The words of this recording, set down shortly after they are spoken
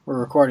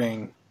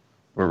recording.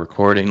 We're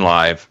recording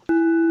live.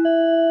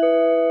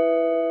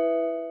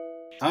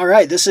 All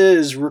right, this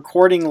is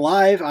Recording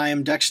Live. I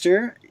am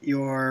Dexter,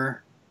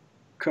 your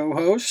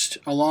co-host,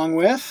 along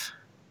with...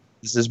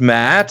 This is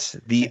Matt,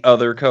 the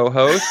other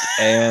co-host,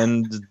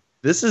 and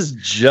this is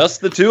just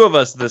the two of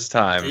us this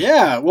time.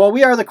 Yeah, well,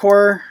 we are the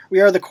core.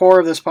 We are the core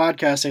of this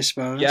podcast, I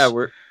suppose. Yeah,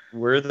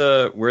 we're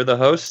the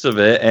hosts of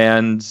it,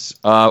 and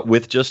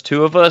with just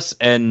two of us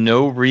and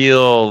no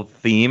real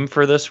theme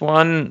for this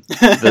one,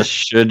 this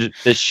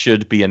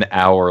should be an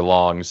hour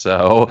long.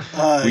 So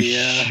we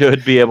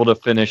should be able to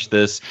finish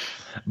this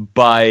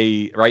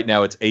by right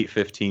now. It's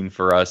 8:15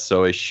 for us,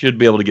 so it should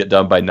be able to get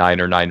done by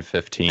 9 or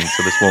 9:15.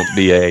 So this won't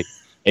be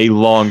a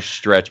long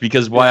stretch,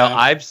 because while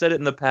I've said it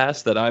in the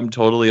past that I'm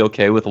totally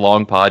okay with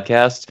long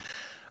podcasts,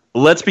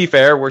 let's be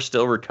fair, we're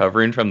still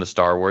recovering from the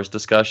Star Wars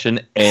discussion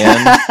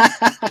and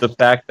the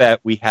fact that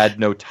we had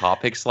no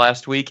topics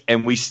last week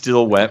and we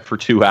still went for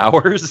 2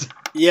 hours.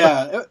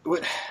 Yeah.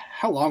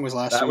 How long was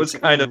last week? That was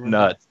kind of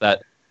nuts.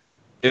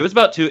 It was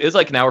about it was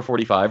like an hour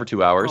 45 or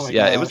 2 hours.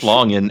 It was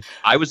long, and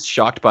I was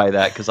shocked by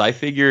that because I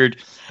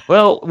figured,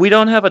 well, we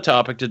don't have a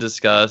topic to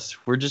discuss.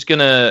 We're just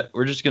gonna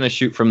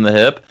shoot from the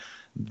hip.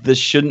 This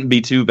shouldn't be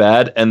too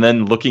bad. And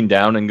then looking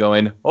down and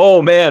going,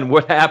 oh man,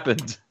 what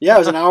happened? Yeah, it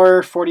was an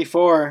hour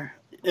 44,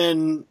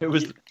 and it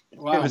was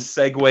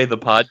Segue the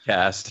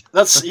podcast.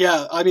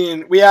 I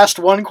mean, we asked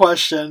one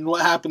question,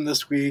 what happened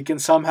this week, and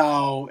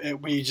somehow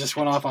we just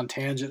went off on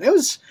tangent. It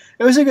was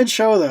a good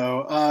show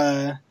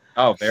though.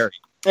 Very.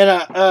 And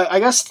I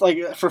guess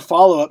like for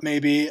follow up,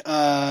 maybe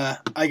I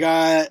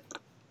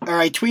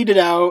tweeted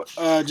out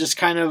just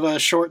kind of a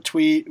short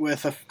tweet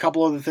with a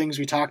couple of the things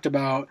we talked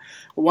about.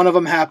 One of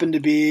them happened to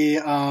be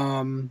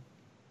I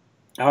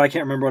can't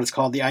remember what it's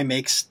called. The I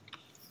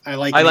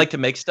like to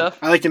make stuff.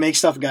 I like to make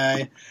stuff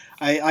guy.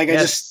 I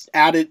just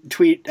added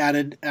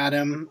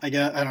Adam. I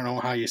don't know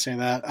how you say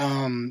that.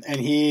 And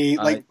he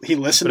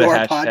listened to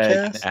our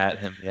podcast. At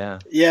him, yeah.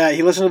 Yeah,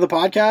 he listened to the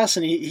podcast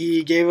and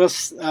he gave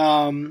us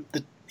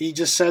he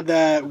just said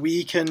that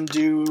we can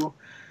do.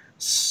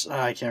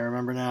 I can't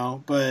remember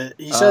now, but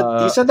he said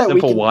that we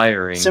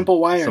can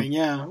simple wiring,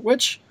 yeah.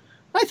 Which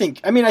I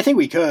think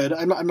we could.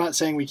 I'm not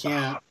saying we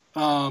can't.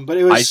 But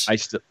it was.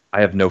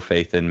 I have no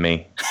faith in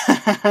me.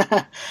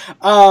 But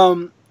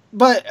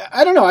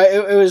I don't know.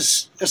 It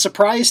was a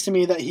surprise to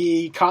me that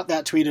he caught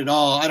that tweet at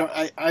all.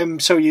 I'm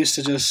so used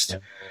to just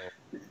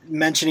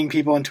mentioning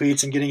people in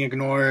tweets and getting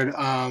ignored.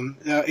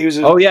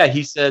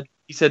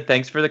 He said,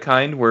 "Thanks for the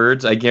kind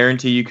words. I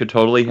guarantee you could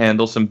totally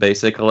handle some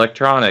basic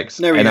electronics."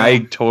 And I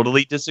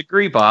totally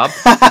disagree, Bob.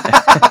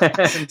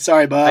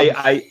 Sorry, Bob.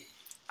 I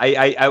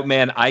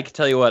can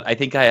tell you what. I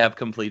think I have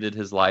completed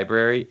his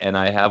library, and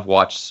I have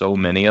watched so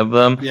many of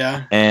them.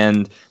 Yeah.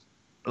 And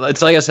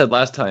it's like I said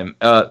last time.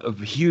 A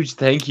huge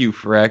thank you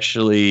for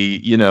actually,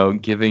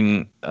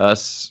 giving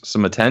us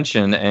some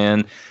attention.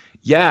 And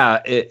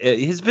yeah,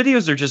 his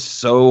videos are just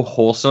so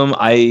wholesome.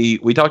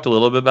 We talked a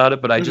little bit about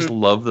it, but I just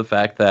love the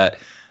fact that.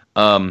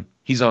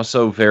 He's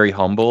also very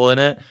humble in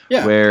it,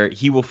 where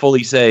he will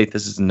fully say,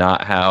 this is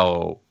not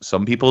how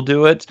some people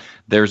do it.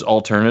 There's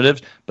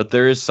alternatives, but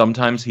there is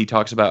sometimes he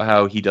talks about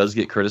how he does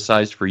get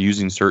criticized for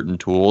using certain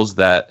tools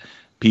that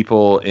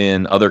people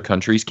in other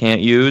countries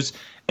can't use.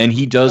 And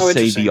he does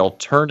say the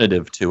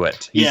alternative to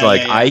it. He's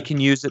I can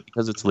use it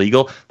because it's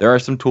legal. There are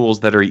some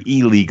tools that are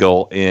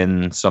illegal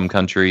in some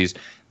countries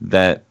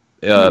that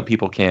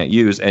people can't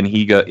use. And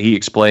he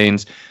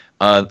explains,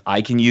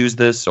 I can use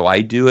this, so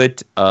I do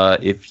it.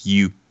 If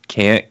you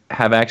can't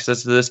have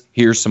access to this,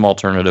 here's some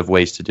alternative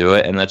ways to do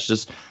it. And that's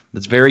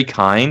very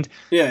kind.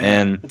 Yeah,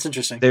 and that's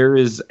interesting. There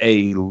is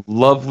a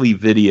lovely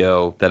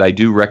video that I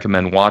do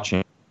recommend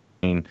watching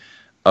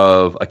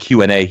of a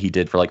Q&A he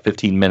did for like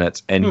 15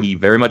 minutes. And he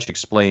very much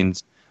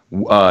explains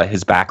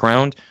his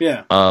background,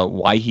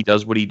 why he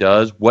does what he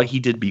does, what he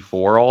did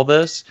before all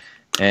this.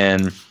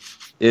 And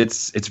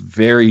it's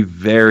very,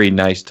 very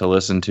nice to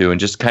listen to and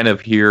just kind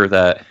of hear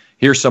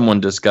someone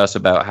discuss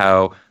about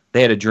how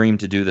they had a dream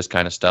to do this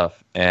kind of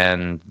stuff,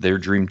 and their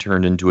dream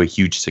turned into a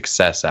huge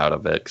success out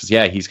of it. Because,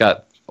 he's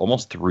got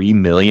almost 3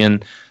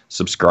 million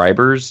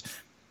subscribers,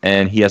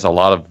 and he has a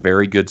lot of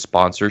very good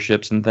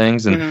sponsorships and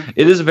things. And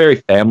it is a very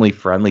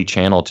family-friendly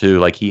channel, too.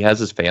 Like, he has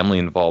his family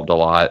involved a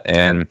lot,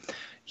 and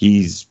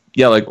it's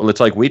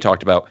like we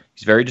talked about.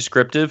 He's very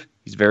descriptive.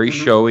 He's very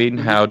showing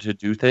how to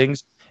do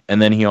things. And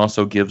then he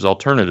also gives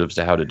alternatives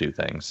to how to do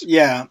things.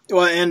 Yeah,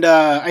 well, and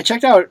I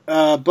checked out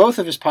both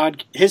of his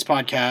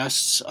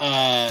podcasts,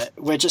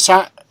 which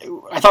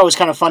I thought was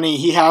kind of funny.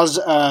 He has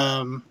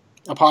a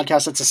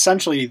podcast that's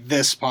essentially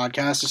this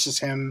podcast. It's just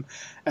him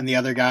and the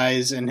other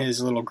guys in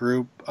his little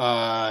group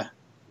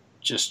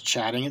just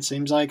chatting, it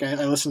seems like.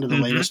 I listened to the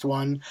latest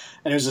one,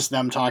 and it was just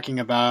them talking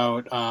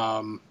about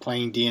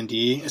playing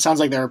D&D. It sounds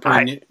like they were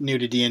pretty new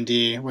to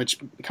D&D, which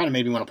kind of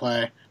made me want to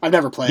play. I've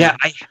never played. Yeah,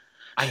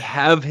 I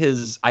have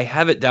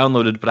it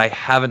downloaded, but I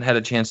haven't had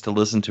a chance to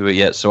listen to it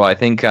yet. So I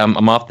think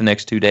I'm off the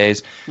next 2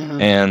 days,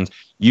 and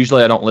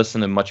usually I don't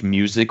listen to much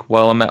music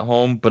while I'm at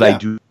home, but I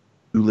do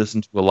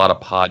listen to a lot of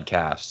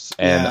podcasts,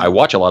 and Yeah. I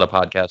watch a lot of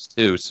podcasts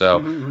too. So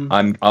Mhm.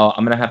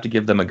 I'm gonna have to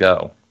give them a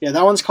go. Yeah,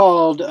 that one's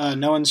called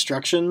No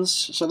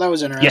Instructions, so that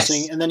was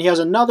interesting. Yes. And then he has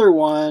another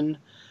one.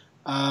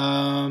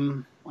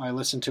 I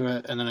listened to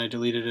it and then I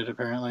deleted it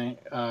apparently.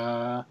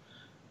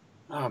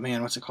 Oh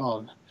man, what's it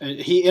called?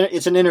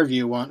 It's an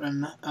interview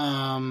one,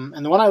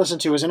 and the one I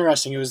listened to was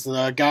interesting. It was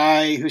the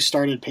guy who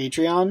started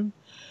Patreon.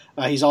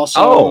 He's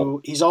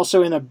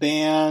also in a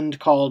band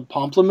called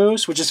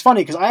Pomplamoose, which is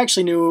funny because I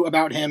actually knew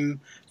about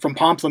him from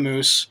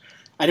Pomplamoose.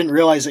 I didn't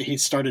realize that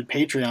he'd started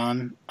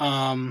Patreon.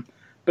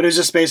 But it was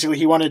just basically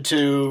he wanted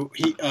to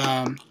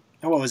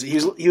what was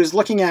it? He was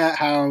looking at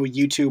how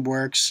YouTube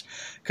works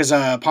because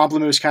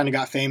Pomplamoose kind of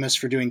got famous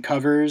for doing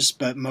covers,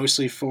 but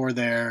mostly for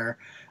their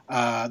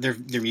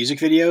music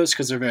videos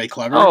because they're very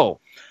clever. Oh,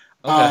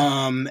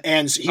 okay.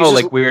 And he's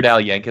like Weird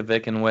Al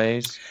Yankovic in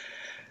ways.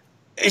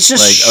 It's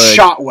just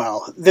shot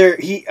well.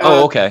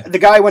 Okay. The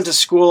guy went to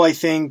school, I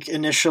think,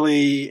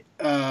 initially,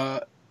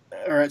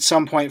 or at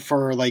some point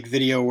for like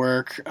video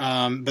work,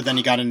 but then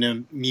he got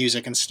into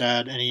music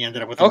instead, and he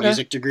ended up with a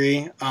music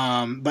degree.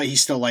 But he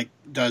still like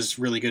does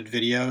really good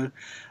video.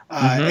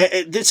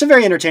 It's a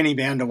very entertaining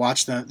band to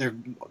watch their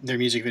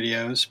music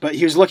videos. But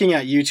he was looking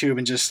at YouTube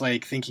and just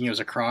like thinking it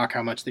was a crock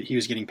how much that he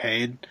was getting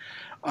paid.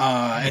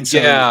 And so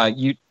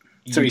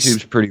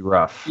YouTube's pretty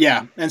rough.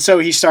 Yeah, and so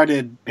he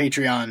started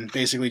Patreon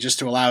basically just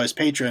to allow his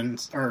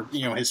patrons or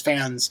his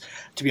fans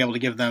to be able to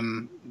give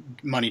them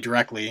money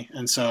directly.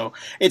 And so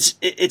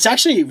it's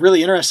actually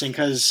really interesting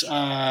because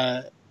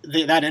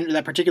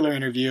that particular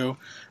interview,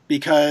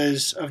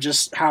 because of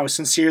just how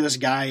sincere this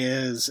guy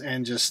is,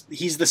 and just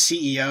he's the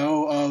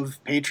CEO of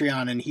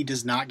Patreon and he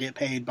does not get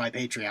paid by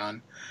Patreon.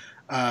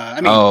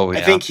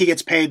 I think he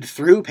gets paid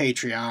through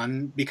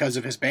Patreon because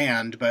of his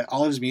band, but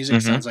all of his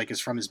music sounds like is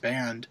from his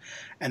band,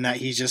 and that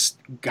he just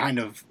kind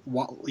of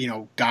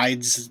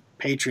guides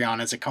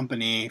Patreon as a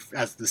company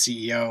as the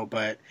CEO.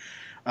 But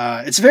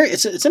it's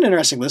an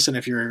interesting listen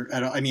if you're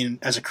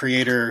as a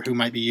creator who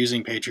might be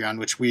using Patreon,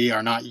 which we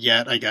are not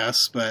yet, I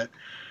guess. But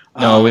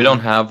no, we don't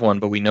have one,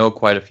 but we know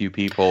quite a few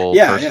people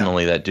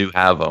personally that do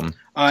have them.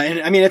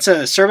 And it's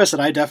a service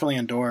that I definitely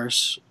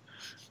endorse.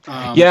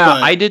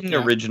 I didn't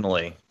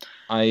originally.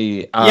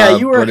 You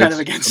were kind of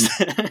against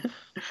it.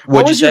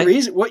 What was your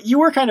reason? You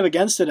were kind of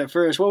against it at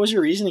first. What was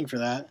your reasoning for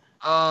that?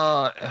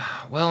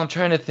 Well, I'm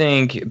trying to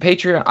think.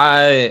 Patreon,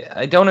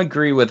 I don't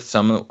agree with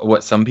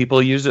what some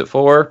people use it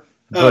for,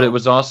 but it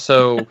was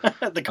also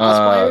the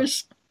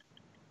cosplayers.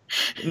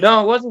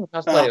 No, it wasn't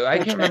cosplay. I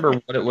can't remember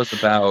what it was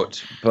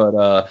about,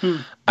 but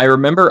I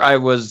remember I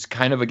was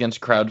kind of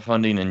against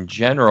crowdfunding in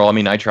general. I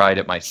mean, I tried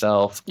it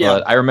myself,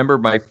 but I remember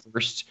my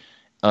first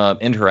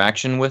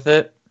interaction with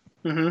it.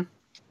 Mm-hmm.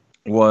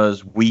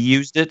 Was we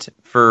used it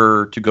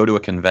to go to a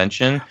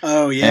convention.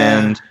 Oh, yeah.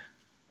 And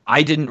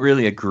I didn't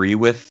really agree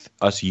with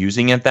us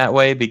using it that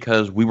way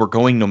because we were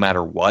going no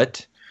matter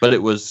what, but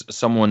it was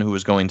someone who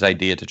was going's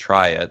idea to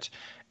try it.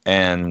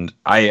 And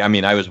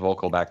I was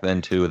vocal back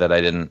then too that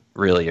I didn't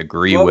really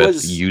agree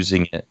with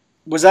using it.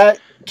 Was that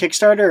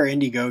Kickstarter or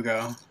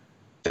Indiegogo?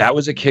 That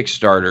was a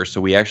Kickstarter,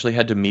 so we actually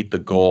had to meet the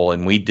goal,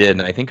 and we did.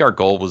 And I think our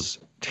goal was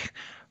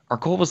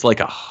like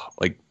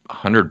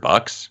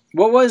 $100.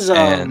 What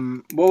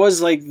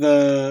was like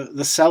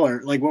the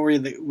seller? Like what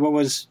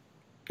was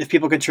if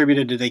people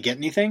contributed, did they get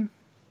anything?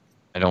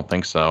 I don't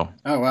think so.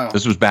 Oh wow.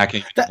 This was back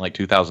in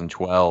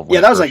 2012.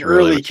 Yeah, that was like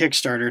early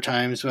Kickstarter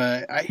times,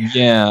 but I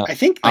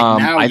think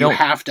now you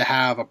have to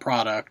have a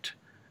product.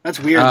 That's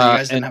weird that you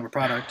guys didn't have a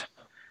product.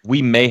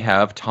 We may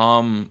have.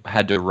 Tom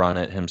had to run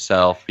it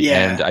himself,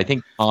 and I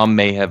think Tom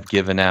may have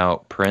given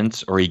out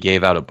prints or he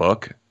gave out a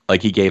book.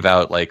 Like, he gave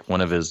out, like,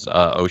 one of his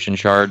Ocean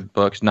Shard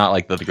books. Not,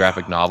 like, the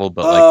graphic novel,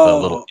 but, like, the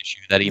little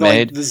issue that he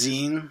made. Like the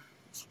zine?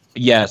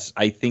 Yes,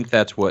 I think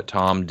that's what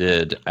Tom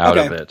did out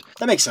of it.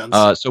 That makes sense.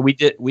 So we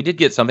did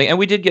get something. And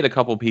we did get a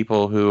couple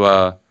people who...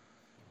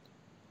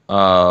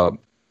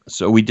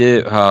 so we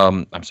did...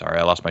 I'm sorry,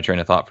 I lost my train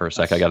of thought for a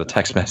sec. I got a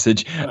text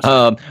message.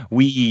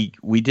 We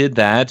did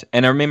that.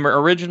 And I remember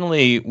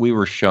originally we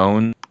were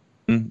shown...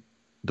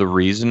 the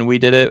reason we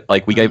did it,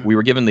 like we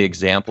were given the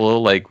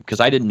example, like, because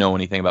I didn't know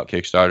anything about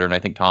Kickstarter, and I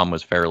think Tom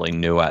was fairly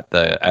new at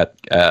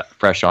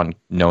fresh on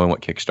knowing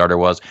what Kickstarter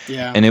was.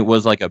 Yeah. And it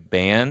was like a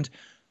band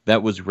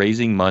that was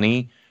raising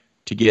money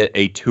to get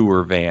a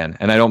tour van,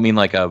 and I don't mean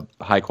like a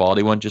high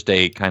quality one, just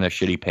a kind of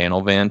shitty panel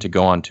van to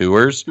go on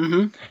tours.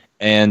 Mm-hmm.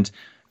 And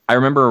I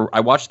remember I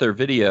watched their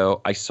video,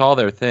 I saw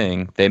their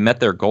thing, they met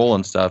their goal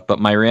and stuff, but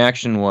my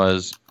reaction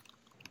was,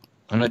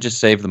 I'm gonna just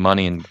save the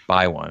money and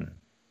buy one.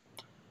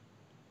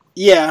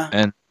 Yeah.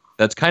 And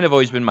that's kind of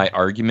always been my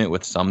argument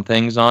with some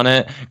things on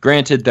it.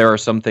 Granted, there are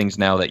some things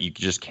now that you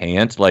just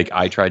can't. Like,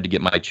 I tried to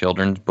get my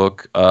children's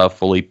book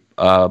fully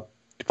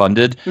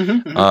funded.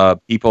 Mm-hmm.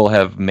 People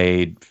have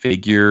made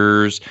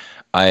figures.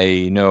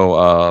 I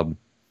know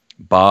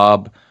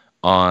Bob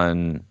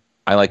on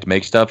I Like to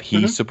Make Stuff.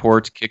 He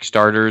supports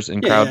Kickstarters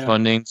and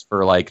crowdfundings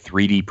for, like,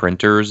 3D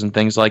printers and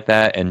things like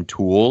that and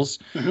tools.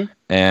 Mm-hmm.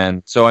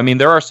 And so, I mean,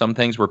 there are some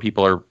things where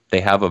people are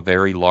they have a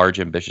very large,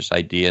 ambitious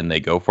idea and they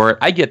go for it.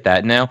 I get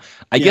that now.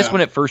 I guess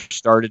when it first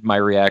started, my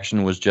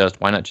reaction was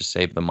just, why not just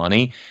save the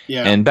money?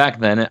 Yeah. And back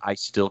then, I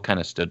still kind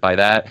of stood by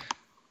that.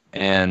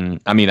 And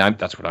I mean,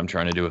 that's what I'm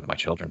trying to do with my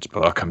children's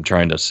book. I'm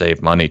trying to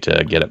save money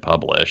to get it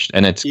published,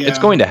 and it's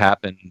going to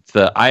happen.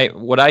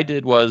 What I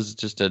did was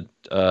just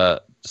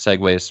a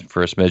segue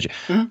for a smidge.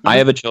 Mm-hmm. I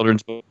have a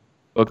children's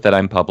book that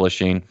I'm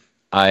publishing.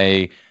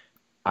 I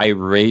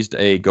raised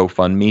a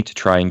GoFundMe to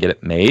try and get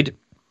it made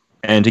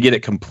and to get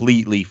it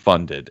completely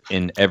funded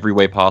in every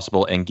way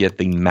possible and get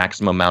the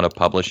maximum amount of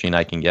publishing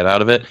I can get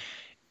out of it.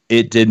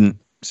 It didn't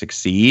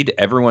succeed.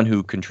 Everyone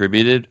who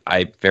contributed,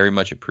 I very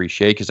much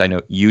appreciate, because I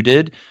know you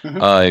did.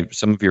 Mm-hmm.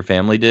 Some of your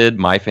family did.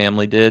 My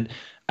family did.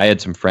 I had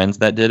some friends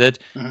that did it.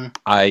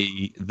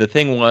 Mm-hmm. The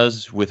thing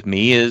was with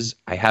me is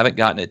I haven't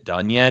gotten it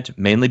done yet,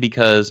 mainly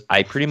because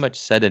I pretty much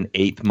set an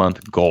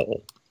 8-month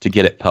goal to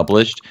get it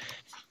published,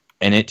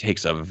 and it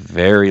takes a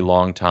very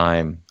long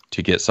time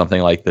to get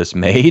something like this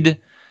made.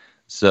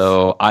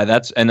 So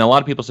and a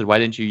lot of people said, why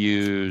didn't you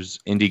use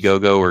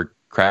Indiegogo or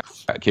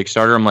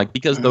Kickstarter? I'm like,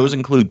 because those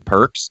include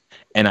perks,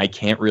 and I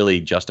can't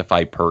really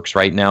justify perks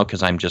right now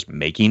because I'm just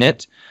making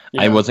it.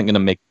 I wasn't going to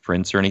make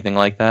prints or anything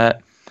like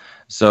that.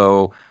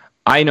 So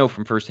I know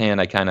from firsthand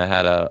I kind of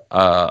had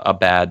a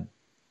bad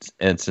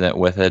incident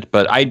with it,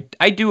 but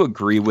I do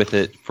agree with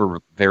it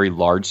for very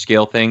large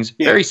scale things.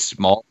 Very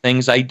small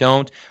things I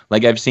don't.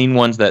 Like, I've seen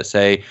ones that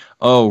say,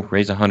 oh,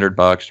 raise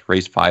 $100,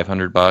 raise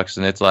 $500,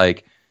 and it's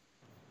like,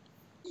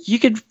 you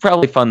could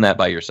probably fund that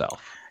by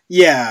yourself.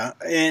 Yeah,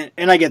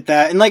 and I get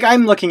that. And like,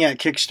 I'm looking at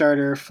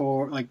Kickstarter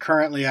for, like,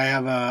 currently I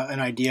have an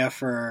idea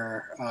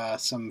for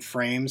some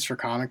frames for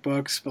comic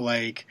books, but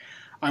like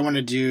I want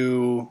to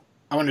do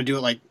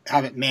it, like,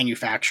 have it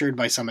manufactured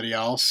by somebody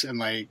else, and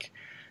like,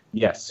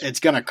 yes, it's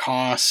gonna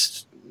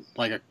cost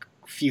like a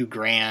few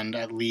grand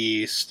at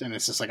least, and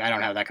it's just like, I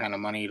don't have that kind of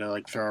money to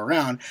like throw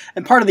around.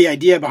 And part of the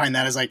idea behind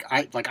that is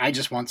I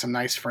just want some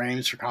nice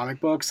frames for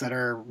comic books that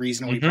are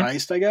reasonably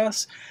priced, I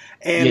guess.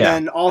 And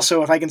then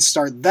also, if I can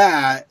start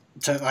that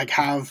to like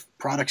have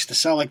products to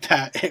sell like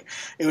that,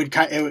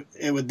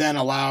 it would then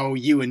allow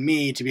you and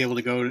me to be able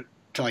to go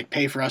to like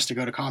pay for us to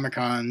go to Comic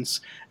Cons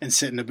and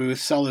sit in a booth,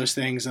 sell those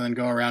things, and then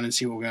go around and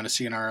see what we're going to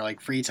see in our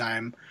like free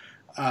time.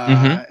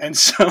 And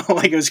so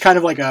like, it was kind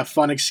of like a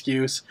fun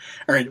excuse,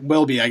 or it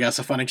will be, I guess,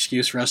 a fun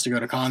excuse for us to go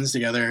to cons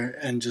together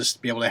and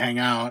just be able to hang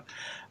out.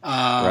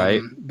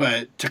 Right.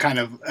 But to kind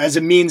of, as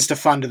a means to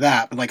fund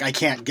that, but like, I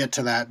can't get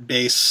to that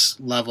base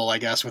level, I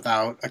guess,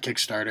 without a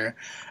Kickstarter.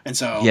 And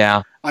so,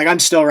 like, I'm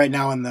still right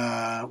now in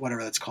the,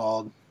 whatever that's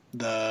called,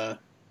 the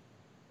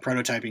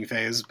prototyping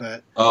phase,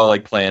 but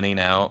like planning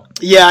out.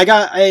 Yeah,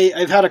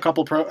 I've had a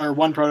couple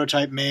one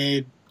prototype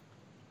made.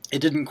 It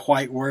didn't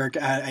quite work.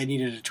 I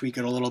needed to tweak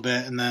it a little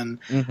bit, and then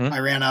I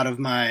ran out of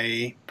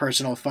my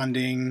personal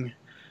funding.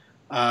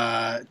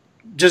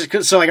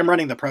 So like, I'm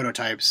running the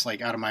prototypes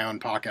like out of my own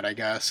pocket, I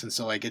guess, and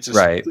so like, it's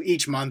just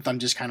each month I'm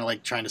just kind of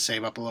like trying to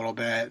save up a little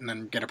bit and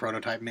then get a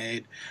prototype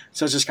made.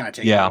 So it's just kind of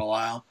taking a little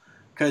while,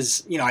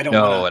 because I don't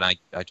know. And I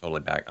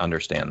totally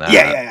understand that.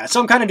 Yeah.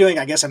 So I'm kind of doing,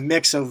 I guess, a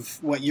mix of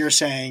what you're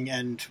saying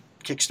and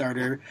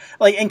Kickstarter,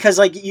 like, and because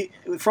like,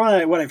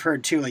 from what I've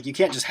heard too, like, you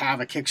can't just have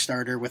a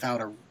Kickstarter without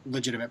a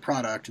legitimate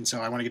product, and so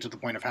I want to get to the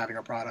point of having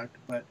a product.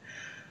 But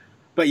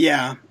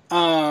yeah,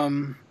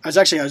 I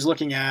was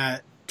looking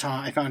at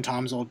I found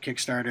Tom's old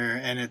Kickstarter,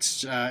 and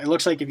it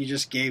looks like if you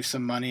just gave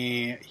some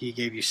money, he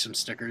gave you some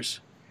stickers.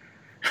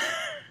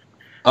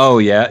 Oh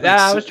yeah,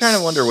 I was trying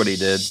to wonder what he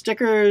did.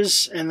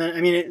 Stickers, and then,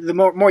 I mean, the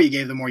more you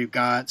gave, the more you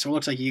got. So it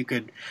looks like you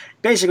could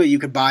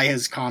buy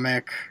his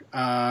comic.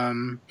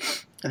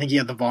 I think he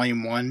had the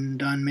volume 1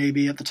 done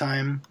maybe at the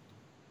time.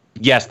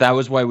 Yes, that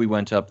was why we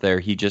went up there.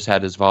 He just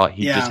had his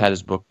just had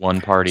his book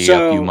 1 party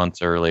a few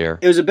months earlier.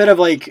 It was a bit of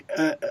like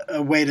a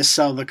way to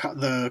sell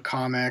the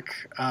comic,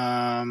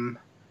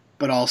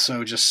 but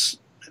also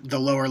just the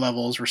lower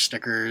levels were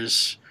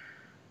stickers,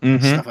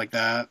 stuff like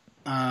that.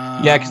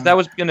 Yeah, because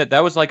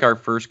that was like our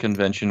first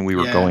convention we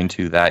were going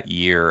to that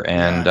year,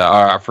 and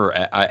for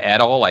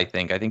at all, I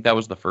think that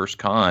was the first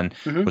con,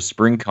 was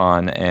Spring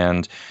Con,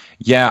 and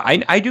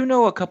I do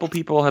know a couple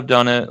people have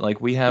done it. Like,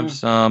 we have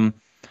some,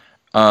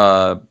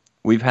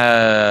 we've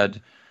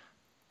had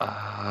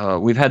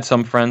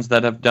some friends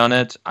that have done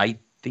it. I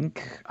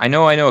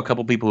know a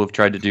couple people who have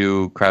tried to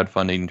do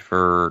crowdfunding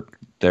for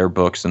their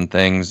books and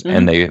things,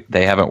 and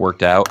they haven't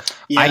worked out.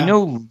 Yeah. I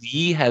know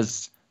Lee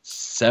has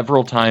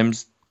several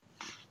times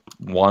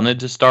wanted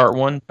to start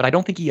one, but I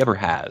don't think he ever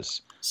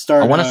has.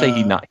 I want to say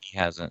he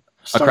hasn't.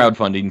 A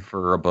crowdfunding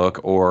for a book,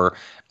 or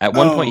at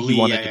one point he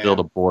wanted to build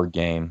a board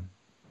game.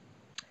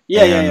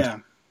 Yeah.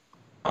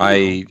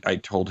 I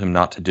told him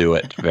not to do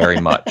it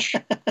very much.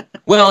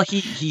 Well,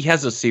 he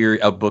has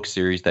a book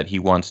series that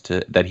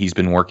he's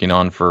been working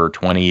on for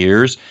 20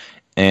 years,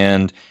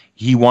 and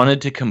he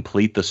wanted to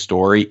complete the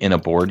story in a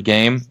board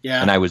game,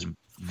 and I was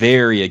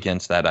very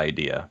against that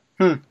idea.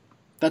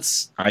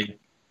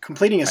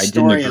 Completing a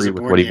story as a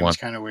board game is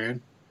kind of weird.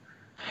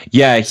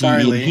 Yeah,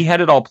 Sorry, he Lee.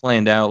 had it all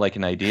planned out like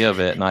an idea of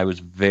it, and I was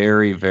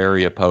very,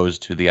 very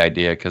opposed to the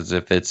idea because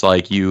if it's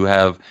like you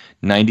have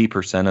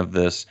 90% of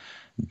this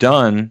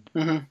done,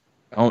 Hmm.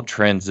 don't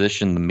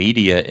transition the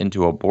media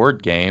into a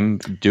board game.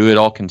 Do it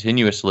all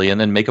continuously,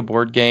 and then make a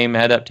board game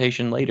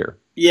adaptation later.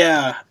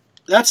 Yeah,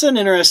 that's an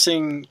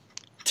interesting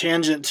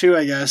tangent too,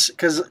 I guess.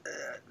 Because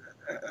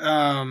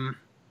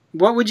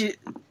what would you?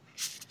 I'm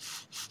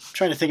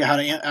trying to think of how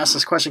to ask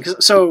this question.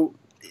 So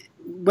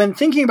when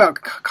thinking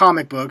about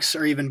comic books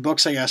or even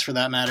books, I guess for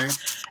that matter,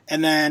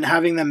 and then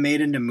having them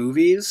made into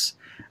movies,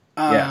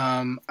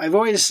 I've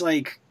always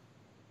like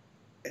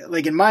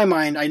in my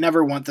mind, I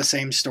never want the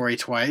same story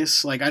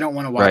twice. Like I don't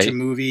want to watch a Right.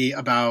 movie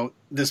about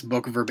this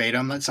book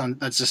verbatim.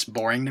 That's just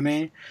boring to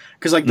me.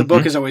 Because like the Hmm.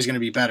 book is always going to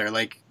be better.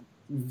 Like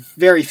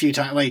very few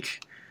times,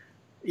 like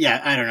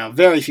yeah, I don't know,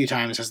 very few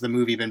times has the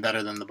movie been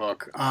better than the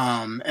book.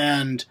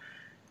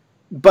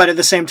 But at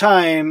the same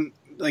time,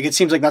 like it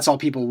seems like that's all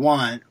people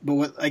want.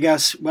 But I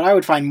guess what I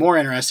would find more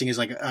interesting is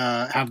like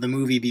have the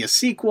movie be a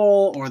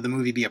sequel or the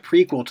movie be a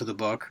prequel to the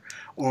book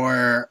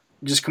or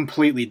just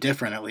completely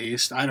different at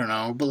least. I don't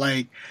know, but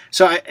like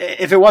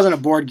if it wasn't a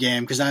board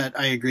game, because that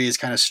I agree is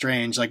kind of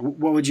strange. Like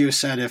what would you have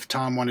said if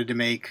Tom wanted to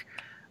make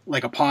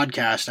like a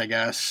podcast, I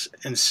guess,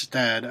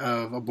 instead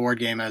of a board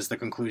game as the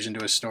conclusion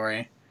to a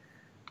story?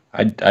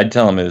 I'd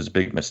tell him it was a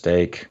big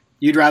mistake.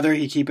 You'd rather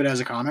he keep it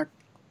as a comic?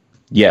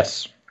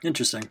 Yes.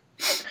 Interesting.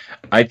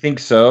 I think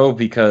so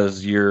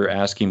because you're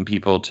asking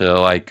people to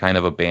like kind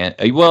of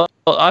abandon. Well,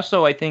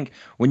 also I think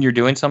when you're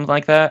doing something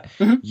like that,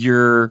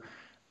 Mhm.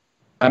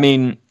 I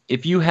mean,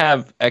 if you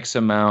have X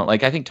amount,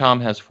 like I think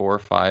Tom has 4 or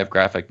 5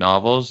 graphic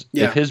novels.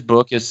 Yeah. If his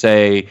book is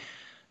say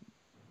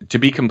to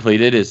be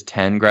completed is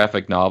 10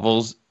 graphic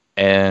novels,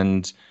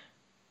 and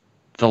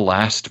the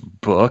last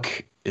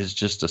book is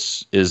just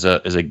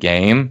a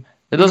game,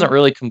 it doesn't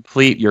really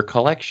complete your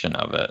collection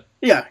of it.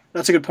 Yeah,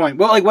 that's a good point.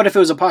 Well, like, what if it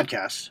was a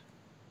podcast?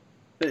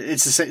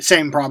 It's the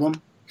same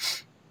problem.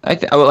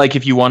 Like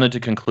if you wanted to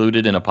conclude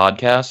it in a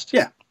podcast.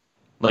 Yeah.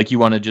 Like you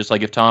want to just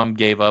like if Tom not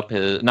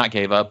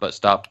gave up, but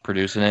stopped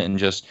producing it and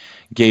just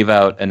gave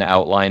out an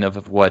outline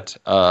of what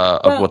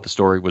the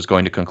story was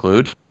going to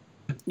conclude.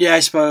 Yeah, I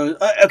suppose.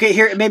 Okay,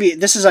 here maybe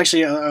this is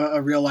actually a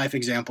real life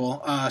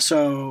example.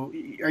 So,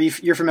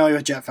 you're familiar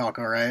with Jet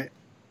Falco, right?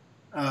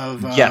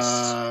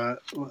 Yes.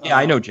 Yeah,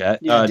 I know Jet.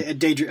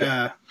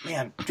 Yeah,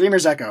 man,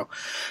 Dreamer's Echo.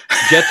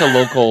 Jet's a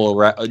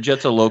local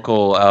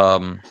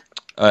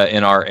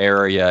in our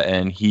area,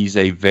 and he's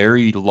a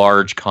very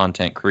large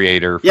content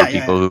creator for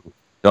people who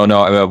don't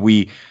know.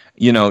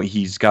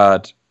 He's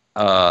got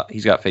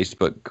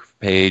Facebook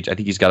page. I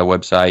think he's got a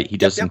website. He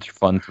does some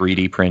fun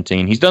 3D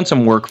printing. He's done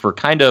some work for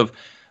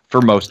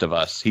most of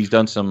us. He's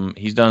done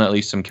at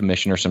least some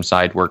commission or some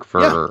side work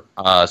for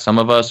some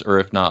of us, or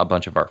if not, a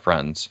bunch of our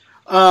friends.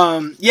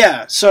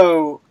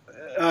 So,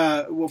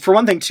 well, for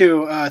one thing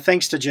too,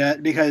 thanks to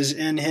Jet, because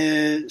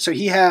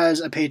he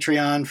has a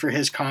Patreon for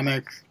his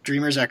comic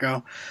Dreamer's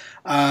Echo,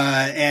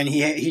 and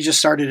he just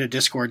started a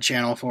Discord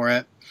channel for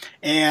it.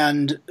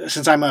 And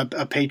since I'm a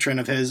patron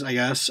of his, I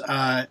guess,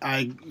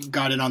 I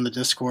got in on the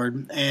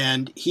Discord,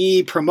 and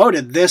he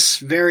promoted this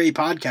very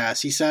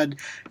podcast. He said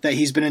that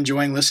he's been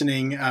enjoying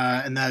listening,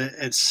 and that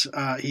it's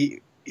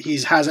he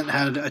hasn't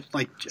had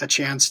a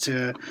chance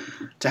to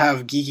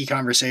have geeky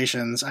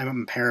conversations.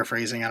 I'm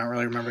paraphrasing. I don't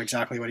really remember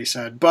exactly what he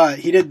said, but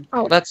he did.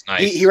 Oh, that's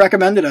nice. He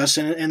recommended us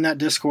in that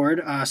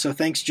Discord. So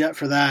thanks, Jet,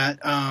 for that.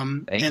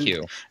 Thank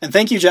you. And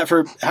thank you, Jet,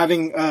 for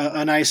having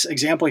a nice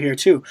example here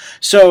too.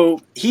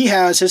 So he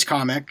has his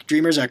comic,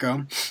 Dreamer's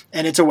Echo,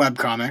 and it's a web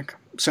comic.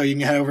 So you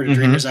can head over to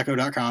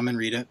dreamersecho.com and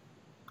read it.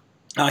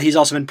 He's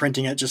also been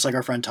printing it, just like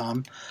our friend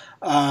Tom.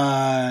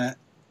 But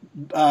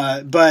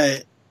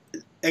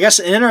I guess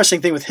an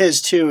interesting thing with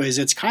his too is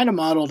it's kind of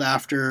modeled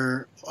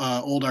after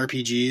old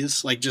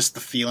RPGs, like just the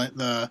feeling,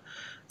 the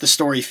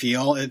story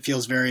feel. It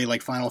feels very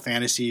like Final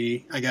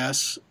Fantasy, I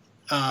guess.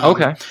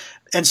 Okay.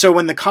 And so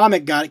when the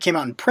comic came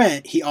out in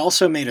print, he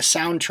also made a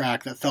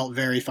soundtrack that felt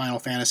very Final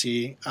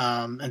Fantasy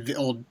and the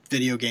old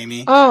video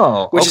gamey.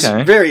 Oh, which is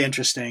very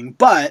interesting.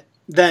 But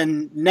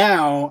then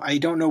now I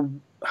don't know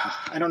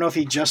if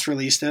he just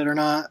released it or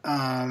not,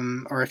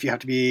 or if you have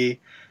to be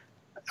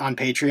on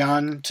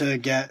Patreon to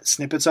get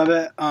snippets of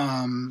it.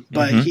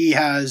 But he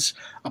has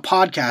a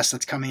podcast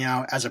that's coming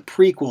out as a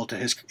prequel to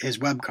his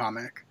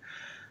webcomic.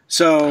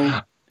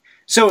 So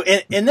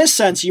in this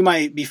sense, you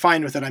might be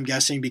fine with it, I'm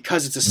guessing,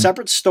 because it's a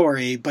separate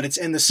story, but it's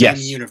in the same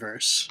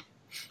universe.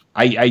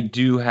 I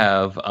do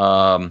have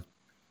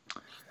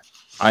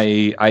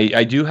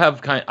I do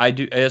have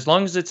as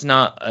long as it's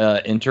not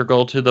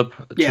integral to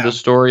the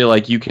story,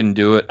 like you can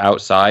do it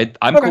outside.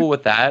 I'm cool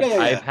with that.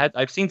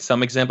 I've seen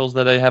some examples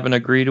that I haven't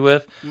agreed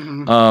with.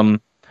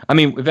 I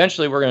mean,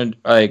 eventually we're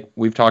gonna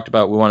we've talked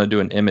about, we want to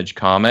do an Image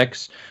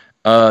Comics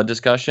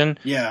discussion.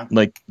 Yeah.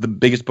 Like the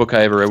biggest book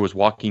I ever read was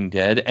Walking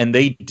Dead, and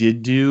they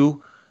did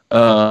do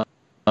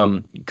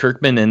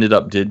Kirkman ended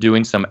up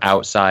doing some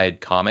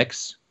outside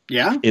comics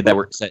Yeah? that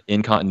were set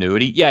in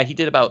continuity. Yeah, he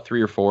did about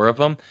 3 or 4 of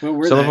them. What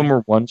were Some they? of them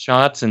were one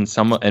shots, and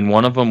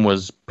one of them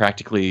was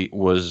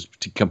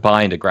to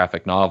combine a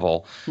graphic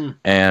novel. Hmm.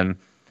 And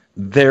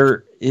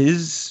there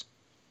is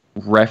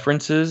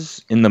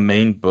references in the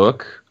main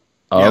book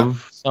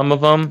of some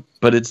of them,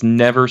 but it's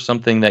never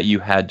something that you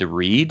had to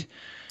read.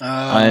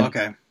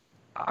 Okay.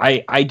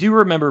 I do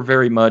remember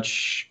very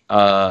much,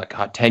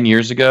 10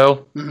 years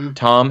ago, Mm-hmm.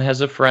 Tom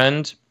has a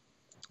friend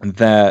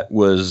that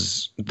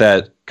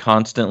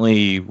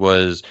constantly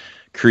was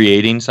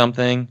creating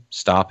something,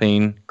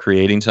 stopping,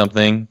 creating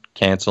something,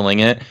 canceling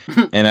it.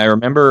 And I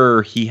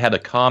remember he had a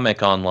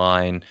comic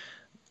online,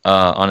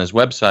 on his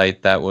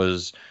website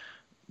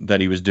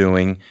that he was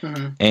doing,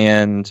 Mm-hmm.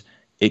 and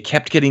it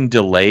kept getting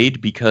delayed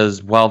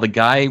because while the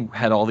guy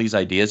had all these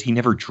ideas, he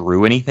never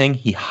drew anything.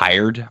 He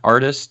hired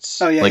artists,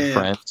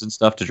 friends and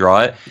stuff, to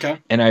draw it. Okay.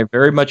 And I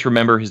very much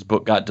remember his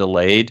book got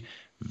delayed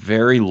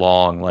very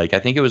long. Like, I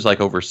think it was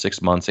like over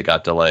 6 months it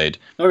got delayed.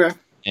 Okay.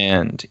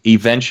 And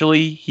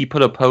eventually he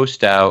put a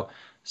post out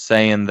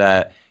saying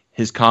that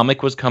his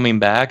comic was coming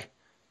back,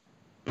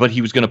 but he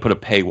was going to put a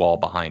paywall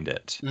behind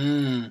it.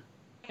 Mm.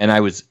 And I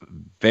was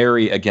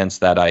very against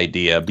that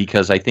idea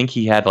because I think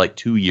he had like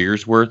 2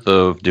 years worth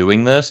of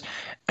doing this.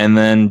 And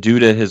then due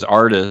to his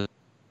artist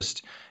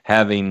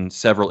having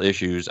several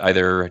issues,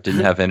 either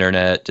didn't have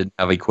internet, didn't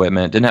have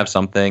equipment, didn't have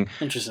something.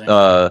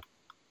 Interesting.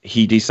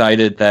 He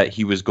decided that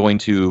he was going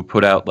to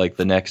put out like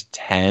the next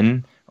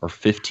 10 or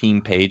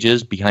 15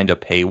 pages behind a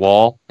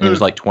paywall. And it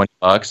was like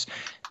 $20.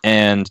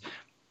 And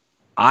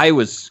I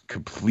was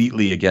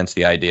completely against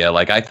the idea.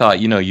 Like, I thought,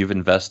 you've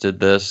invested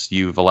this,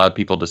 you've allowed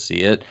people to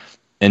see it,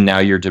 and now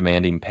you're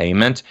demanding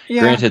payment.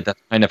 Yeah. Granted,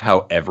 that's kind of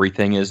how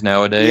everything is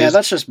nowadays. Yeah,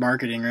 that's just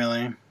marketing,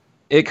 really.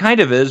 It kind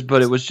of is,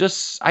 but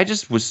I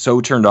just was so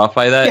turned off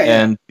by that.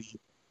 Yeah.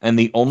 And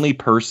the only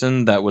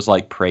person that was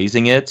like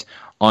praising it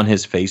on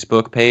his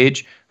Facebook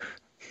page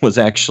was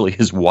actually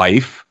his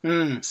wife,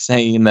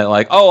 saying that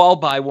like, oh, I'll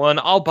buy one,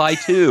 I'll buy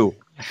 2.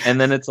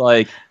 And then it's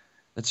like,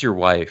 that's your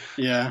wife.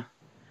 Yeah.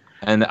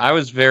 And I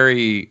was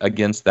very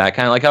against that.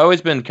 Kind of like, I've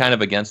always been kind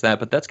of against that,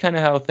 but that's kind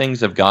of how things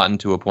have gotten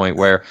to a point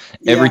where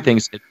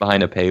everything's hid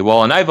behind a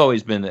paywall. And I've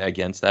always been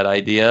against that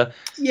idea.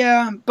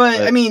 Yeah,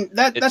 but I mean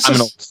that's I'm an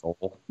just old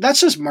soul. That's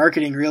just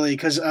marketing, really,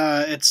 because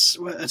it's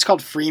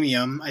called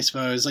freemium, I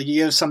suppose. Like,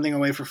 you give something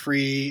away for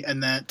free,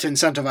 and that to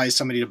incentivize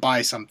somebody to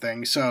buy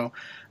something. So,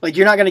 like,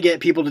 you're not going to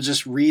get people to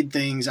just read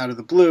things out of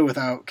the blue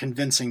without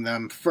convincing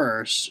them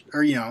first,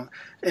 or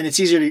and it's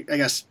easier, I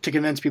guess, to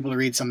convince people to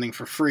read something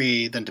for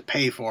free than to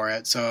pay for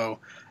it. So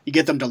you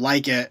get them to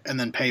like it and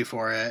then pay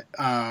for it.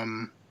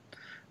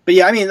 But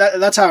yeah, I mean,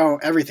 that's how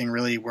everything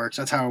really works.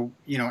 That's how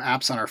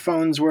apps on our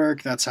phones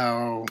work. That's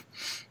how.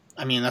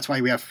 I mean, that's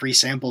why we have free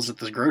samples at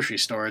the grocery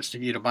store. It's to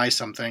get you to buy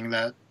something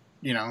that,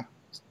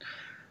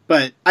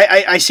 But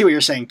I see what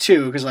you're saying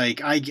too, because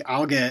like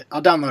I'll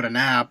download an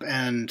app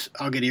and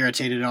I'll get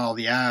irritated at all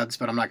the ads,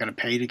 but I'm not going to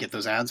pay to get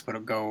those ads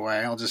go away.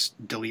 I'll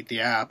just delete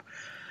the app.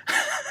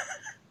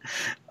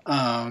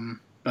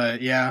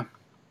 But yeah,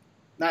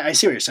 I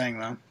see what you're saying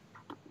though.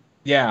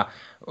 Yeah.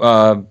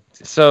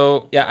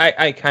 So yeah,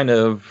 I kind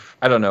of,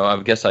 I don't know. I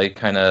guess I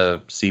kind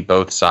of see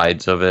both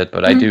sides of it,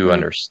 but I do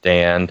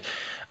understand.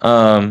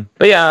 But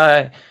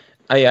yeah,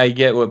 I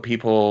get what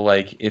people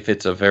like. If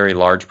it's a very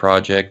large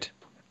project,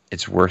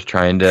 it's worth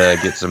trying to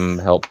get some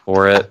help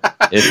for it.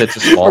 If it's a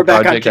small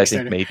project, I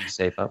think maybe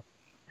save up.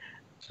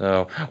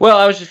 So, well,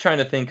 I was just trying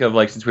to think of,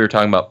 like, since we were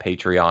talking about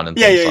Patreon and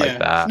things like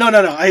that. No.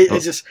 I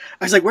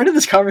was like, where did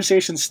this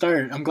conversation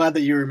start? I'm glad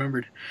that you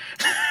remembered.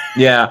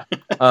 Yeah.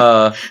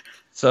 Well,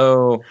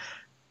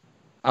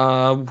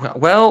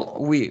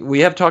 we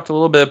have talked a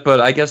little bit,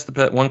 but I guess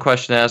the one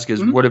question to ask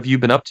is, what have you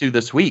been up to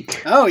this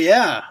week? Oh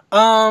yeah.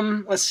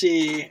 Let's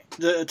see.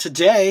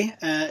 Today,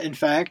 in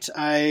fact,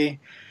 I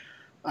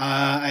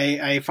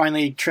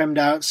finally trimmed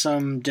out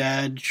some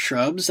dead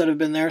shrubs that have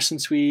been there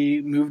since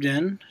we moved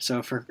in.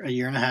 So for a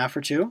year and a half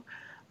or 2,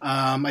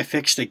 I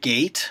fixed a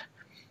gate,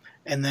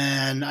 and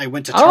then I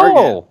went to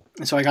Target,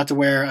 and so I got to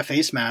wear a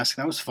face mask.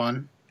 That was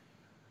fun.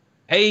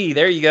 Hey,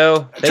 there you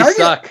go. They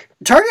suck.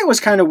 Target was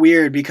kind of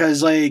weird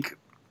because, like,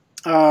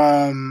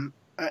 I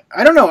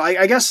don't know.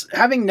 I guess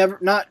having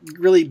not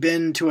really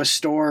been to a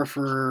store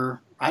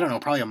for, I don't know,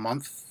 probably a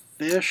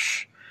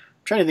month-ish.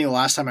 I'm trying to think of the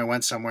last time I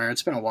went somewhere.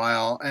 It's been a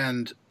while,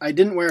 and I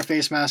didn't wear a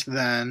face mask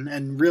then.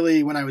 And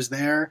really, when I was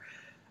there,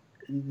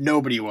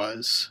 nobody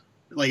was.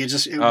 Like, it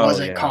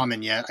wasn't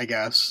common yet, I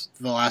guess,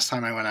 the last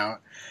time I went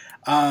out.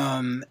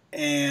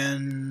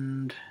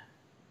 And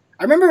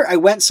I remember I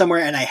went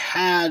somewhere and I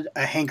had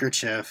a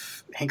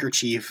handkerchief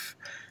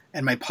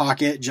in my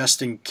pocket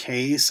just in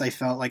case I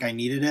felt like I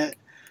needed it.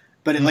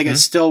 But it, like, it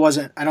still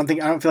wasn't, I don't feel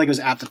like it was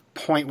at the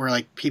point where,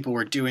 like, people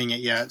were doing it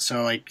yet.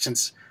 So, like,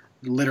 since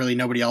literally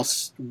nobody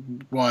else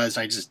was,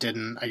 I just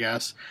didn't, I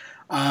guess.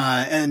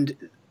 And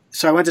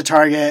so I went to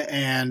Target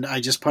and I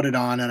just put it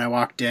on and I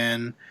walked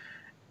in,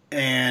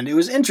 and it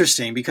was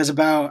interesting because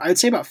I'd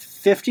say about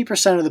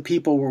 50% of the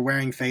people were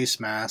wearing face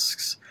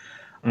masks.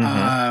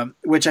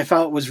 which I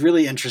felt was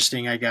really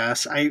interesting, I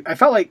guess. I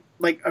felt like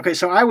okay,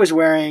 so I was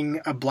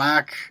wearing a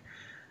black,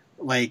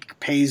 like,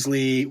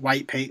 paisley,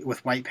 white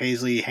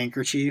paisley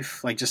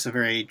handkerchief, like just a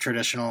very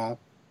traditional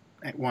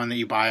one that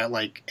you buy at,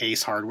 like,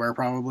 Ace Hardware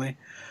probably.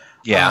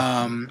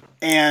 Yeah.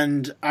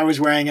 And I was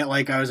wearing it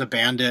like I was a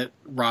bandit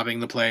robbing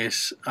the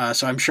place.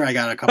 So I'm sure I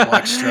got a couple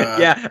extra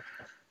Yeah.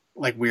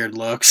 like weird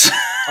looks.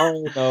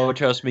 Oh no,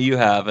 trust me, you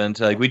haven't.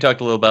 Like, we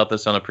talked a little about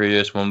this on a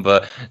previous one,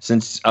 but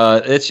since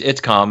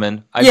it's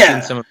common, I've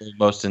seen some of the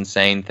most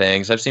insane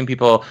things. I've seen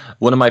people.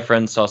 One of my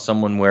friends saw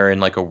someone wearing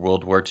like a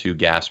World War II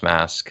gas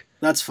mask.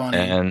 That's funny.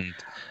 And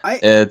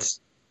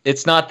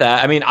it's not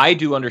that. I mean, I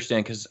do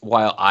understand, because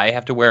while I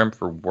have to wear them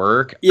for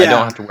work, I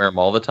don't have to wear them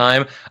all the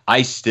time.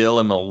 I still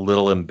am a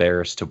little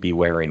embarrassed to be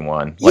wearing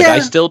one. Like, I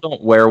still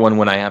don't wear one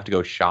when I have to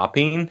go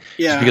shopping,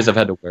 just because I've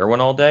had to wear one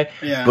all day.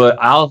 Yeah. But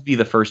I'll be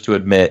the first to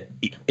admit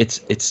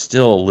it's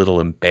still a little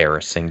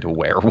embarrassing to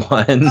wear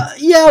one.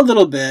 Yeah, a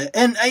little bit.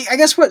 And I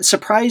guess what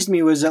surprised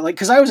me was that, like,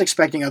 because I was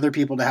expecting other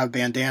people to have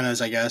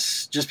bandanas, I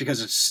guess, just because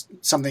it's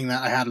something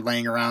that I had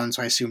laying around,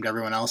 so I assumed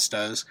everyone else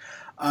does.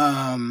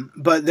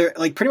 But there,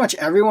 like, pretty much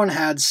everyone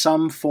had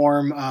some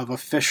form of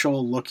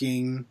official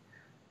looking,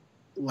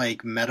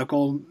 like,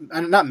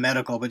 not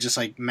medical, but just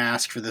like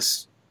mask for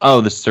this. Oh,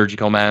 the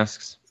surgical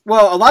masks.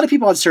 Well, a lot of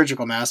people had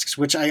surgical masks,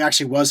 which I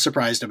actually was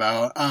surprised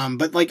about.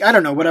 But, like, I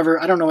don't know,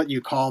 I don't know what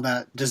you call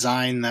that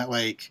design that,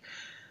 like,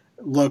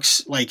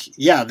 looks like,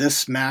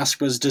 this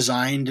mask was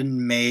designed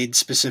and made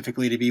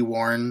specifically to be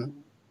worn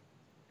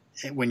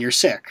when you're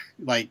sick,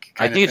 like,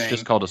 I think it's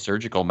just called a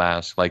surgical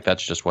mask. Like,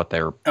 that's just what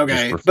they're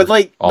okay. But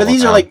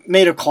these are like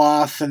made of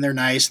cloth, and they're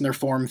nice and they're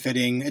form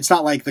fitting. It's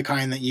not like the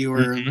kind that you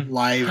were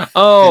live.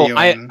 Oh,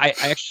 I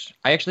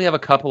actually have a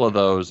couple of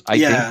those. I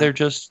think they're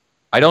just.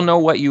 I don't know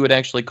what you would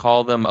actually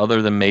call them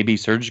other than maybe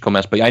surgical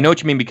masks, but I know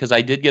what you mean, because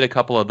I did get a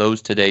couple of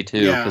those today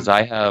too. Because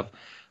I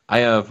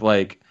have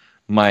like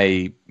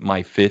my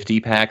 50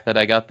 pack that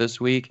I got this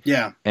week.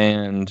 Yeah.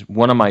 And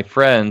one of my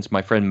friend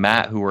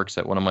Matt, who works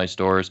at one of my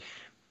stores,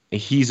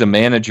 he's a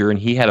manager, and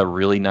he had a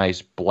really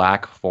nice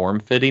black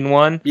form-fitting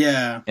one.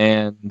 Yeah.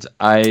 And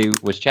I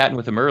was chatting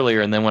with him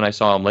earlier, and then when I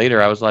saw him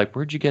later, I was like,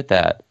 "Where'd you get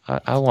that?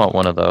 I want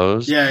one of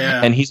those."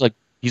 Yeah. And he's like,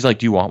 "Do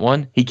you want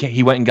one?"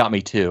 He went and got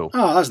me two.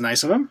 Oh, that was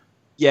nice of him.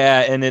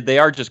 Yeah, and they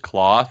are just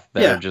cloth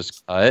that are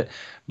just cut,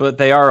 but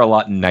they are a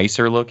lot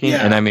nicer looking.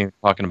 Yeah. And I mean,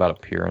 talking about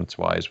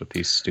appearance-wise with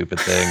these stupid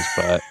things,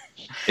 but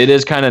it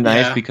is kind of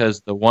nice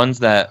because the ones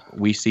that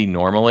we see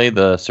normally,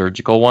 the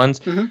surgical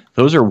ones,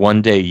 those are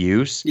one-day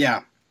use.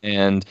 Yeah.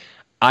 And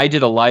I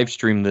did a live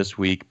stream this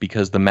week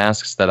because the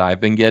masks that I've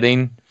been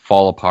getting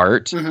fall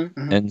apart,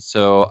 and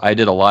so I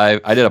did a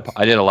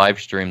live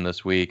stream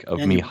this week of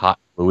me hot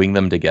gluing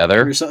them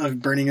together.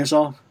 Of burning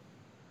yourself?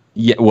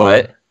 Yeah.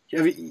 What?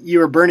 You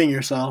were burning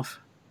yourself.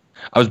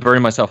 I was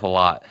burning myself a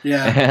lot.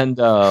 Yeah. And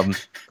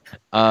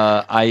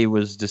I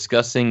was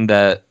discussing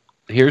that.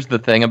 Here's the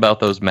thing about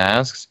those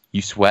masks: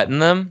 you sweat in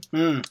them,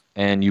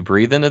 and you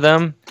breathe into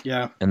them.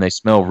 Yeah. And they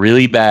smell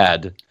really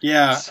bad.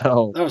 Yeah.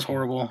 So that was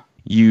horrible.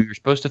 You're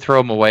supposed to throw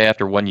them away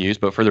after one use,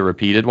 but for the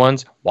repeated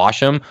ones,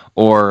 wash them.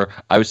 Or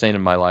I was saying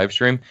in my live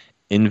stream,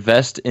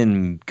 invest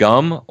in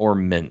gum or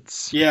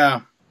mints.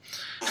 Yeah.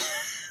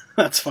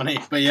 That's funny,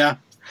 but yeah.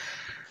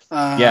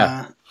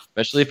 Yeah,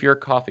 especially if you're a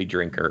coffee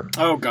drinker.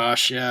 Oh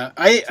gosh, yeah.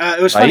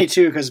 It was funny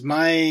too, because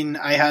mine,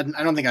 I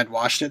don't think I'd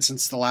washed it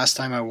since the last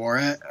time I wore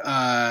it.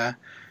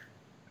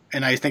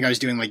 And I think I was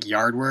doing like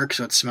yard work,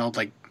 so it smelled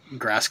like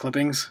grass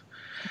clippings.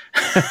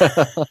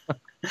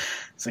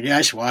 It's like,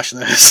 I should wash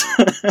this.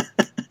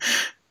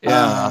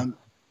 Yeah.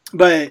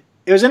 But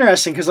it was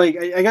interesting because, like,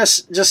 I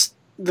guess just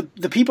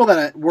the people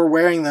that were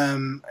wearing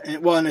them,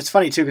 well, and it's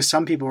funny too because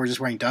some people were just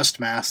wearing dust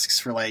masks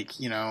for, like,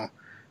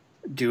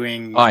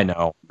 doing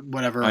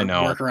whatever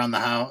work around the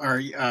house,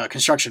 or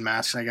construction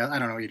masks, I guess. I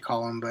don't know what you'd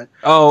call them, but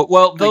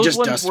those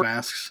just dust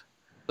masks.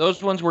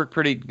 Those ones work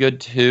pretty good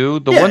too.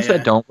 The ones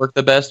that don't work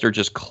the best are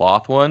just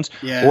cloth ones,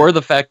 or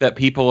the fact that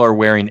people are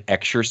wearing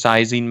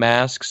exercising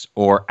masks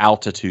or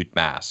altitude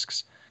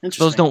masks.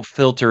 Those don't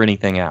filter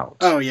anything out.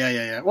 Oh,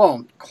 yeah.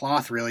 Well,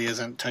 cloth really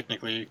isn't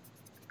technically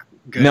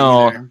good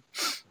either.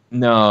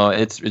 No,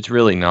 it's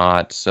really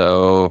not.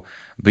 So,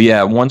 but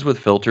yeah, ones with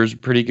filters are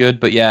pretty good.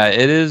 But yeah,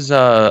 it is.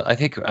 I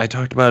think I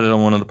talked about it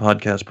on one of the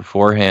podcasts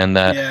beforehand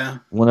that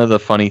one of the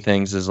funny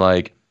things is,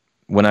 like,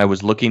 when I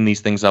was looking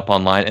these things up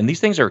online, and these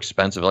things are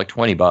expensive, like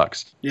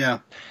 $20. Yeah.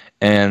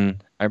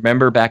 And I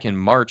remember back in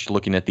March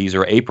looking at these,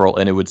 or April,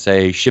 and it would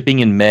say shipping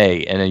in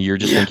May, and then you're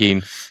just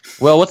thinking,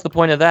 well, what's the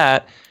point of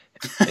that?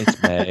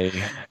 It's May.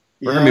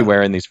 We're gonna be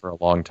wearing these for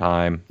a long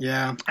time.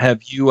 Yeah.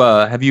 Have you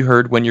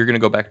heard when you're gonna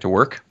go back to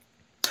work?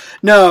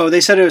 No,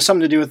 they said it was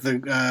something to do with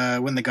the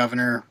when the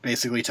governor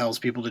basically tells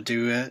people to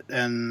do it,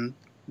 and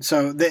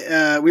so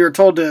we were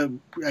told to,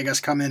 I guess,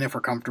 come in if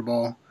we're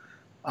comfortable,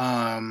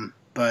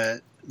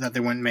 but that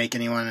they wouldn't make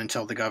anyone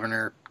until the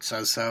governor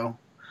says so.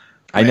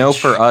 I know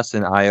for us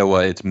in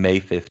Iowa, it's May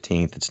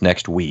 15th. It's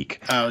next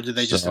week. Oh, did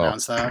they just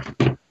announce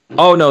that?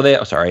 Oh no,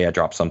 I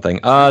dropped something.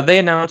 They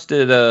announced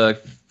it a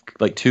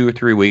like 2 or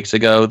 3 weeks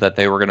ago that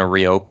they were going to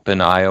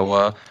reopen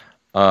Iowa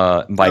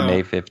by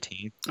May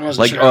 15th. I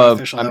wasn't sure how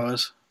official that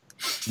was.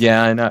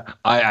 Yeah, and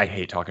I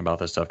hate talking about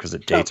this stuff because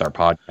it dates our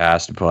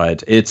podcast,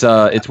 but it's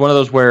one of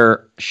those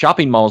where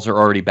shopping malls are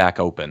already back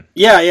open.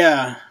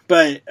 Yeah,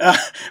 but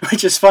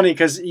which is funny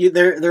because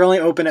they're only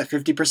open at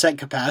 50%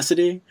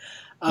 capacity,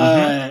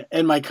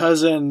 and my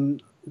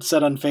cousin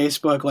said on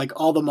Facebook like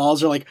all the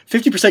malls are like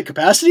 50%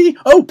 capacity.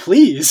 Oh,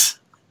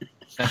 please.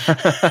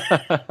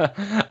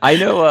 I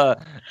know.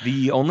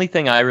 The only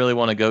thing I really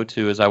want to go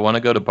to is I want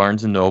to go to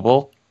Barnes and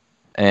Noble.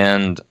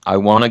 And I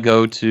want to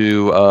go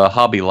to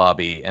Hobby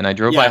Lobby. And I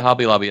drove by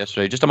Hobby Lobby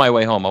yesterday, just on my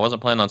way home. I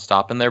wasn't planning on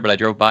stopping there, but I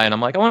drove by, and I'm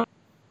like, I wonder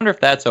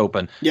if that's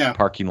open. Yeah. The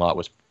parking lot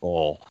was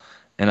full.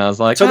 And I was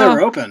like, so they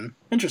were open.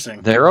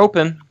 Interesting. They're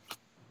open.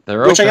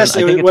 Which I guess,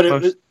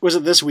 was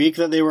it this week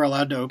that they were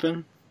allowed to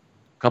open?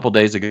 A couple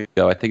days ago.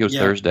 I think it was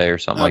Thursday or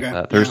something like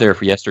that. Thursday or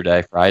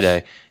yesterday,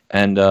 Friday.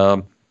 And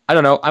I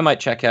don't know. I might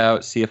check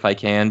out, see if I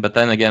can. But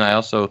then again, I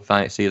also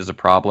see it as a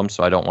problem,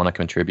 so I don't want to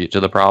contribute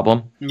to the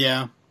problem.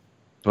 Yeah.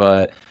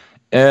 But,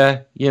 we're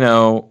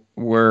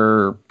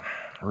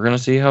going to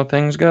see how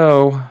things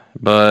go.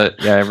 But,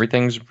 yeah,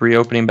 everything's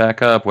reopening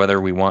back up, whether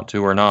we want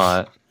to or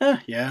not.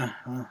 Yeah.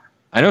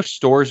 I know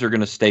stores are going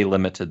to stay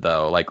limited,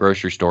 though, like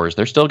grocery stores.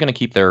 They're still going to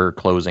keep their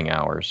closing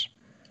hours.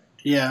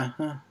 Yeah,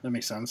 that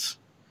makes sense.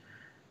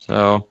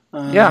 So,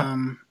 yeah.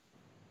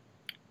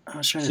 I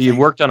was trying to think. You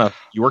worked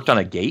on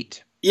a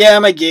gate? Yeah,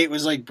 my gate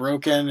was like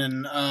broken,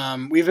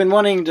 and we've been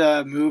wanting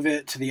to move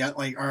it to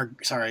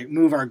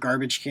move our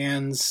garbage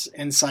cans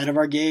inside of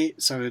our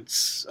gate. So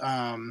it's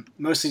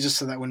mostly just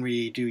so that when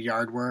we do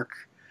yard work,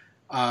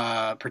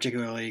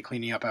 particularly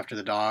cleaning up after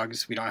the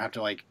dogs, we don't have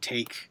to like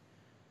take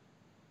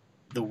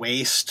the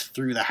waste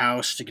through the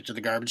house to get to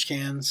the garbage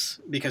cans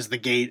because the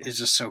gate is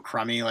just so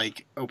crummy.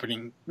 Like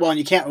and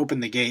you can't open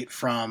the gate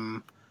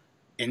from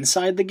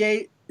inside the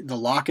gate. The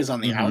lock is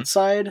on the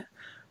outside.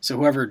 So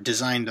whoever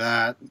designed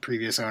that,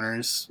 previous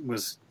owners,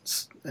 was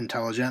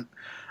intelligent.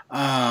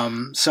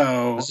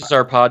 So this is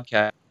our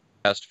podcast,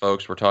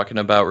 folks. We're talking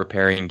about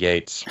repairing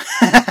gates.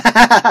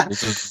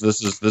 This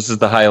is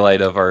the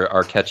highlight of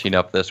our catching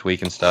up this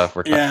week and stuff.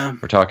 We're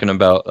talking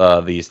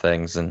about these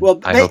things, and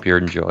I hope you're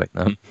enjoying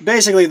them.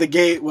 Basically, the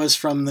gate was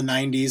from the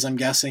 90s, I'm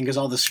guessing, because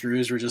all the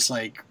screws were just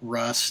like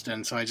rust,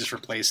 and so I just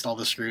replaced all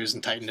the screws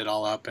and tightened it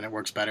all up, and it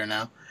works better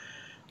now.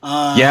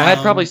 Yeah, I'd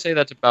probably say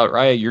that's about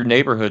right. Your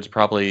neighborhood's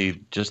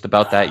probably just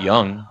about that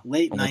young.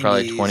 Late 90s.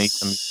 Probably 20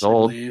 years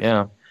old.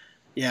 Yeah.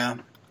 Yeah.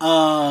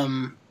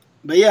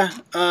 But yeah.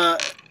 I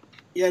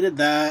did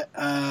that.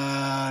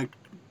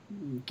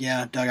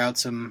 Dug out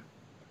some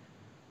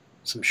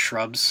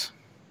shrubs.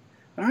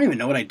 I don't even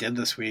know what I did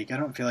this week. I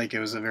don't feel like it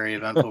was a very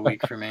eventful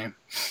week for me.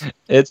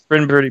 It's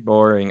been pretty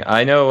boring.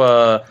 I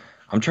know,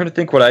 I'm trying to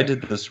think what I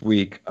did this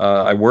week.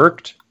 I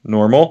worked.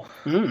 Normal.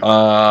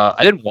 I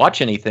didn't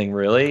watch anything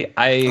really.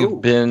 I have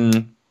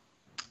been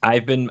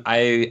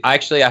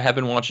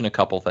watching a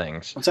couple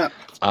things. What's up?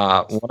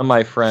 One of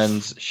my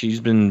friends, she's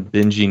been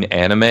binging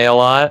anime a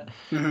lot,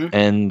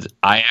 and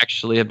I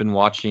actually have been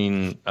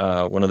watching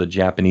one of the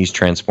Japanese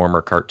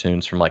Transformer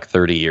cartoons from like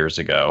 30 years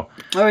ago.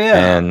 Oh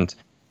yeah. And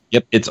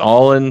yep, it's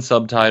all in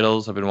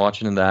subtitles. I've been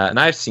watching that, and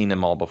I've seen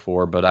them all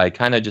before, but I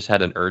kind of just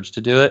had an urge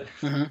to do it.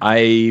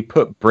 I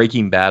put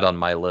Breaking Bad on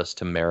my list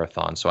to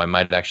marathon, so I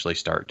might actually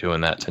start doing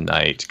that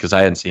tonight, because I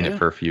hadn't seen it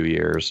for a few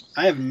years.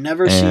 I have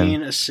never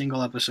seen a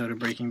single episode of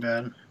Breaking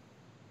Bad.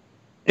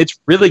 It's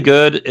really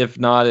good. If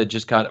not, it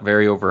just got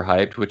very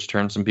overhyped, which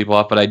turned some people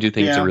off, but I do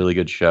think it's a really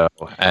good show,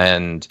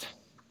 and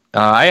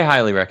I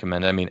highly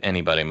recommend it. I mean,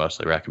 anybody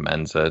mostly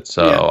recommends it,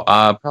 so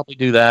I'll probably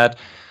do that.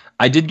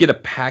 I did get a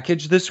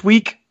package this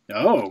week.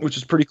 Oh. Which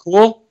is pretty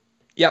cool.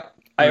 Yep.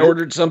 I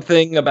ordered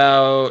something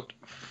about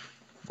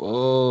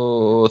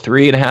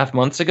 3.5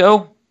 months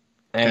ago,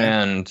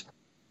 and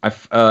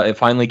it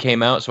finally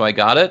came out, so I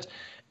got it.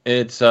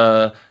 It's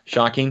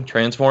shocking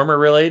Transformer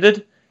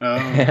related,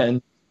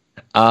 and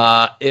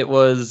it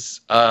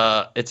was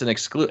it's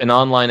an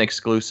online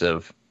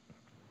exclusive.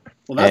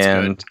 Well, that's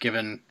good,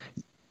 given.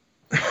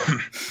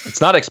 It's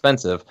not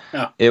expensive.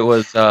 Oh. It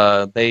was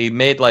they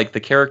made like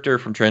the character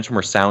from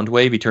Transformers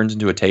Soundwave. He turns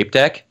into a tape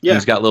deck. Yeah.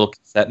 He's got little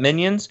cassette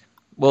minions.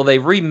 Well, they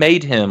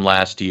remade him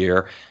last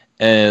year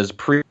as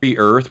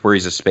pre-Earth, where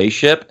he's a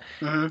spaceship,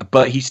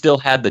 but he still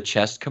had the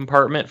chest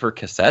compartment for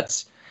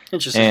cassettes.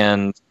 Interesting.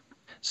 And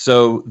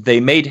so they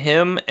made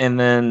him, and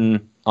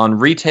then on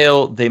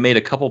retail they made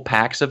a couple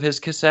packs of his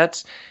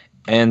cassettes.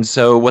 And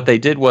so what they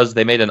did was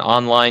they made an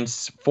online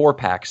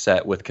 4-pack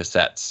set with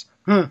cassettes.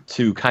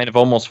 To kind of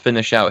almost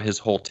finish out his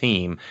whole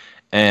team.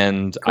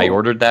 And cool. I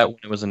ordered that when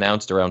it was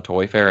announced around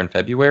Toy Fair in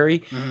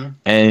February.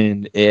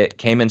 And it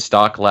came in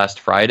stock last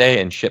Friday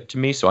and shipped to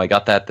me. So I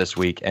got that this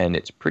week, and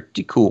it's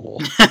pretty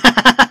cool.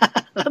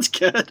 That's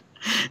good.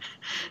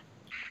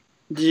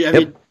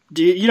 You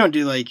don't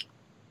do like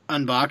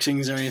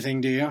unboxings or anything,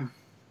 do you?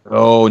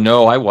 Oh,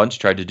 no. I once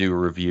tried to do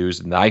reviews,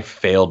 and I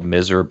failed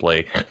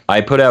miserably.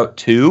 I put out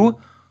 2.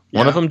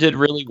 One of them did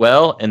really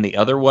well, and the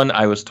other one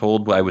I was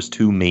told I was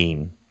too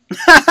mean.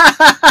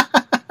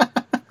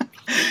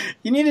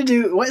 You need to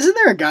do. What, isn't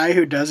there a guy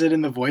who does it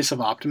in the voice of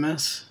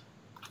Optimus?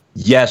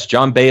 Yes,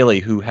 John Bailey,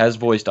 who has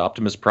voiced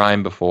Optimus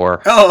Prime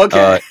before. Oh,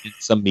 okay. In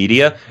some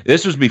media.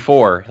 This was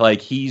before. Like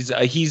he's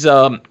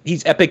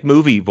epic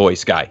movie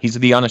voice guy. He's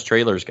the Honest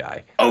Trailers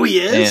guy. Oh, he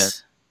is.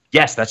 And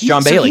yes, that's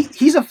John Bailey.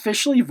 He's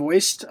officially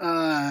voiced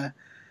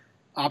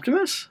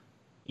Optimus.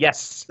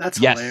 Yes, That's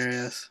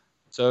hilarious.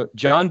 So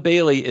John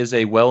Bailey is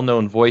a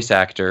well-known voice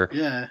actor,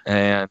 Yeah.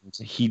 and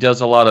he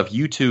does a lot of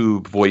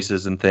YouTube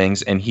voices and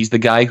things, and he's the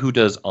guy who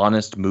does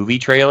honest movie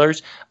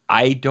trailers.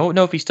 I don't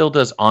know if he still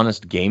does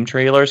honest game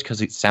trailers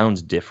because it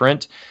sounds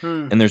different,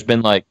 and there's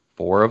been like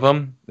 4 of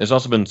them. There's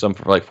also been some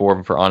for like 4 of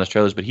them for honest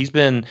trailers, but he's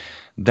been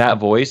that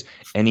voice,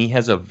 and he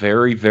has a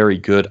very, very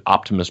good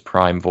Optimus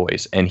Prime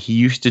voice, and he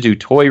used to do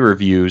toy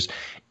reviews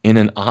in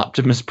an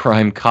Optimus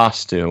Prime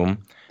costume.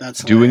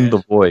 That's doing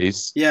hilarious. the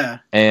voice. Yeah.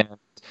 And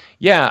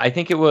yeah, I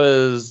think it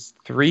was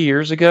 3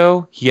 years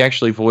ago. He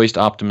actually voiced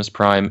Optimus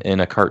Prime in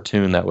a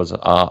cartoon that was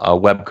a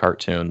web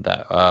cartoon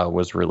that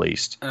was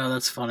released. Oh,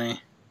 that's funny.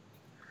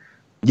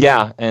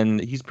 Yeah, and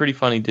he's a pretty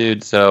funny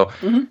dude. So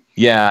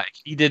yeah,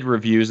 he did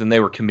reviews, and they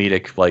were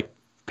comedic, like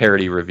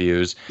parody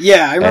reviews.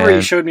 Yeah, I remember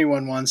you showed me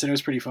one once, and it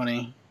was pretty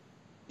funny.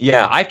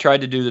 Yeah, I've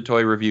tried to do the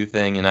toy review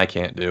thing, and I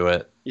can't do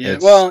it. Yeah,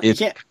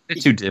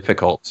 it's too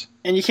difficult.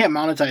 And you can't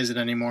monetize it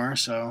anymore,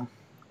 so.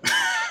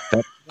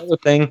 That's another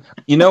thing.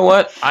 You know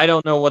what? I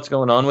don't know what's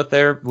going on with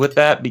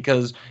that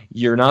because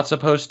you're not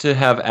supposed to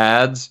have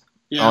ads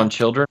on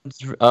children's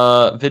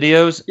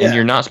videos, and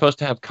you're not supposed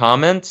to have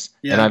comments.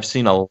 Yeah. And I've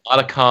seen a lot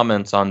of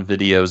comments on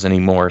videos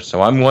anymore.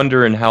 So I'm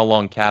wondering how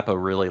long CAPA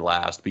really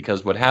lasts,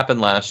 because what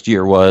happened last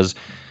year was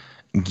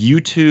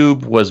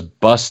YouTube was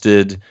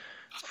busted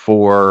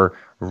for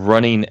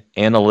running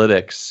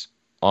analytics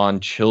on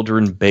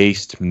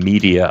children-based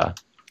media.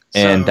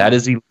 And that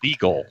is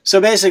illegal.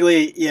 So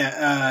basically,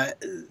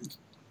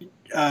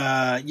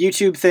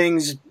 YouTube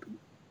things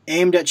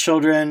aimed at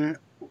children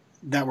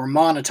that were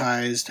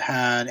monetized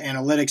had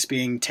analytics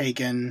being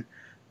taken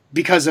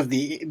because of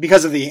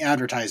the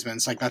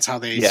advertisements. Like that's how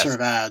they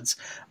serve ads.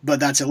 But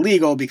that's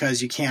illegal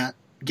because you can't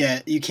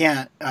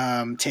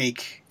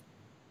take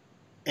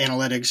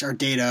analytics or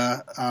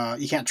data.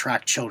 You can't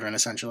track children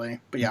essentially.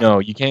 But yeah, no,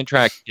 you can't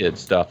track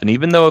kids stuff. And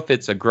even though if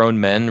it's a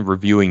grown men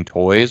reviewing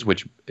toys,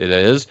 which it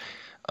is.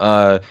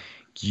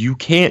 You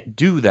can't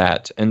do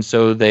that, and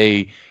so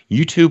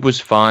YouTube was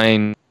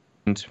fined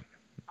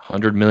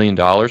 $100 million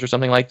or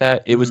something like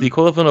that. It was the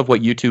equivalent of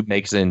what YouTube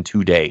makes in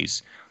 2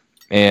 days,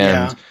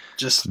 and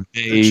just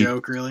a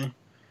joke, really.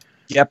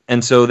 Yep,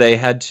 and so they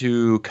had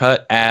to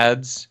cut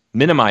ads,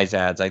 minimize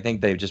ads. I think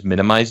they just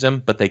minimized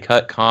them, but they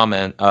cut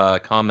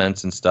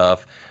comments and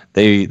stuff.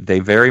 They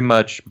very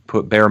much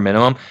put bare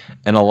minimum,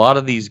 and a lot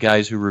of these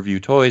guys who review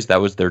toys,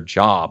 that was their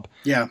job.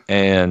 Yeah,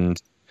 and.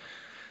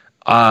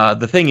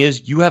 The thing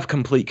is, you have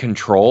complete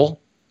control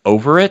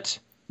over it,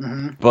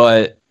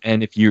 but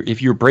if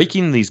you're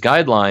breaking these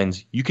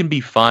guidelines, you can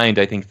be fined,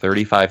 I think,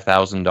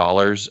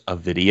 $35,000 a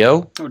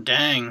video. Oh,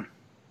 dang!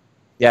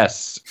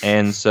 Yes,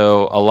 and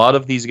so a lot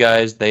of these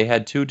guys, they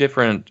had 2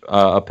 different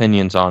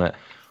opinions on it.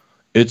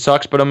 It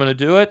sucks, but I'm going to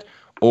do it,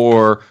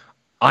 or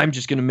I'm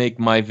just going to make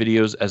my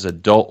videos as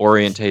adult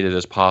orientated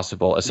as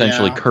possible,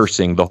 essentially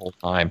cursing the whole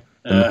time.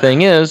 And the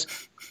thing is,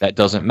 that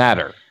doesn't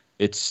matter.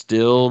 It's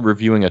still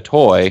reviewing a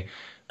toy,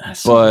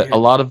 but a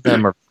lot of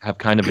them have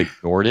kind of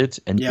ignored it,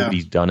 and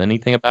nobody's done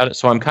anything about it.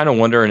 So I'm kind of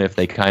wondering if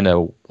they kind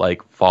of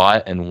like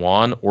fought and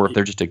won, or if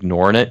they're just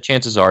ignoring it.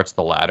 Chances are it's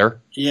the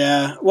latter.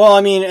 Yeah, well,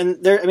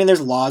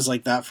 there's laws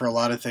like that for a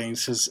lot of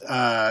things. Because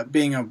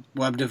being a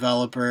web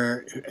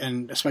developer,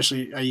 and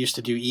especially I used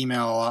to do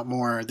email a lot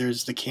more.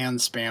 There's the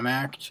CAN-SPAM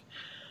Act.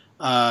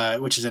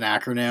 Which is an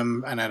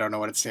acronym, and I don't know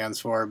what it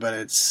stands for, but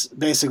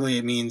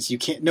it means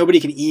nobody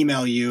can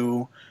email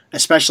you,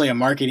 especially a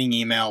marketing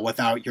email,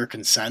 without your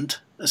consent,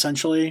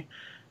 essentially.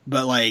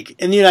 But like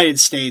in the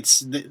United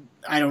States,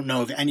 I don't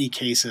know of any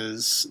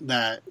cases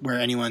where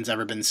anyone's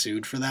ever been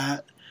sued for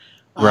that.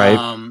 Right.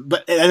 And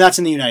that's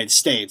in the United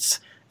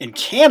States. In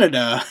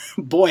Canada,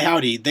 boy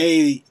howdy,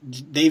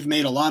 they've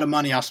made a lot of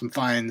money off some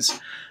fines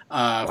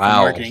for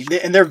marketing,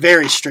 and they're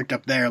very strict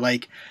up there.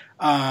 Like.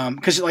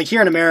 Because like here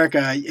in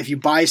America, if you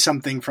buy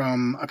something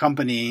from a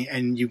company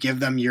and you give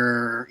them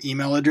your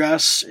email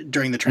address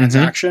during the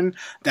transaction,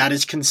 that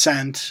is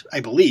consent, I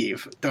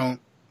believe. I'm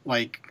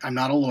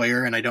not a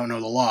lawyer and I don't know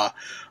the law,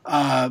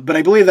 but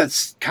I believe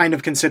that's kind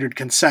of considered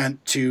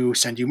consent to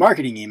send you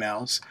marketing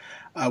emails,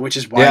 which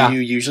is why you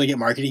usually get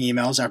marketing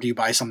emails after you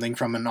buy something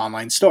from an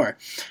online store.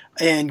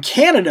 In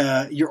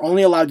Canada, you're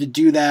only allowed to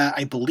do that,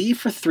 I believe,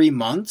 for 3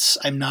 months.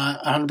 I'm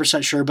not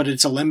 100% sure, but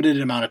it's a limited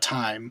amount of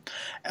time.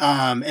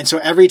 And so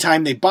every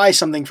time they buy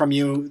something from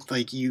you,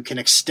 like you can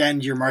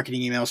extend your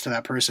marketing emails to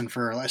that person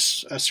for a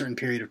certain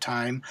period of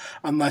time,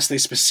 unless they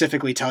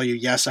specifically tell you,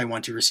 yes, I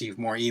want to receive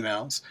more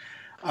emails.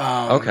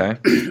 Okay.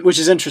 Which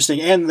is interesting.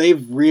 And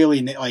they've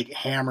really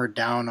hammered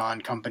down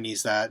on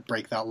companies that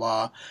break that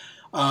law.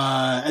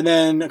 And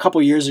then a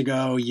couple years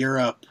ago,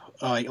 Europe,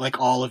 like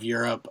all of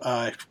Europe,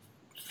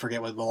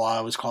 forget what the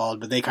law was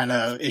called, but they kind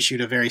of issued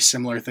a very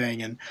similar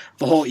thing, and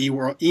the whole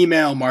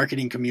email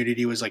marketing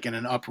community was like in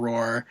an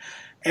uproar.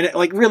 And it,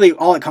 like, really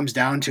all it comes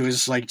down to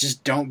is like,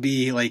 just don't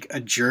be like a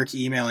jerk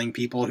emailing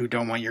people who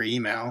don't want your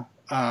email.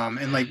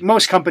 And like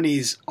most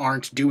companies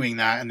aren't doing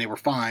that, and they were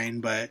fine,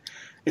 but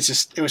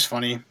it was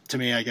funny to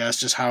me, I guess,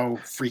 just how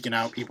freaking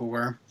out people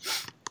were.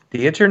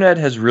 The internet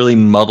has really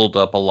muddled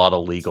up a lot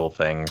of legal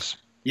things.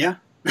 Yeah.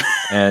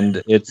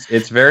 And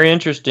it's very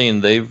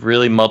interesting. They've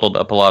really muddled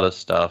up a lot of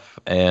stuff.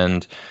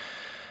 And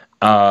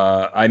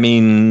I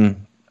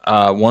mean,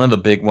 one of the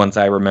big ones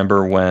I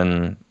remember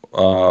when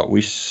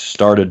we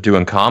started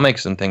doing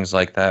comics and things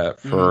like that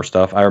for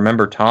stuff. I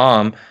remember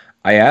Tom,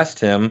 I asked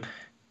him,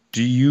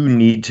 do you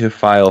need to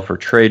file for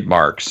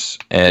trademarks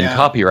and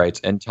copyrights?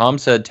 And Tom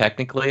said,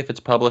 technically, if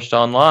it's published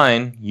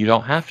online, you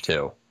don't have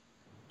to.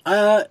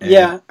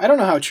 Yeah, I don't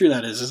know how true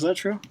that is. Is that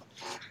true?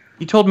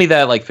 He told me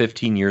that like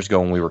 15 years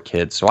ago when we were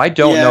kids, so I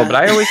don't know. But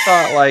I always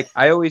thought, like,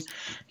 I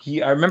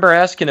remember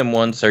asking him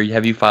once,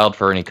 have you filed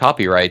for any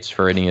copyrights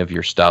for any of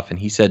your stuff? And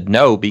he said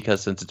no,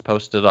 because since it's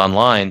posted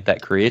online,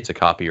 that creates a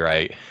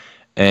copyright.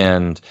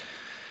 And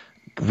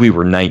we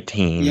were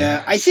 19.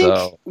 Yeah, I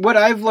think what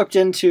I've looked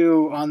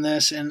into on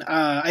this, and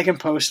I can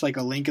post like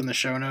a link in the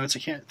show notes. I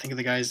can't think of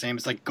the guy's name.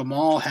 It's like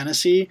Gamal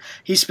Hennessy.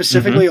 He's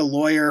specifically a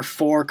lawyer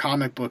for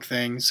comic book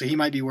things, so he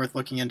might be worth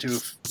looking into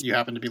if you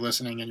happen to be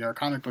listening and you're a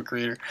comic book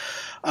creator.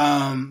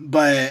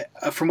 But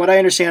from what I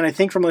understand, I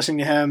think from listening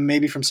to him,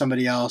 maybe from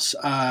somebody else,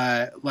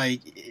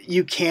 like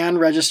you can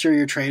register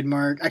your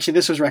trademark. Actually,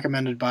 this was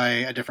recommended by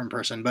a different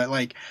person, but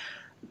like,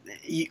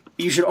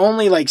 you should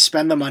only like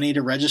spend the money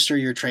to register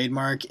your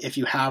trademark if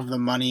you have the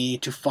money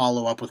to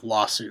follow up with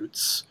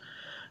lawsuits.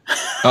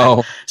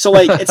 Oh. So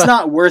like it's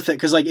not worth it,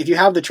 because like if you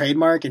have the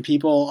trademark and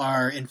people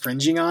are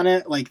infringing on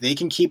it, like they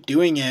can keep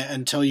doing it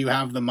until you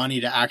have the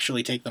money to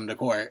actually take them to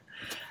court.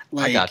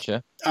 Like, I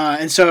gotcha.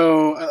 And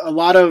so a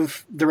lot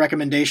of the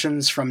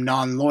recommendations from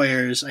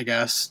non-lawyers, I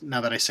guess,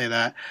 now that I say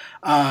that,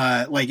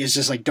 like it's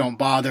just like don't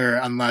bother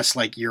unless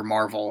like you're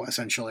Marvel,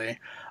 essentially.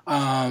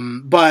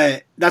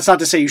 But that's not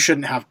to say you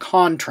shouldn't have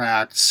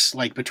contracts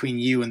like between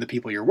you and the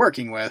people you're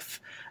working with,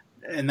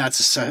 and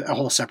that's a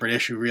whole separate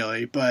issue,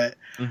 really. But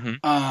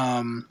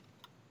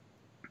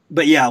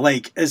but yeah,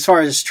 like as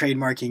far as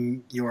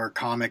trademarking your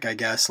comic, I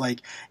guess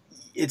like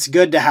it's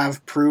good to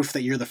have proof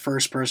that you're the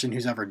first person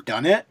who's ever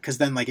done it, because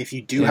then like if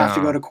you do have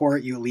to go to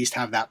court, you at least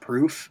have that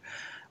proof.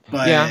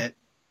 But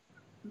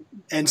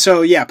and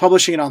so, yeah,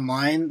 publishing it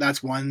online,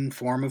 that's one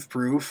form of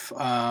proof.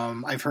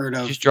 I've heard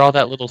of... Just draw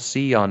that little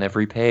C on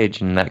every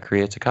page, and that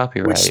creates a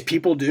copyright. Which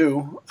people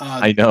do.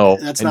 I know.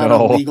 That's not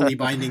a legally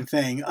binding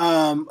thing.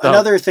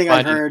 Another thing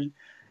I've heard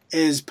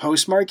is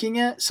postmarking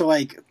it. So,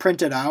 like,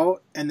 print it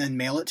out and then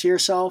mail it to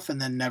yourself and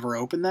then never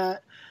open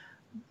that.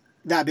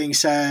 That being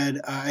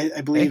said, I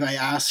believe I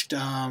asked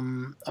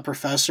a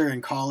professor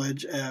in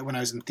college when I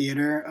was in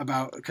theater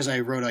about... Because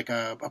I wrote, like,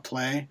 a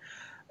play.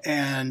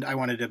 And I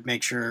wanted to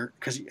make sure,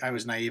 because I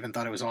was naive and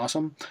thought it was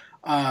awesome.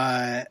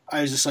 I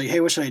was just like, hey,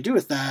 what should I do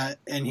with that?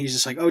 And he's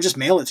just like, oh, just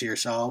mail it to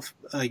yourself.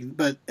 And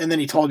then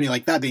he told me,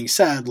 like, that being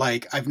said,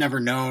 like, I've never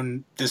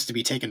known this to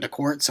be taken to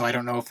court, so I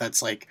don't know if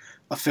that's like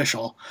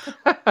official.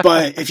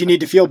 But if you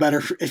need to feel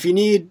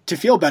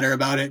better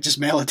about it, just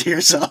mail it to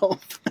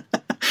yourself.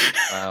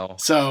 Wow.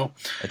 So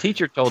a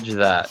teacher told you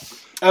that.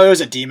 Oh, it was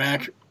at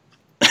DMAC.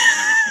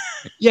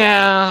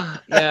 Yeah,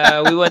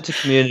 we went to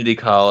community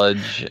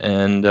college,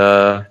 and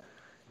I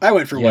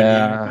went for 1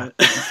 year.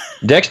 But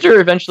Dexter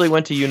eventually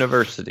went to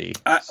university.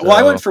 Well,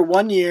 I went for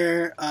 1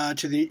 year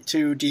to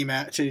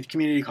DMAC, to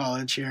community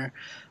college here,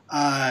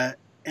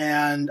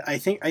 and I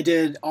think I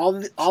did all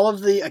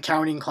of the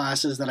accounting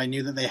classes that I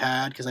knew that they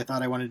had, because I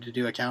thought I wanted to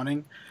do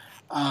accounting.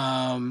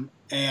 And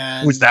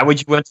was that what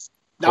you went for?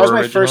 That was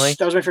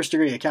my first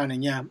degree,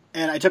 accounting. Yeah,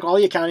 and I took all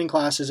the accounting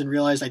classes and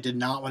realized I did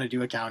not want to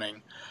do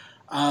accounting.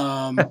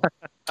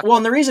 Well,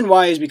 and the reason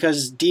why is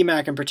because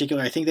DMAC in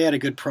particular, I think they had a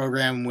good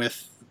program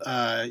with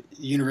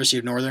University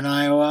of Northern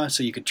Iowa,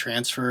 so you could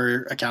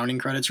transfer accounting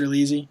credits really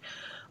easy.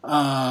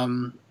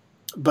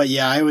 But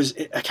yeah,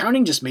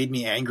 accounting just made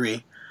me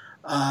angry.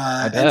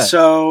 And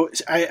so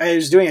I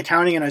was doing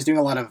accounting, and I was doing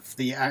a lot of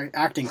the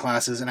acting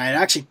classes, and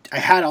I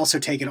had also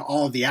taken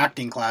all of the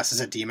acting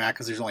classes at DMAC,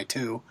 because there's only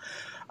two.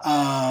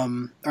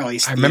 Or at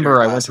least I remember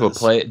classes. I went to a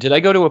play.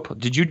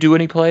 Did you do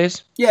any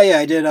plays? Yeah,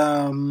 I did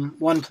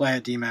one play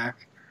at DMAC.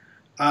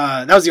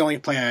 That was the only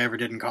play I ever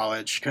did in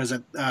college, because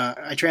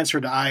I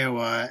transferred to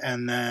Iowa,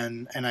 and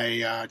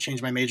I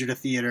changed my major to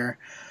theater,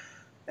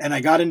 and I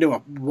got into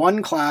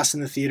one class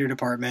in the theater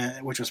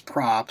department, which was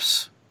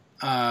props.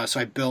 So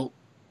I built,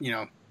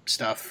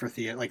 stuff for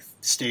theater, like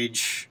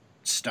stage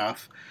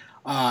stuff.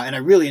 And I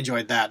really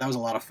enjoyed that. That was a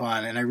lot of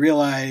fun. And I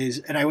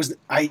realized,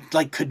 I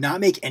could not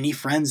make any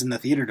friends in the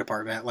theater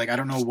department. Like, I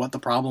don't know what the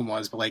problem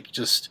was, but I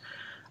just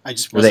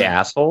were they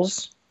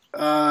assholes?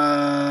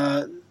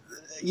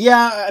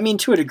 Yeah, I mean,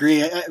 to a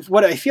degree.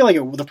 What I feel like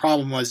the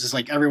problem was is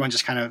everyone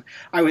just kind of,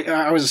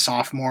 I was a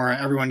sophomore.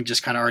 Everyone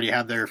just kind of already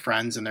had their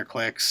friends and their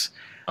cliques.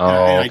 Oh,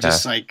 I okay.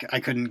 just like I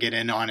couldn't get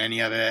in on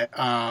any of it.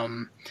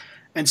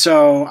 And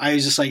so I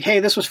was just like, hey,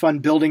 this was fun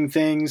building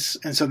things.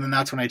 And so then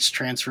that's when I just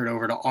transferred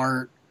over to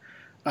art.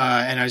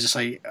 And I was just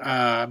like, but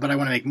I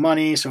want to make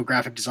money, so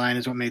graphic design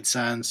is what made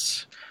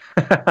sense.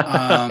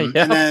 And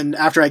Yeah. then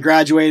after I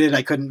graduated,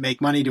 I couldn't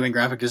make money doing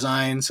graphic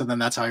design, so then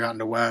that's how I got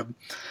into web.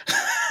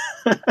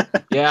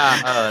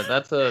 Yeah,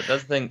 that's the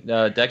thing.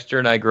 Dexter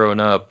and I growing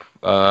up,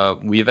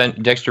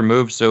 Dexter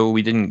moved, so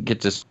we didn't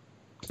get to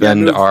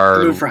spend I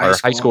moved for our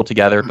high school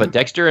together. But Mhm.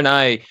 Dexter and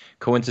I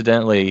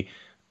coincidentally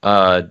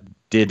uh,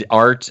 did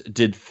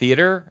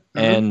theater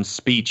Mhm. and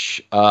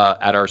speech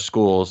at our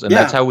schools, and Yeah.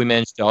 that's how we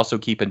managed to also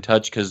keep in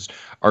touch because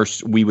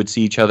we would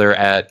see each other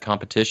at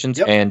competitions,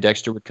 Yep. and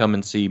Dexter would come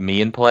and see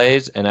me in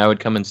plays, and I would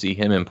come and see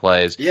him in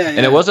plays. Yeah,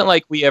 And it wasn't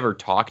like we ever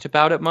talked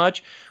about it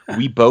much.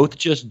 We both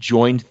just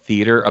joined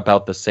theater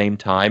about the same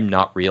time,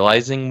 not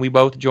realizing we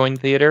both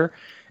joined theater.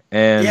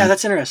 And yeah,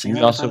 that's interesting. I we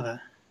never thought also of that.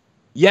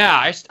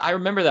 yeah, I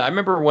remember that. I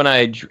remember when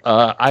I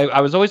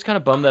was always kind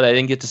of bummed that I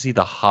didn't get to see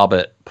The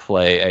Hobbit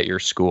play at your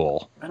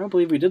school. I don't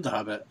believe we did The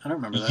Hobbit. I don't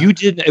remember that. You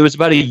did. It was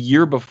about a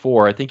year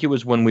before. I think it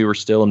was when we were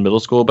still in middle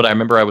school. But I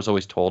remember I was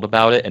always told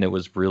about it, and it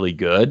was really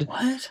good.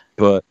 What?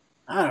 But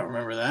I don't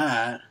remember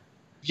that.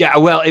 yeah,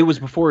 well, it was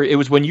before. It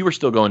was when you were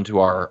still going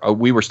to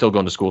we were still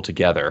going to school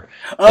together.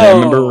 Oh, And I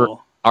remember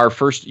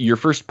your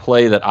first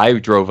play that I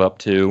drove up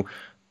to.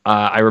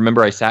 I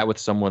remember I sat with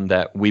someone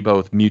that we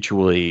both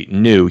mutually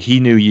knew. He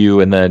knew you,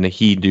 and then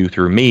he knew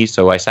through me.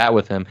 So I sat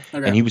with him,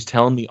 okay. and he was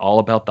telling me all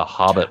about the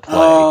Hobbit play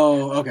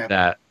Oh, okay.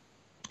 that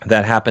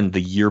happened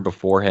the year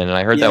beforehand. And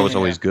I heard Yeah, that was yeah,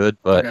 always good.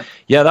 But Okay.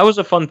 yeah, that was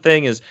a fun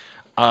thing. Is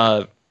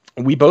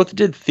we both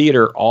did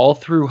theater all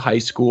through high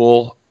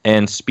school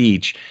and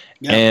speech,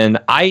 Yeah. and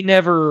I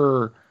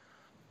never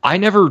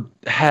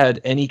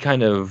had any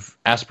kind of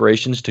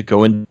aspirations to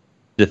go into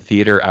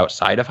theater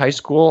outside of high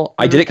school.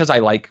 I did it because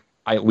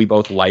we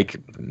both like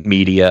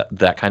media,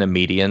 that kind of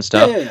media and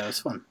stuff. Yeah, it's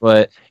fun.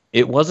 But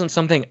it wasn't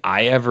something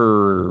I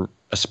ever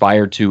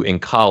aspired to in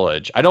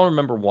college. I don't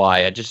remember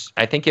why.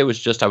 I think it was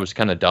just I was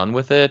kind of done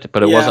with it,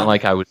 but it Yeah. wasn't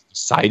like I was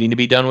deciding to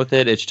be done with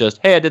it. It's just,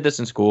 hey, I did this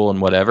in school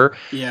and whatever.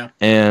 Yeah.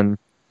 And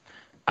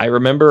I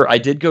remember I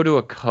did go to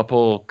a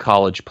couple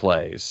college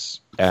plays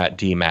at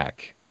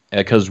DMAC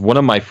because one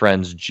of my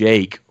friends,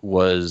 Jake,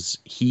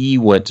 he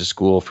went to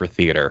school for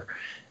theater.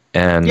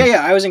 And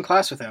Yeah, I was in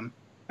class with him.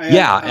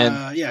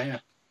 yeah.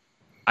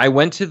 I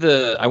went to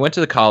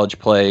the college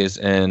plays,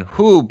 and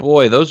whoo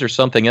boy, those are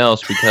something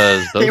else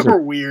because they those were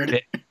are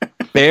weird.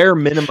 bare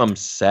minimum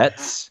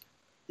sets,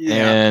 Yeah.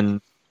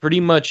 and pretty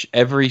much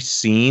every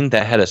scene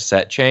that had a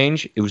set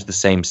change, it was the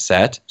same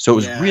set, so it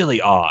was Yeah.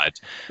 really odd.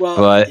 Well,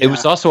 But it yeah.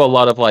 was also a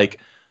lot of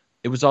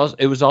it was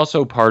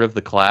also part of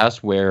the class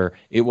where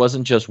it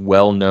wasn't just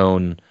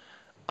well-known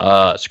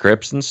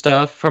scripts and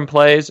stuff from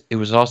plays. It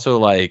was also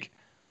like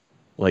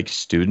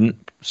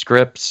student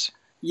scripts.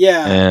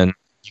 Yeah. And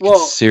you Well-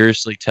 could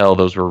seriously tell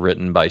those were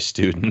written by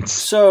students.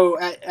 So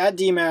at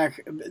DMAC,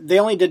 they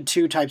only did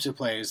two types of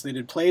plays. They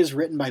did plays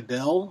written by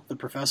Bill, the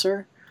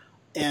professor,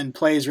 and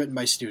plays written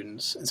by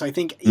students. And so I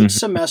think each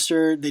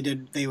semester they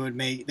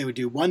would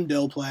do one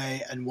Bill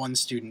play and one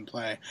student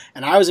play.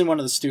 And I was in one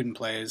of the student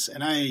plays,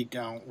 and I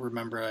don't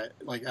remember it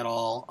like at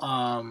all.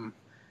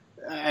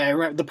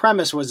 The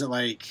premise was that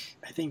I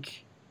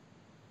think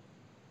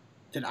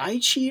did I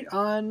cheat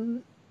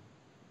on?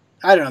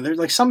 I don't know.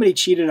 There's somebody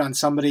cheated on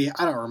somebody.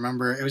 I don't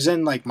remember. It was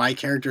in my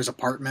character's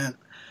apartment,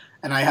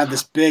 and I had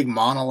this big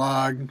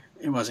monologue.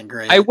 It wasn't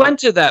great. I went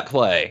to that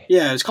play.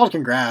 Yeah, it was called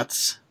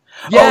Congrats.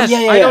 Yes, yeah,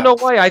 I don't know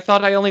why. I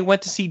thought I only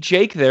went to see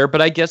Jake there,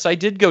 but I guess I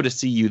did go to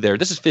see you there.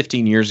 This is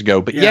 15 years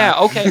ago, but Yeah.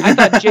 okay. I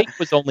thought Jake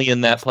was only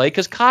in that play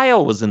because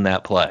Kyle was in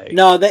that play.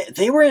 No,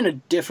 they were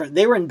in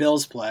they were in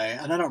Bill's play,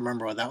 and I don't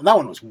remember what that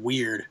one was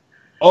weird.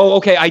 Oh,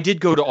 okay. I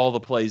did go to all the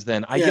plays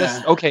then. I Yeah.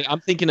 guess, okay, I'm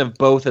thinking of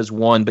both as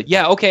one. But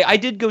yeah, okay, I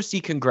did go see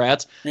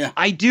Congrats. Yeah.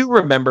 I do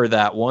remember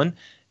that one.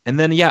 And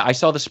then, yeah, I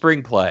saw the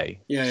spring play.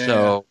 Yeah.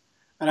 So,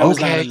 And I was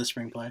not Okay. in the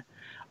spring play.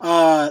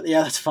 Yeah,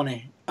 that's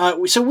funny.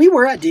 So we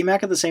were at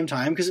DMAC at the same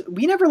time because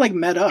we never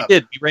met up.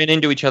 we ran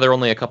into each other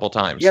only a couple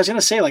times. Yeah, I was gonna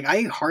say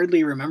I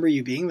hardly remember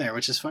you being there,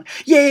 which is fun.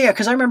 Yeah.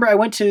 Because I remember I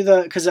went to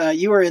because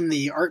you were in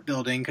the art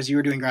building because you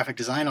were doing graphic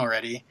design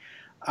already.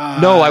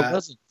 No, I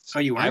wasn't. Oh,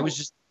 you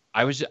weren't?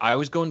 I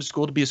was going to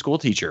school to be a school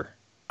teacher.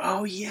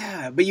 Oh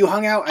yeah, but you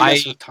hung out I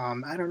guess with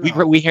Tom. I don't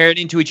know. We ran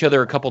into each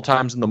other a couple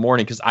times in the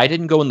morning because I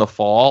didn't go in the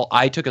fall.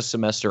 I took a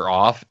semester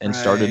off and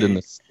started in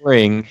the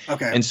spring.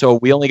 Okay. And so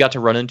we only got to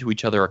run into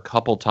each other a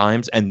couple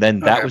times, and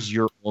then that Okay. was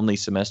your only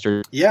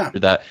semester. Yeah.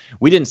 That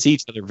we didn't see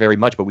each other very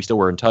much, but we still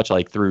were in touch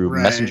through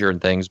Right. Messenger and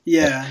things.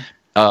 Yeah.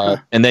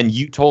 And then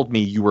you told me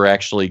you were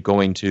actually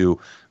going to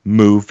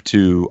move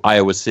to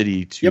Iowa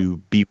City to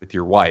be with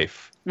your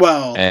wife.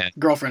 Well, And-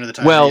 girlfriend at the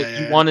time. Well,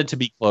 Yeah. you wanted to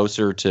be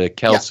closer to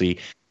Kelsey,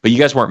 but you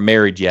guys weren't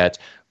married yet.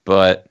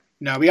 But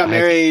No, we got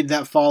married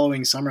that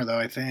following summer, though.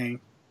 I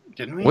think,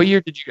 didn't we? what year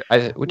did you? What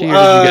year did you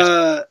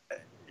guys?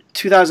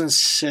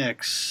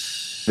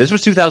 2006. This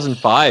was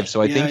 2005,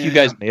 so I Yeah, think yeah, you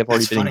guys yeah. may have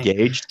already That's been funny.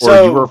 engaged, or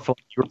So- you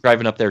were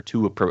driving up there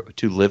to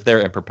live there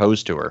and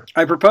propose to her.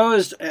 I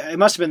proposed. It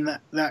must have been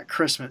that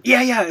Christmas.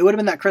 Yeah, it would have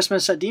been that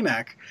Christmas at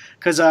DMAC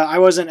because I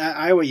wasn't at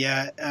Iowa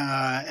yet,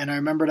 and I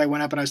remembered I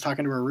went up and I was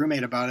talking to her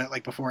roommate about it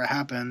like before it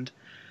happened,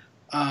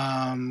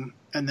 and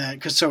then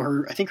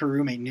I think her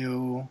roommate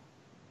knew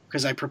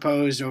because I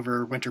proposed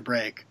over winter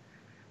break.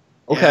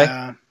 Okay.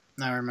 Yeah,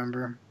 I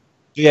remember.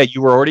 Yeah,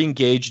 you were already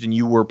engaged, and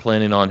you were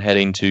planning on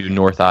heading to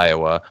North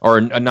Iowa,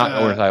 or not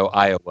North Iowa,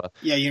 Iowa.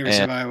 Yeah,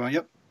 University of Iowa.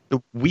 Yep.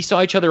 We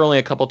saw each other only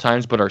a couple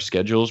times, but our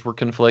schedules were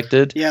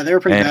conflicted. Yeah, they were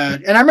pretty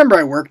bad, and I remember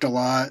I worked a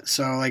lot,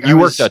 so like You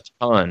worked a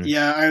ton.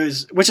 Yeah, I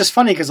was, which is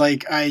funny because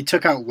like I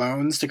took out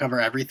loans to cover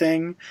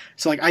everything,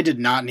 so like I did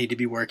not need to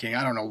be working.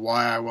 I don't know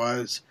why I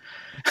was.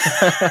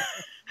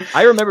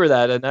 I remember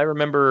that, and I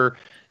remember,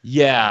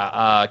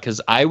 because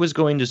I was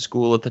going to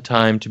school at the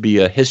time to be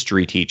a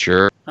history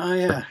teacher, Oh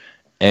yeah.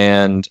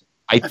 and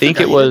I think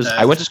forgot it you did was that.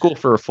 I went to school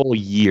for a full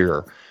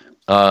year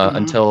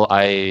until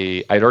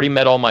I'd already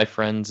met all my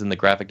friends in the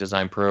graphic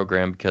design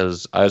program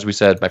because, as we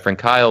said, my friend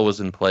Kyle was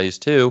in plays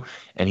too,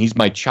 and he's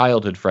my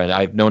childhood friend.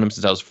 I've known him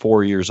since I was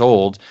 4 years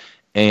old,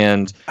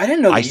 and I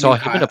didn't know. That I you saw knew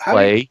him Kyle. in a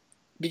play.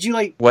 Did you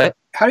like? What?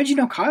 How did you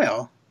know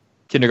Kyle?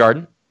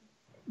 Kindergarten?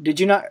 Did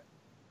you not?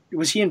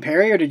 Was he in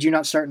Perry or did you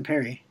not start in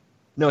Perry?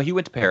 No, he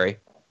went to Perry.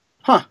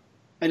 Huh.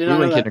 I did We not were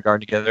know in that.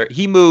 kindergarten together.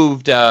 He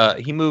moved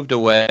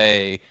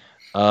away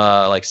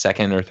like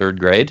second or third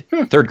grade.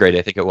 Third grade,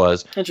 I think it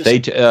was.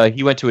 Interesting.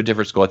 He went to a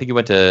different school. I think he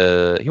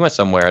went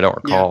somewhere. I don't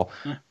recall.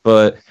 Yeah.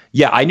 But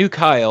yeah, I knew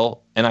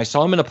Kyle, and I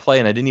saw him in a play,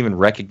 and I didn't even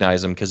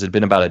recognize him because it'd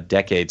been about a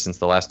decade since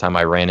the last time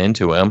I ran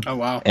into him. Oh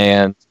wow.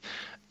 And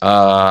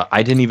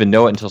I didn't even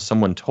know it until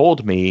someone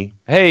told me,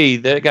 "Hey,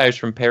 that guy's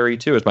from Perry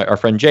too." It's our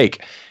friend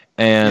Jake,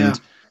 and. Yeah.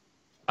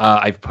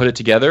 I put it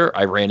together.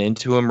 I ran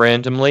into him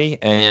randomly,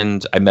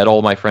 and I met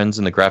all my friends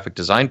in the graphic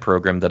design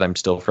program that I'm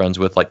still friends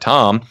with, like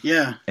Tom.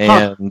 Yeah.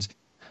 And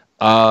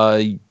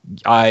I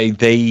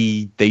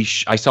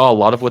saw a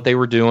lot of what they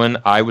were doing.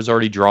 I was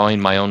already drawing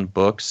my own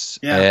books,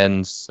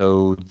 and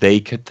so they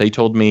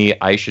told me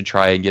I should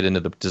try and get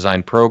into the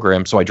design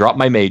program. So I dropped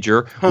my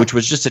major, which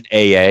was just an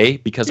AA,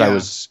 because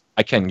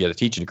I couldn't get a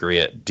teaching degree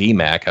at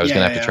DMAC. I was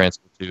going to have to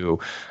transfer to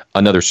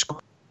another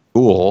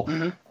school,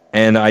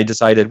 and I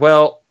decided,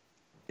 well,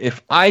 if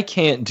I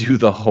can't do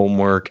the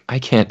homework, I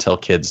can't tell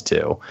kids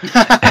to.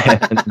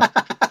 And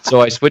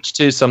so I switched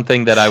to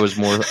something that I was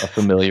more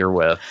familiar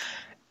with.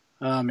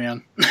 Oh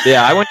man.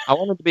 Yeah, I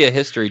wanted to be a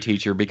history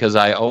teacher because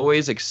I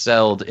always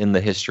excelled in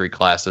the history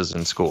classes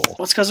in school.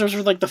 Well, it's because those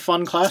were like the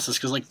fun classes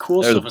because like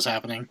cool stuff was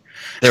happening.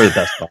 They were the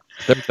best class.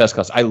 They're the best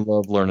class. I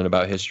love learning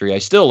about history. I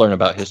still learn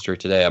about history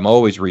today. I'm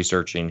always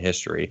researching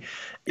history,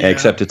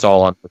 except it's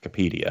all on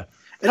Wikipedia.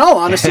 In all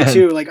honesty,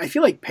 too, like I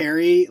feel like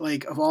Perry,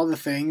 like of all the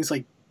things,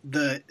 like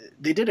they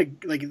did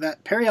that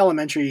Perry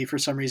Elementary for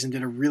some reason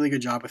did a really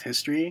good job with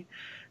history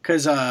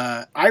because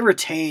I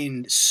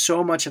retained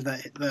so much of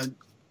the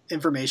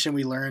information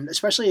we learned,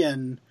 especially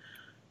in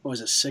what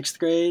was it, 6th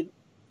grade,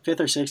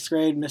 5th or 6th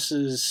grade,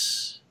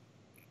 Mrs.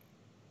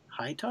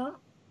 Hightop.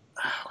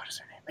 What is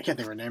her name? I can't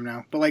think of her name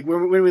now. But like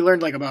when we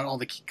learned like about all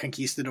the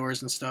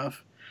conquistadors and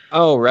stuff.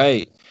 Oh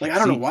right. Like I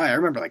don't know why I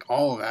remember like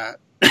all of that.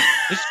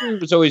 History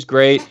was always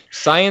great.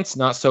 Science,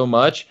 not so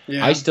much.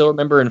 Yeah. I still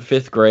remember in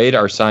 5th grade,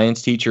 our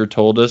science teacher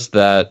told us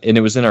that, and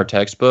it was in our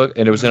textbook,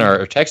 and it was in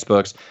our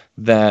textbooks,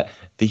 that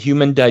the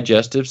human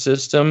digestive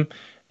system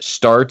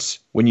starts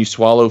when you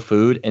swallow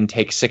food and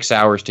takes 6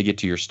 hours to get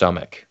to your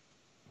stomach.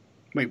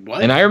 Wait,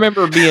 what? And I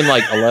remember being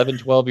like 11,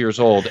 12 years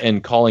old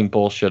and calling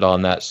bullshit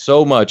on that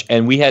so much.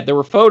 And there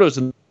were photos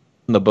in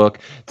the book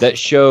that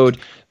showed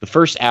the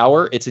first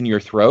hour, it's in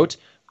your throat.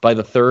 By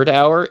the 3rd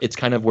hour, it's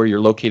kind of where you're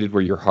located,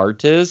 where your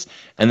heart is.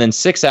 And then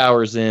 6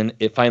 hours in,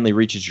 it finally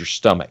reaches your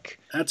stomach.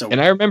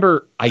 And I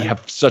remember I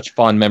have such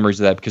fond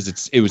memories of that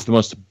because it was the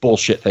most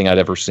bullshit thing I'd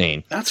ever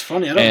seen. That's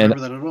funny. I don't remember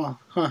that at all.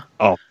 Huh.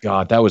 Oh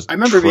God, that was I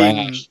remember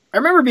trash.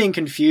 being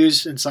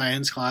confused in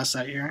science class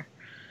that year.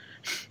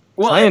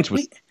 Well, Science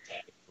was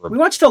we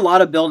watched a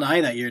lot of Bill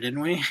Nye that year, didn't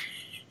we?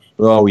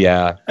 Oh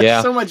yeah.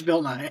 So much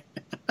Bill Nye.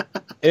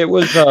 It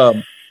was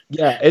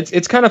yeah,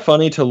 it's kind of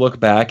funny to look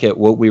back at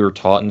what we were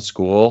taught in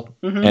school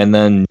and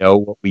then know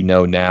what we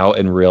know now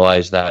and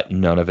realize that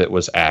none of it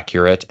was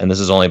accurate. And this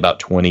is only about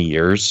 20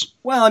 years.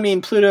 Well, I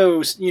mean,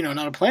 Pluto's,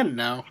 not a planet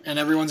now, and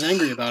everyone's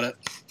angry about it.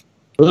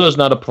 Pluto's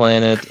not a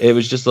planet. It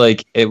was just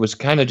like, it was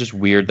kind of just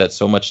weird that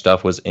so much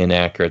stuff was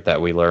inaccurate that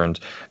we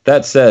learned.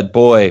 That said,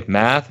 boy,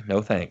 math,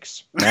 no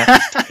thanks.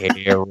 Math is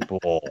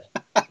terrible.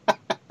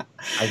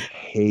 I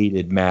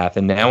hated math,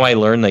 and now I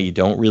learn that you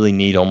don't really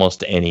need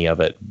almost any of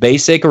it.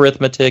 Basic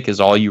arithmetic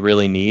is all you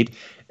really need,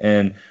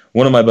 and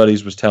one of my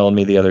buddies was telling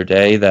me the other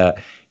day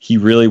that he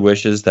really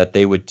wishes that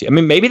they would...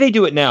 maybe they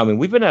do it now.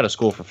 We've been out of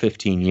school for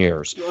 15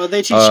 years. Well,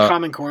 they teach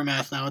Common Core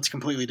math now. It's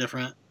completely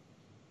different.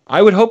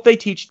 I would hope they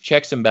teach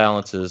checks and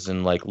balances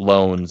and, like,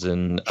 loans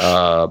and,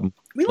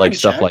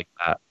 stuff like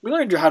that. We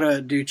learned how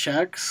to do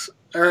checks,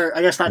 or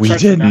I guess not we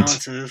checks didn't. and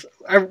balances.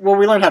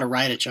 We learned how to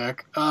write a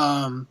check.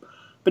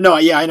 But no,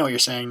 yeah, I know what you're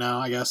saying now,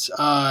 I guess.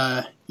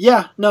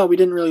 Yeah, no, we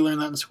didn't really learn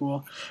that in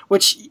school.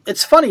 Which,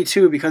 it's funny,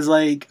 too, because,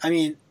 like, I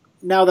mean,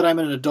 now that I'm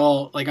an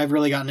adult, like, I've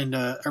really gotten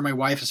into, or my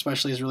wife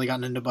especially has really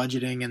gotten into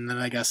budgeting, and then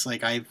I guess,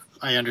 like, I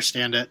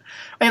understand it.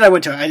 And I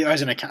was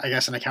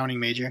an accounting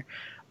major.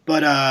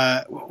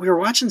 But we were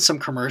watching some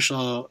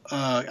commercial.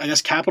 I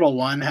guess Capital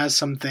One has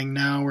something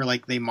now where,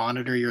 like, they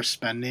monitor your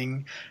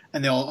spending,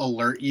 and they'll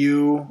alert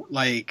you,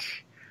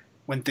 like,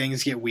 when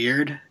things get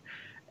weird.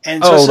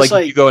 And so like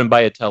if you go and buy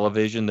a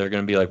television, they're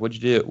going to be like,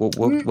 "What'd you do?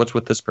 What's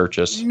with this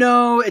purchase?"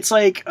 No, it's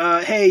like,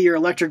 hey, your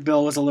electric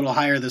bill was a little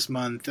higher this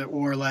month,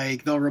 or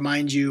like they'll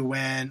remind you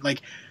when,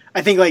 like,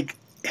 I think like,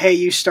 hey,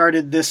 you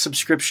started this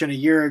subscription a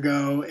year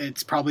ago.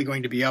 It's probably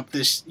going to be up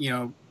this,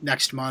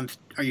 next month.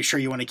 Are you sure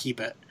you want to keep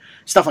it?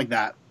 Stuff like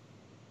that.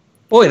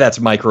 Boy, that's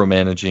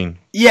micromanaging.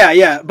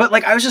 Yeah, but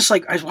like I was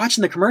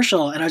watching the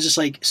commercial and I was just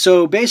like,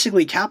 so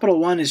basically, Capital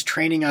One is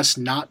training us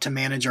not to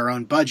manage our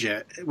own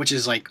budget, which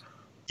is like.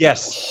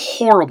 Yes.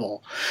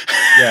 Horrible.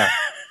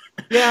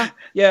 Yeah.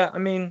 I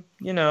mean,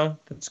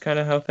 that's kind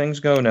of how things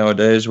go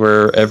nowadays,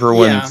 where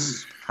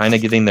everyone's kind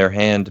of getting their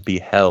hand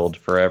beheld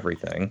for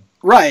everything.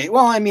 Right.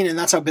 Well, I mean, and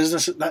that's how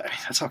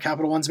that's how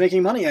Capital One's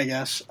making money, I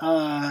guess.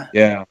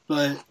 Yeah.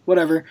 But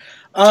whatever.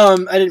 I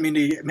didn't mean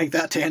to make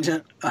that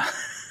tangent.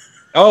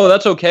 Oh,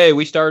 that's okay.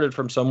 We started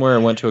from somewhere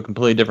and went to a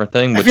completely different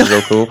thing, which is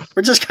so cool.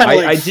 We're just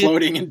kind of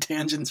floating in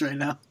tangents right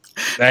now.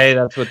 Hey,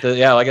 that's what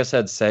like I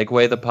said,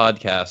 segue the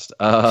podcast.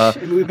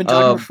 We've been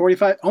talking for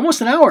 45,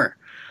 almost an hour.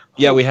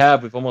 Yeah, we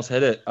have. We've almost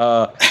hit it.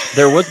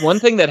 There was one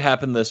thing that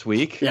happened this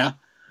week. Yeah.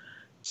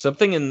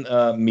 Something in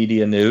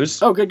media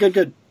news. Oh,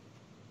 good.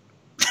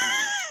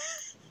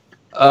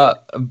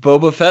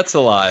 Boba Fett's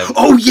alive.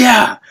 Oh,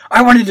 yeah.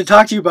 I wanted to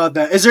talk to you about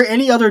that. Is there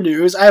any other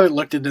news? I haven't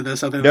looked into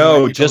this other than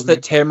No, just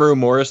that Tamru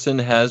Morrison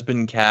has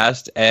been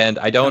cast, and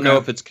I don't know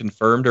if it's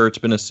confirmed or it's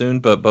been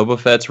assumed, but Boba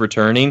Fett's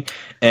returning,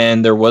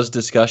 and there was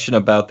discussion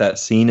about that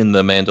scene in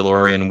The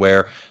Mandalorian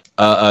where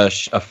a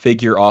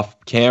figure off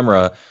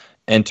camera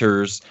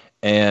enters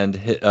and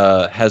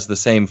has the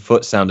same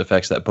foot sound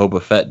effects that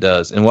Boba Fett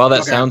does. And while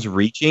that sounds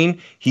reaching,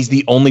 he's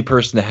the only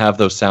person to have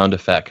those sound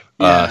effect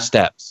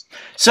steps.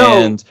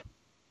 So,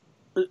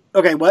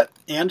 okay, what?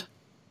 And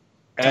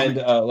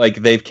like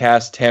they've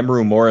cast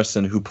Tamru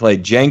Morrison, who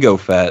played Jango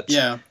Fett,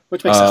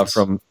 which makes sense,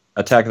 from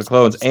Attack of the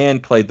Clones,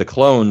 and played the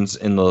clones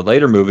in the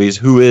later movies.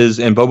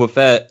 And Boba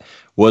Fett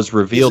was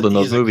revealed in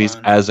those movies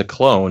as a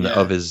clone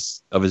of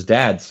his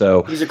dad.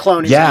 So he's a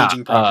clone. He's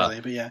aging properly,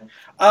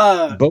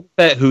 but Boba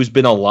Fett, who's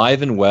been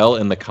alive and well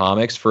in the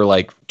comics for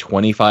like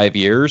 25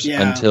 years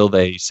until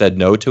they said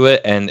no to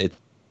it, and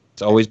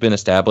it's always been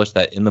established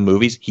that in the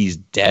movies he's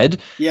dead.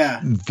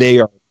 Yeah,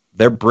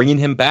 they're bringing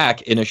him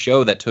back in a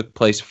show that took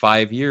place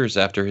 5 years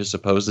after his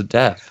supposed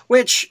death.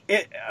 Which,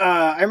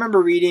 I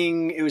remember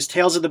reading, it was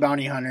Tales of the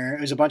Bounty Hunter.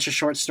 It was a bunch of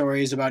short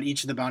stories about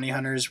each of the bounty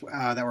hunters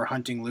that were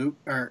hunting Luke.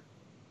 Or,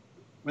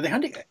 were they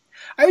hunting?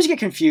 I always get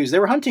confused. They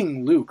were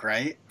hunting Luke,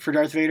 right? For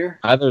Darth Vader?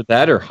 Either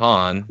that or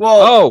Han.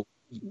 Well,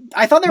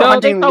 I thought they were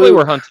hunting Luke. They probably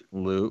were hunting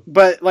Luke.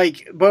 But,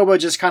 like, Boba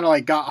just kind of,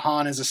 like, got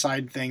Han as a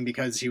side thing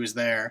because he was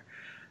there.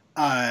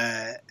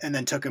 And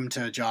then took him to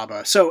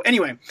Jabba. So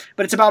anyway,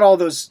 but it's about all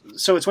those.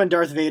 So it's when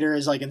Darth Vader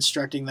is like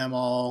instructing them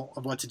all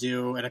of what to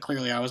do, and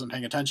clearly I wasn't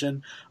paying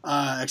attention.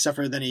 Except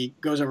for then he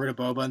goes over to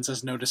Boba and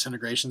says no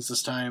disintegrations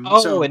this time.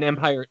 Oh, in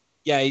Empire.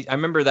 Yeah, I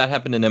remember that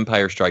happened in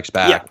Empire Strikes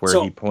Back,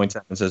 where he points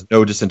out and says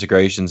no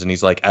disintegrations, and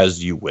he's like,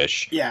 "As you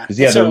wish." Yeah,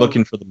 because they're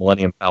looking for the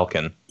Millennium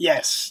Falcon.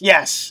 Yes.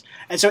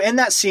 And so in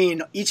that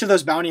scene, each of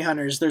those bounty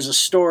hunters, there's a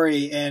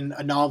story in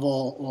a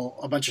novel,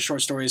 a bunch of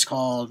short stories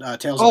called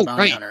Tales of the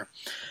Bounty Hunter.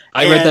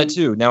 I read that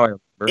too. Now I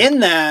remember. In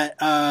that,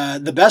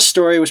 the best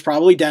story was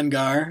probably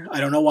Dengar. I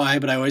don't know why,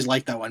 but I always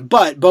liked that one.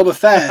 But Boba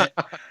Fett.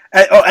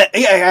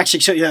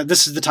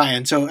 This is the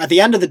tie-in. So at the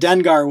end of the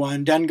Dengar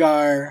one,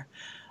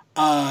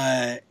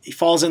 he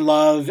falls in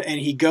love and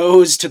he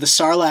goes to the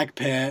Sarlacc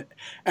pit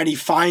and he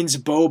finds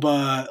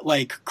Boba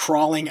like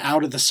crawling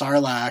out of the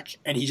Sarlacc,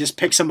 and he just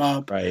picks him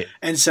up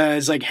and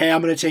says like, "Hey,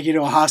 I'm going to take you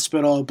to a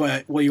hospital,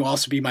 but will you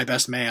also be my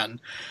best man?"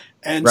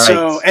 And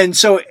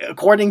so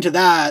according to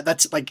that,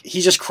 that's like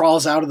he just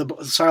crawls out of the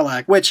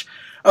Sarlacc. Which,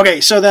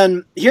 okay, so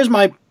then here's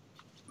my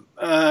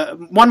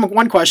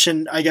one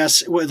question, I guess.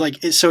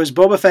 So is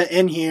Boba Fett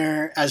in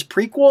here as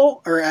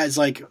prequel or as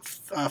like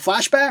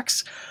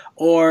flashbacks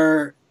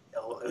or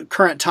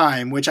current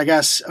time? Which I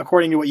guess,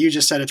 according to what you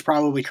just said, it's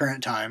probably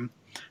current time.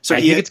 So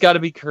I think it's got to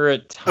be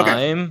current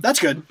time. Okay, that's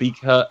good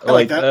because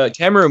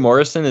Tamru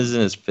Morrison is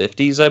in his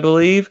 50s, I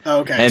believe.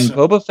 Oh, okay, and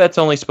Boba Fett's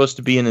only supposed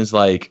to be in his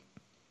like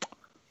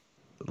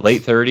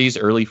late 30s,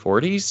 early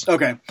 40s.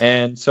 Okay.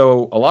 And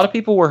so a lot of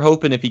people were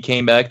hoping if he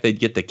came back, they'd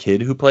get the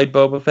kid who played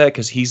Boba Fett,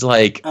 because he's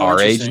like our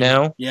age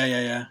now.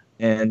 Yeah.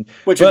 And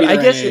which would be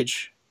their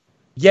age.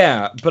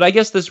 But I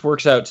guess this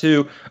works out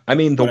too. I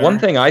mean, the one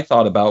thing I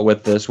thought about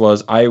with this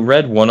was I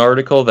read one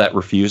article that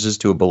refuses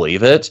to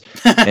believe it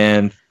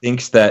and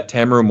thinks that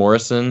Tamru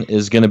Morrison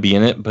is going to be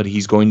in it, but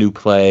he's going to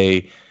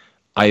play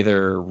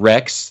either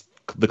Rex,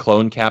 the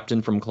clone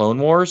captain from Clone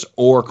Wars,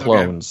 or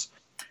clones.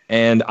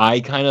 And I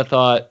kind of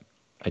thought,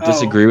 I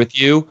disagree with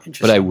you, but I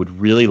Interesting. would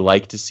really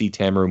like to see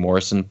Tamara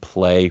Morrison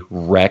play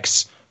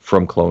Rex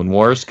from Clone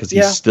Wars because he's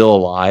Yeah. still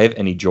alive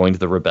and he joined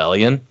the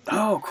rebellion.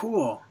 Oh,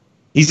 cool.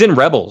 He's in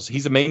Rebels.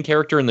 He's a main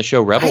character in the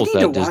show Rebels I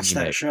need that to watch Disney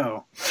that made.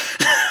 show.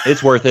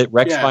 It's worth it.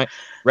 Yeah.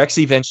 Rex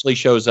eventually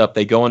shows up.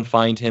 They go and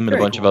find him and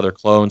Very a bunch of cool. other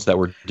clones that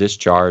were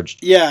discharged,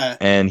 Yeah.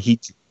 and he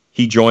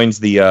joins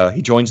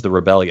the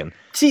rebellion.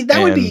 See,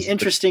 that would be And-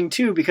 interesting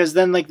too, because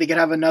then like they could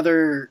have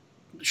another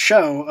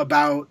show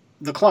about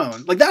the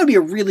clone. Like that would be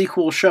a really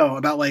cool show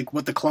about like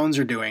what the clones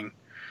are doing.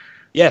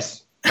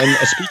 Yes. And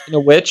speaking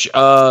of which,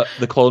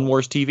 the Clone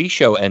Wars TV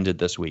show ended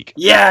this week.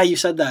 Yeah, you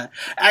said that.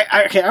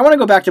 Okay, I want to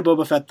go back to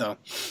Boba Fett though.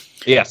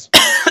 Yes.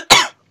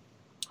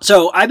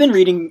 So I've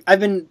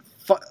been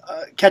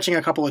catching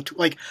a couple of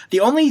like the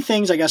only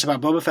things I guess about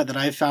Boba Fett that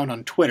I've found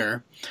on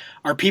Twitter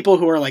are people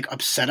who are like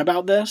upset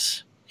about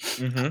this,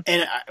 Mm-hmm.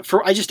 and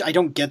I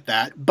don't get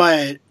that.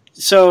 But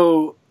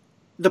so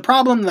the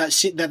problem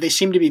that they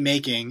seem to be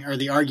making, or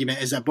the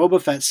argument, is that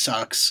Boba Fett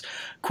sucks,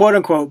 quote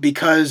unquote,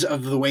 because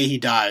of the way he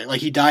died.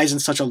 Like he dies in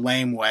such a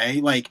lame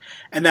way. Like,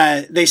 and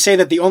that they say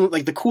that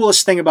the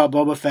coolest thing about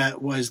Boba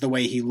Fett was the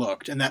way he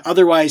looked, and that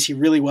otherwise he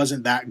really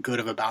wasn't that good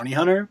of a bounty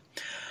hunter.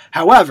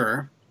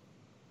 However,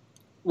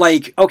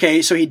 like,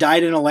 okay, so he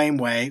died in a lame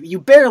way. You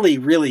barely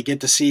really get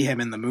to see him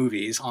in the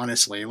movies,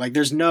 honestly. Like,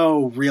 there's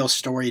no real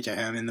story to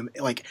him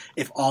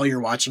if all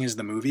you're watching is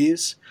the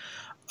movies.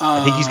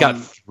 I think he's got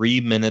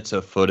 3 minutes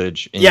of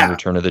footage in Yeah.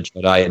 Return of the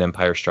Jedi and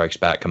Empire Strikes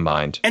Back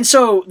combined. And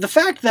so the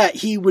fact that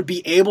he would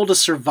be able to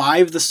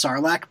survive the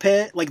Sarlacc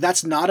pit, like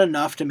that's not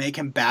enough to make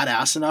him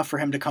badass enough for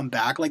him to come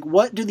back. Like,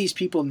 what do these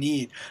people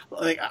need?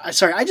 Like,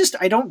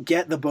 I don't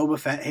get the Boba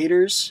Fett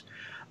haters.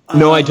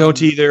 No, I don't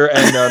either.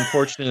 And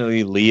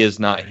unfortunately, Lee is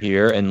not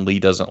here, and Lee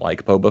doesn't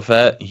like Boba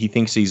Fett. He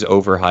thinks he's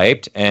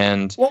overhyped,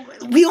 and Well,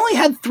 we only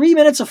had 3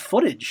 minutes of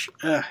footage.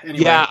 Anyway.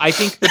 yeah, I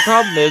think the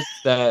problem is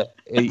that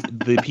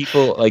the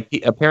people,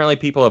 apparently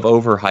people have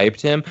overhyped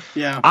him.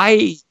 Yeah.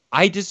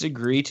 I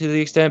disagree to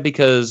the extent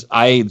because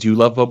I do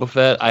love Boba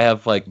Fett. I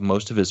have like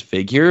most of his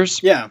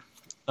figures. Yeah.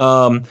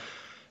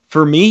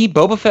 For me,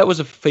 Boba Fett was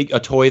a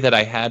toy that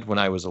I had when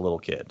I was a little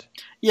kid.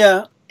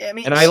 Yeah. I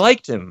mean, And I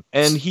liked him.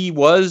 And he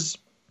was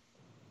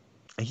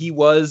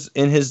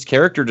in his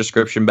character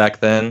description back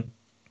then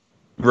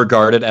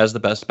regarded as the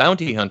best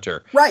bounty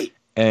hunter. right.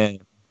 And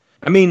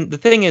I mean, the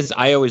thing is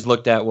I always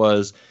looked at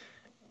was,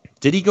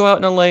 did he go out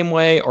in a lame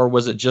way, or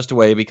was it just a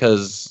way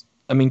because,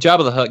 I mean,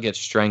 Jabba the Hutt gets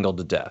strangled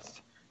to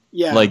death.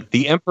 Yeah. Like,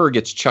 the Emperor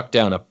gets chucked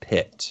down a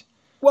pit.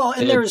 well,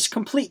 and there is it's-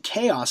 complete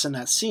chaos in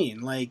that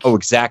scene. Like, Oh,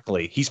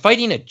 exactly. He's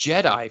fighting a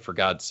Jedi, for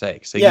God's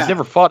sake. So Yeah. he's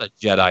never fought a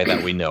Jedi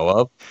that we know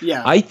of.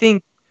 yeah. I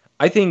think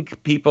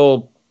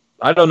people,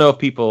 I don't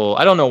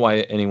know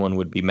why anyone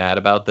would be mad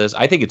about this.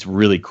 I think it's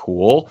really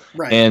cool.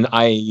 right. And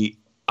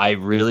I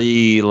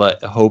really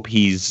hope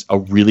he's a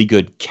really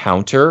good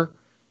counter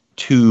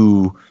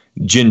to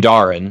Din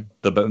Djarin,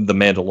 the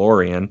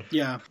Mandalorian,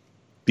 yeah.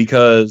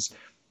 because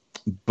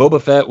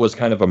Boba Fett was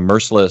kind of a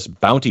merciless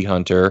bounty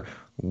hunter,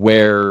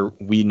 where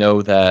we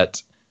know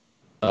that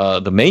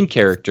the main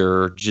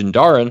character, Din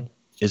Djarin,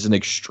 is an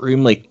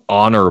extremely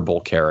honorable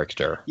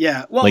character.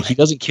 Yeah. Well, Like, he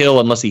doesn't kill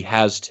unless he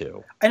has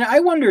to. and I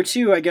wonder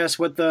too, I guess,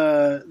 what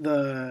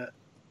the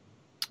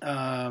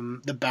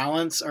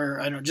balance, or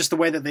I don't know, just the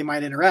way that they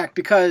might interact,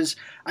 because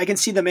I can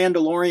see the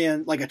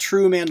Mandalorian, like a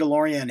true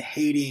Mandalorian,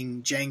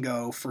 hating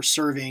Jango for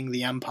serving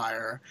the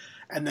Empire,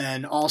 and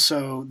then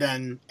also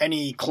then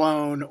any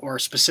clone, or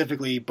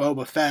specifically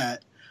Boba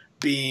Fett,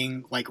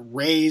 being like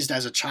raised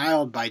as a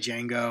child by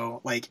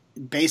Jango. Like,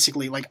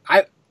 basically, like,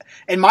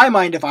 in my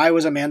mind, if I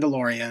was a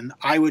Mandalorian,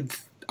 I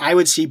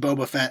would see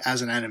Boba Fett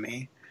as an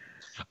enemy.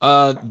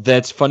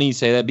 That's funny you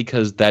say that,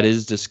 because that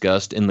is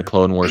discussed in the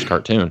Clone Wars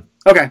cartoon.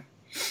 Okay.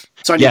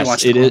 So I need Yes, to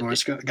watch the it Clone is-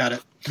 Wars. Got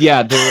it.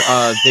 Yeah,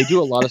 they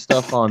do a lot of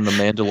stuff on the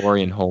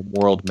Mandalorian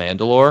homeworld,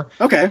 Mandalore,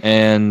 Okay.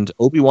 and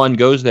Obi-Wan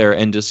goes there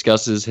and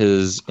discusses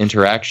his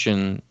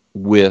interaction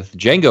with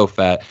Jango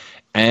Fett,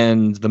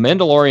 and the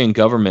Mandalorian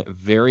government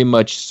very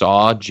much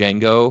saw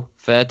Jango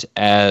Fett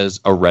as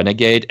a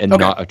renegade and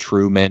Okay. not a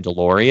true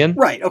Mandalorian.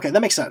 Right. Okay.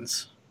 That makes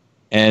sense.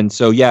 And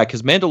so, yeah,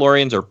 because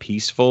Mandalorians are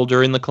peaceful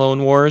during the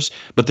Clone Wars,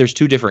 but there's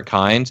two different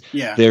kinds.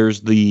 Yeah.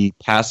 There's the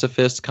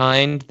pacifist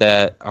kind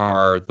that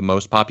are the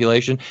most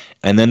population,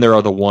 and then there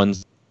are the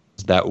ones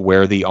that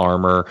wear the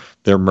armor.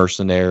 They're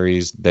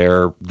mercenaries.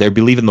 They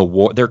believe in the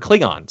war. They're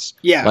Klingons.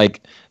 Yeah.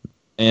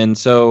 And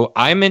so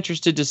I'm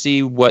interested to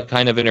see what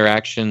kind of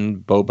interaction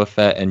Boba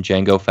Fett and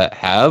Jango Fett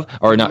have,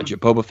 or not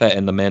Boba Fett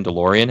and the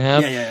Mandalorian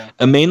have. Yeah.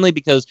 And mainly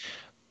because,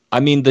 I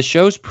mean, the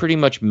show's pretty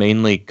much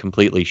mainly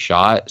completely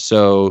shot.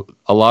 So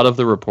a lot of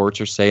the reports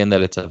are saying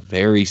that it's a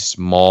very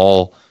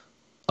small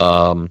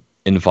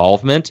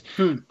involvement.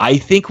 I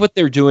think what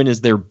they're doing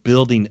is they're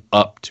building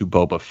up to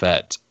Boba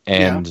Fett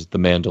and the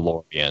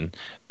Mandalorian,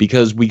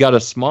 because we got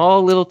a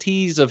small little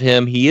tease of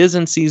him. He is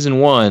in season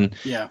 1.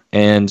 Yeah.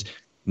 And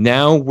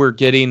now we're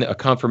getting a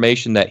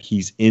confirmation that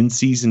he's in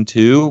season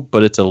 2,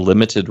 but it's a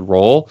limited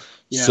role.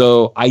 Yeah.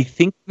 So I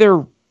think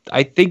they're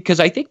I think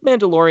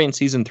Mandalorian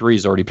season 3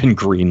 has already been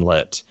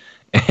greenlit,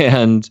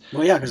 and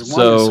well, yeah, because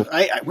so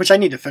which I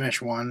need to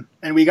finish one,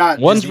 and we got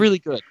one's really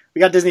good. We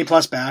got Disney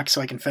Plus back,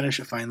 so I can finish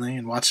it finally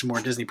and watch some more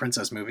Disney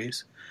princess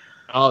movies.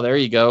 Oh, there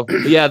you go.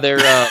 But yeah, they're.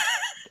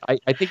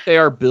 I think they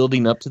are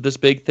building up to this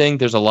big thing.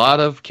 There's a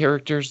lot of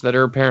characters that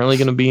are apparently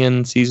going to be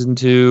in season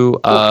 2.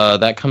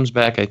 That comes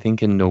back, I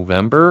think, in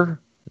November.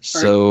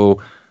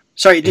 So,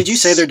 sorry, did you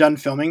say they're done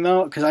filming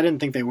though? Because I didn't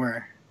think they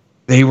were.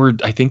 They were.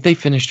 I think they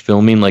finished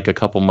filming like a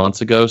couple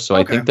months ago. So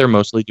Okay. I think they're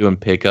mostly doing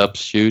pickup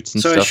shoots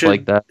and stuff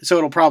like that. So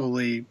it'll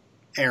probably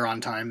air on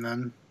time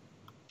then.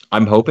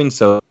 I'm hoping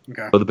so.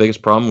 Okay. But the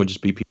biggest problem would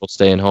just be people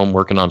staying home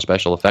working on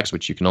special effects,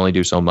 which you can only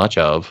do so much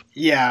of.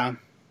 Yeah.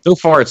 So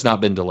far, it's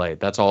not been delayed.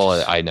 That's all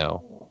I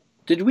know.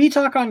 Did we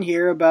talk on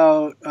here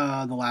about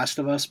The Last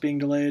of Us being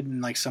delayed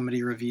and like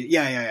somebody reviewed?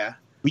 Yeah.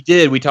 We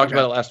did. We talked Okay.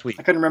 about it last week.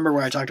 I couldn't remember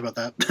where I talked about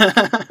that.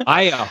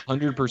 I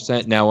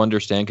 100% now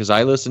understand because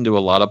I listen to a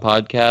lot of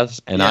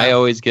podcasts and Yeah. I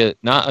always get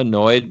not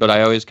annoyed, but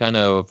I always kind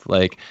of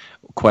like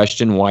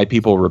question why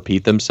people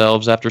repeat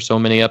themselves after so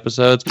many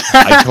episodes.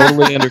 I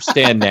totally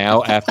understand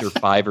now after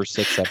 5 or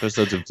 6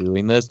 episodes of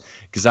doing this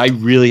because I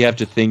really have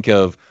to think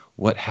of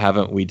what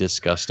haven't we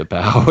discussed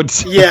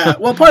about. Yeah.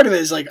 Well, part of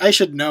it is like I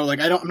should know. Like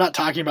I'm not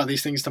talking about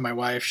these things to my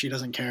wife. She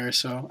doesn't care,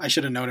 so I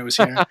should have known it was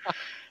here.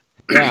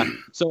 Yeah.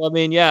 So I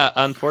mean, yeah.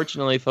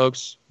 Unfortunately,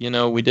 folks,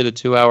 we did a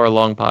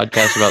 2-hour-long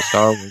podcast about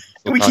Star Wars.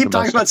 We keep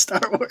talking about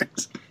Star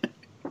Wars.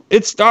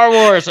 It's Star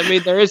Wars. I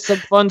mean, there is some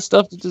fun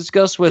stuff to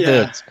discuss with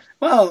it.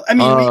 Well, I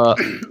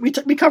mean,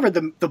 we covered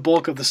the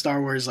bulk of the Star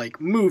Wars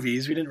like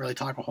movies. We didn't really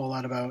talk a whole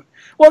lot about.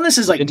 Well, this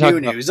is like new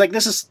news. Like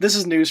this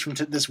is news from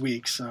this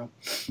week. So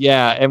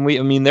yeah,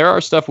 and there are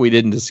stuff we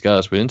didn't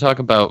discuss. We didn't talk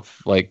about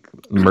like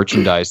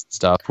merchandise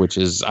stuff, which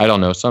is I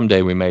don't know.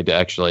 Someday we may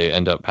actually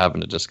end up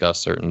having to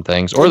discuss certain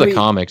things or the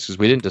comics because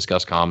we didn't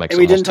discuss comics. And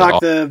we didn't talk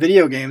the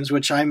video games,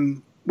 which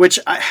I've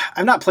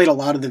not played a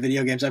lot of the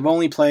video games. I've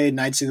only played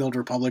Knights of the Old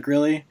Republic,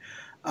 really.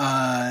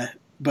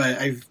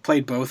 But I've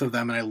played both of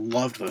them, and I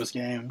loved those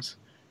games.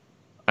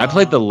 I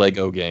played the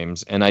Lego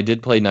games, and I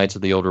did play Knights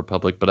of the Old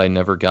Republic, but I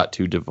never got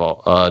too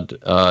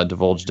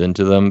divulged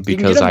into them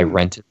because I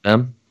rented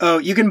them. Oh,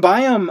 you can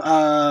buy them.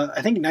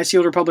 I think Knights of the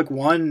Old Republic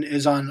 1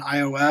 is on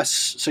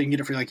iOS, so you can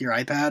get it for like your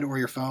iPad or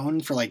your phone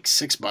for like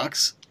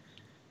 $6.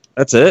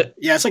 That's it?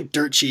 Yeah, it's like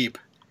dirt cheap.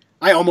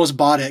 I almost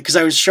bought it because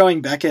I was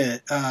showing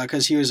Beckett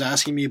because he was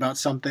asking me about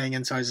something,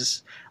 and so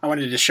I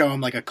wanted to show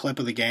him like a clip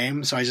of the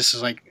game. So I just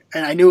was like,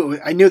 and I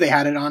knew they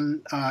had it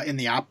on in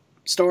the App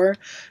Store,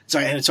 so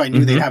I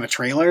knew they'd have a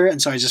trailer,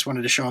 and so I just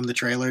wanted to show him the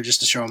trailer just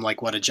to show him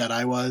like what a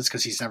Jedi was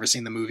because he's never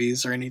seen the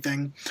movies or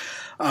anything.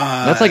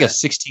 That's like a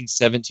 16,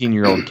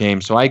 17-year-old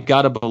game, so I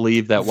gotta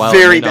believe that while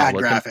very it may bad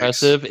not look graphics.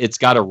 impressive, it's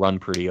gotta run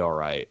pretty all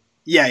right.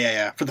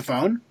 Yeah. For the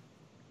phone.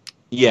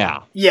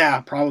 Yeah. Yeah,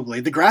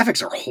 probably. The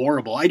graphics are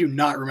horrible. I do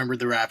not remember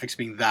the graphics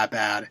being that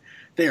bad.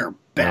 They are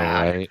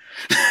bad.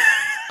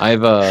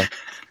 Right.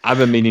 I've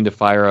been meaning to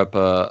fire up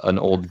an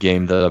old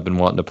game that I've been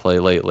wanting to play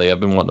lately.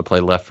 I've been wanting to play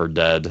Left 4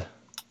 Dead.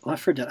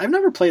 Left 4 Dead. I've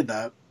never played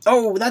that.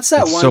 Oh, that's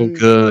that It's one. so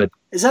good.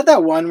 Is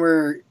that one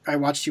where I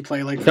watched you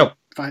play like No.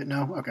 five?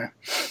 No? Okay.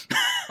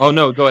 Oh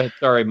no, go ahead.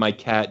 Sorry, my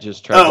cat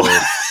just tried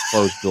to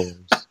close doors.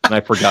 And I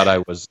forgot I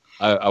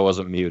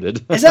wasn't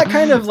muted. Is that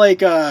kind of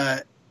like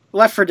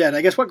Left 4 Dead?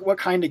 I guess what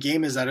kind of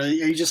game is that? Are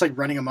you just like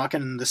running amok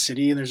in the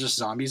city and there's just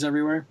zombies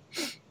everywhere?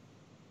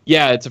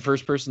 Yeah, it's a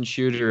first-person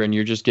shooter, and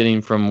you're just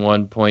getting from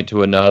one point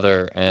to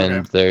another,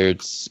 and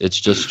it's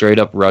just straight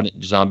up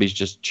zombies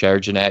just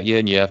charging at you,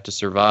 and you have to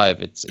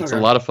survive. It's a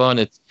lot of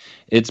fun.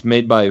 It's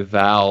made by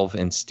Valve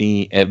and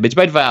Steam. It's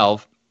by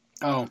Valve.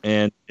 Oh,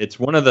 and it's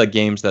one of the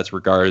games that's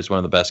regarded as one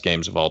of the best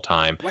games of all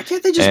time. Why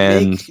can't they just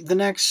make the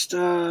next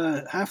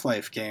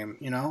Half-Life game?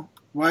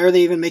 Why are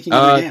they even making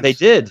other games? They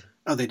did.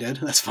 Oh, they did.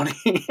 That's funny.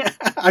 They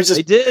did. I was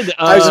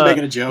just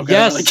making a joke.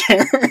 Yes. I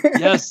don't really care.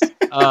 Yes.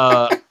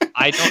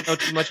 I don't know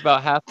too much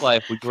about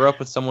Half-Life. We grew up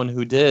with someone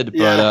who did,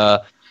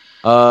 but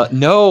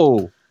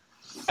no.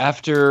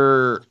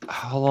 After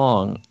how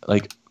long?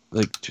 Like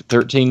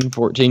 13,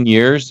 14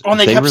 years. Oh, and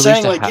they kept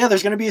saying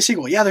there's going to be a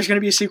sequel. Yeah, there's going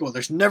to be a sequel.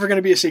 There's never going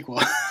to be a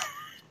sequel.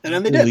 And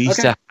then they did.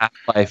 Released a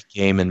Half-Life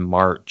game in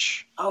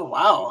March. Oh,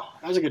 wow.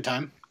 That was a good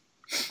time.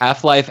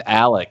 Half-Life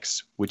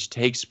Alyx, which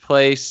takes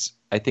place,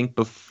 I think,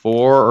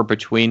 before or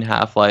between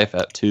Half-Life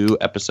 2,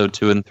 Episode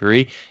 2 and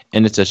 3,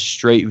 and it's a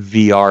straight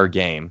VR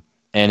game.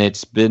 And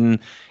it's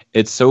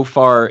so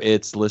far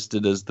it's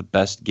listed as the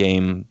best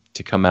game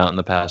to come out in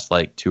the past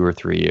 2 or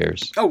 3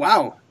 years. Oh,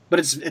 wow. But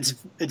it's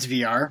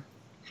VR.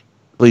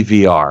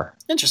 VR.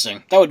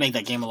 Interesting. That would make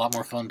that game a lot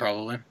more fun,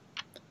 probably.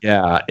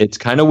 Yeah, it's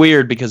kind of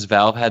weird because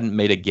Valve hadn't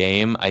made a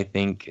game, I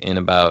think, in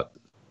about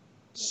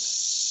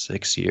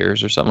 6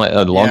 years or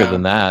something longer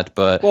than that.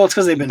 But well, it's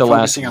because they've been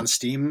focusing on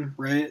Steam,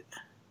 right?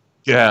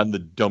 Yeah, and the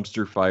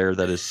dumpster fire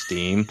that is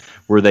Steam,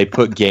 where they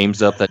put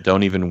games up that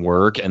don't even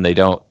work and they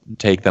don't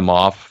take them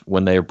off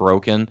when they're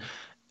broken.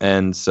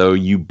 And so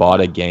you bought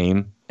a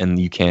game and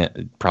you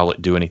can't probably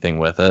do anything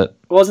with it.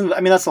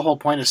 That's the whole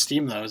point of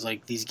Steam though. Is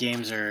like these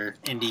games are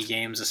indie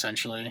games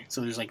essentially.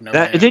 So there's like no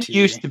That it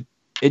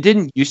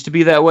didn't used to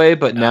be that way,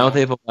 but now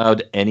they've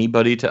allowed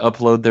anybody to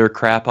upload their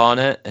crap on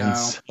it, and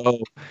so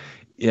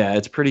yeah,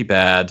 it's pretty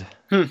bad.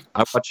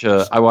 I watch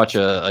a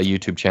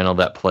YouTube channel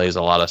that plays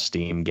a lot of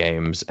Steam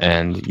games,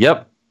 and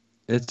yep,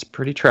 it's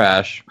pretty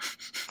trash.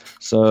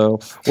 So,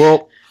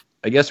 well,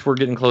 I guess we're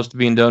getting close to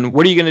being done.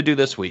 What are you going to do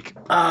this week?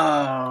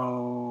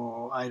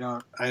 Oh, I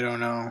don't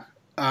know.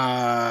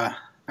 I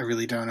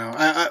really don't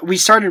know. We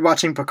started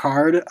watching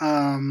Picard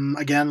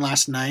again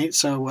last night,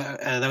 so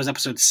that was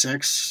episode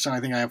 6. So I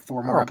think I have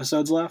 4 more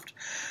episodes left.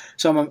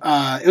 So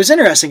it was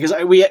interesting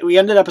because we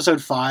ended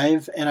episode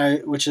 5,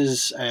 which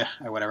is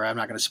whatever. I'm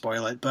not going to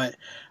spoil it, but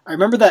I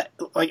remember that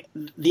like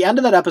the end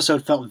of that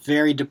episode felt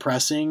very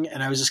depressing,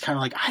 and I was just kind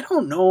of like, I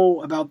don't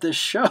know about this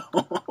show.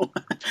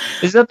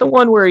 Is that the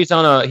one where he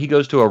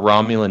goes to a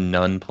Romulan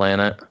nun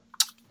planet?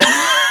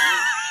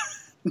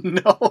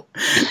 No.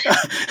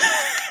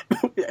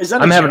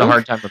 I'm having a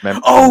hard time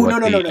remembering. Oh,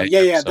 no.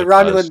 Yeah. The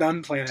Romulan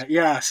nun planet.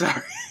 Yeah,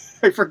 sorry.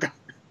 I forgot.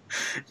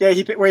 Yeah,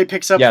 where he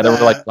picks up. Yeah, there were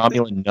like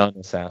Romulan nun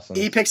assassins.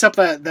 He picks up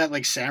that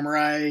like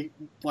samurai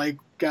like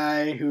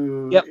guy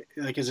who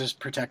like is his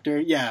protector.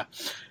 Yeah,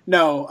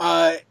 no,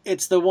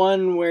 it's the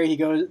one where he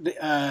goes.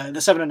 The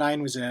 7 of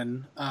 9 was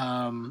in.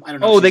 I don't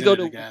know. Oh, they go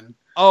to again.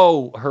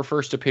 Oh, her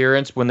first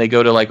appearance when they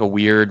go to like a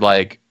weird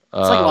like.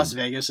 It's like Las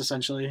Vegas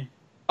essentially.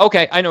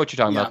 Okay, I know what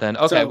you're talking about then.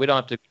 Okay, so, we don't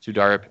have to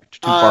go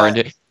too far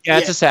into it. Yeah,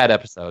 it's a sad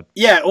episode.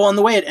 Yeah, well, and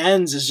the way it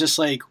ends is just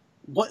like,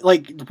 what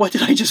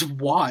did I just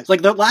watch?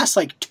 Like, the last,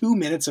 2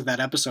 minutes of that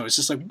episode is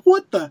just like,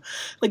 what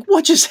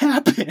just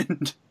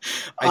happened?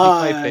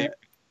 I think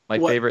my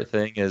favorite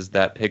thing is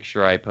that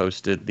picture I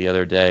posted the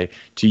other day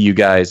to you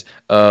guys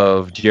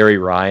of Jerry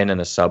Ryan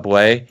in a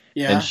subway.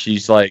 Yeah. And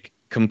she's,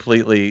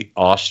 completely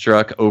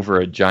awestruck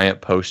over a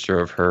giant poster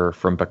of her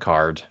from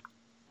Picard.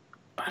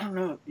 I don't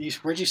know.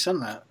 Where'd you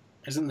send that?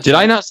 Did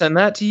I not send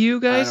that to you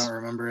guys? I don't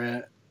remember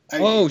it.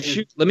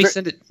 Shoot! Let me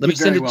send it. Let me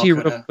send it to you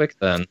real quick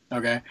then.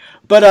 Okay,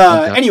 but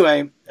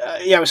anyway,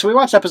 So we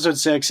watched episode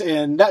 6,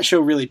 and that show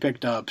really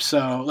picked up.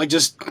 So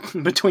just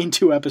between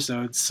 2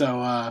 episodes. So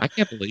I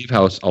can't believe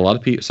how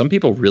some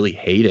people really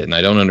hate it, and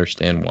I don't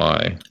understand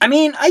why. I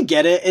mean, I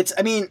get it.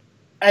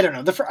 I don't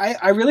know.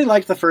 I really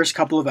liked the first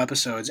couple of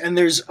episodes, and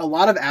there's a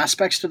lot of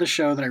aspects to the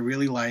show that I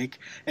really like.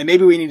 And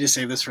maybe we need to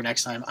save this for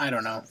next time. I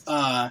don't know.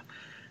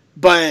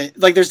 But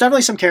there's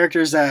definitely some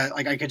characters that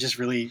I could just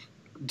really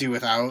do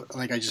without.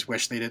 I just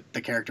wish the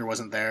character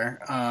wasn't there.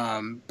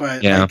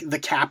 But the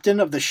captain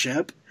of the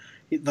ship,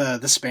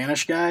 the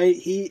Spanish guy,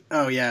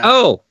 I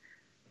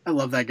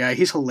love that guy.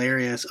 He's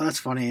hilarious. Oh, that's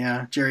funny.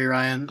 Yeah, Jerry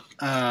Ryan.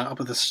 I'll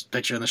put this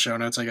picture in the show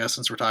notes, I guess,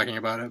 since we're talking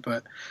about it.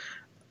 But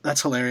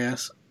that's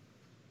hilarious.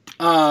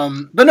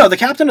 But no, the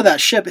captain of that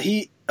ship,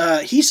 he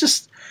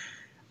doesn't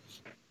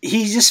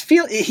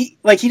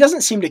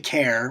seem to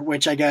care,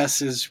 which I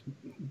guess is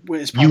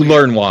you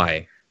learn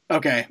why.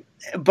 Okay,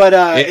 but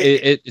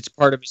it's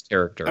part of his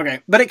character. Okay,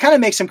 but it kind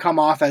of makes him come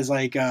off as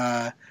he's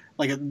a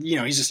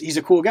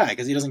cool guy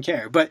because he doesn't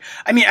care. But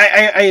I mean,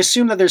 I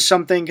assume that there's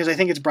something, because I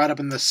think it's brought up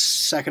in the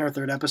 2nd or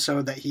 3rd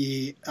episode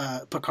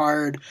that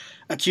Picard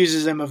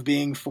accuses him of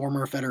being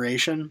former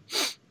Federation.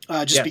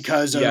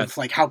 Because of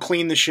how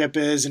clean the ship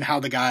is and how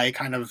the guy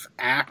kind of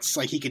acts,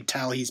 he could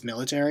tell he's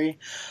military.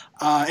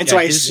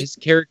 His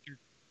character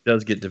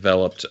does get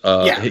developed.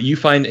 You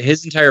find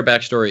his entire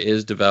backstory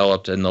is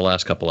developed in the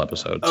last couple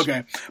episodes.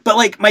 Okay,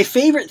 but my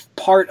favorite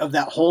part of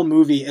that whole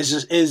movie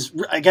is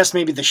I guess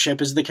maybe the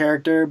ship is the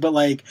character, but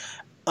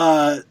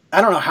I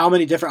don't know how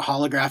many different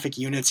holographic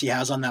units he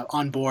has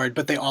on board,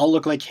 but they all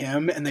look like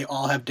him and they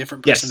all have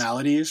different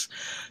personalities.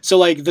 Yes.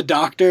 So the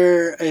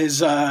doctor is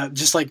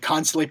just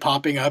constantly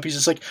popping up. He's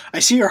just like, I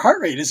see your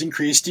heart rate has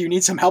increased. Do you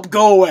need some help?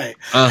 Go away.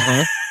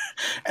 Uh-huh.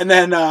 And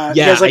then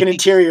he has an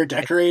interior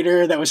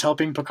decorator that was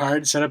helping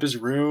Picard set up his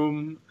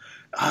room.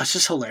 It's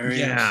just hilarious.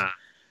 Yeah.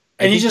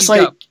 And he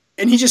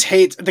just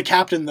hates the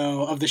captain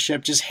though of the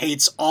ship. Just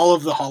hates all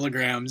of the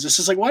holograms. It's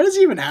just why does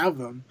he even have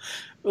them?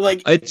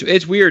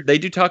 It's weird. They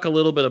do talk a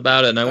little bit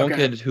about it, and I won't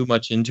get too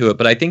much into it.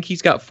 But I think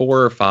he's got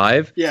 4 or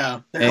 5.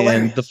 Yeah, and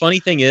hilarious. The funny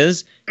thing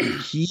is,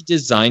 he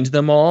designed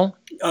them all.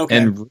 Okay.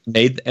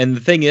 And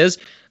the thing is,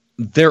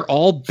 they're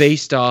all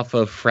based off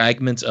of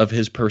fragments of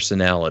his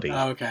personality.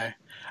 Okay.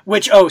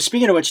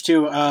 Speaking of which,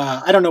 too,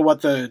 I don't know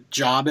what the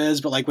job is,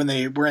 but when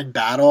they were in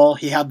battle,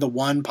 he had the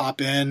one pop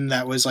in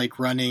that was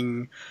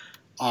running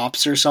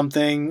ops or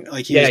something.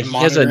 He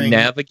has a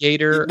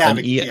navigator.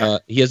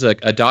 He has a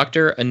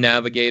doctor, a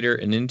navigator,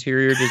 an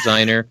interior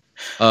designer,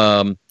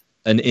 an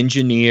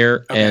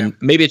engineer, and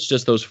maybe it's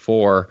just those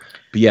 4.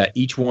 But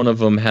each one of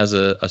them has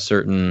a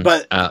certain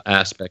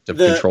aspect of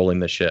controlling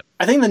the ship.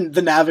 I think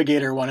the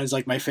navigator one is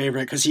my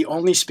favorite because he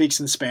only speaks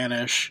in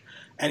Spanish.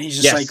 And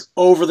he's just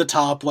over the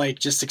top,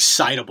 just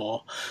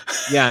excitable.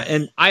 Yeah,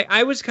 and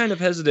I was kind of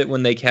hesitant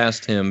when they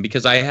cast him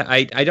because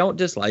I don't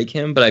dislike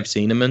him, but I've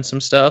seen him in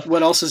some stuff.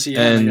 What else is he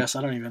in? I guess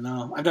I don't even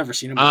know. I've never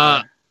seen him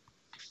before.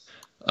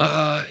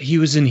 He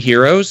was in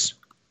Heroes.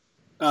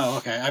 Oh,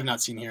 okay. I've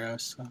not seen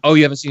Heroes. So. Oh,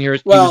 you haven't seen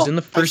Heroes? Well, he was in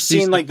the first I've seen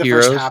season like of the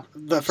Heroes.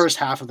 first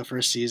half of the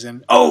first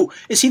season. Oh,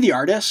 is he the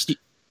artist?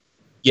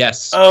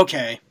 Yes.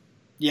 Okay.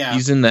 Yeah.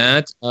 He's in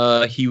that.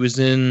 He was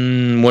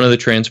in one of the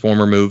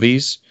Transformer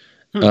movies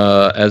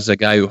as a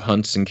guy who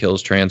hunts and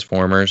kills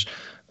Transformers.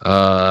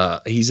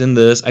 He's in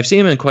this. I've seen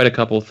him in quite a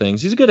couple of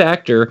things. He's a good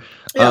actor.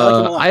 Yeah, I like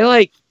him a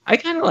lot. I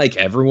kind of like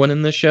everyone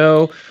in the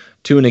show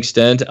to an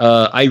extent.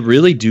 I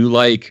really do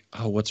like.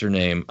 Oh, what's her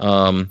name?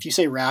 If you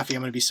say Raffi,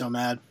 I'm gonna be so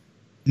mad.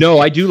 No,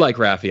 I do like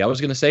Raffi. I was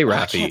gonna say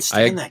Raffi. I can't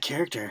stand that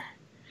character.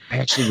 I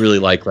actually really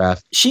like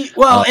Raffi.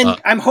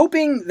 And I'm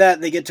hoping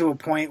that they get to a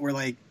point where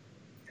like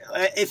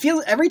it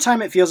feels every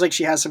time it feels like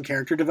she has some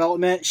character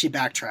development, she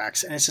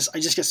backtracks, and I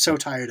just get so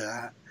tired of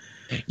that.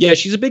 Yeah,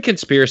 she's a big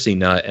conspiracy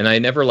nut, and I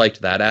never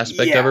liked that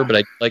aspect of her, but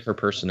I like her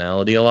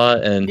personality a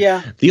lot. And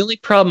the only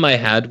problem I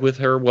had with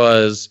her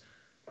was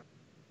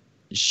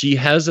she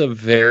has a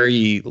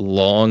very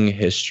long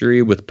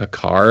history with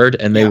Picard,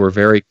 and they were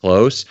very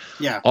close.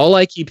 Yeah. All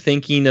I keep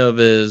thinking of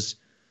is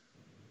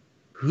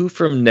who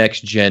from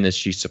Next Gen is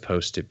she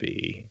supposed to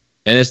be?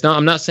 And it's not.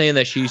 I'm not saying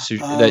that she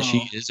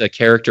is a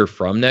character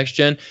from Next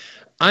Gen.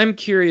 I'm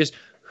curious.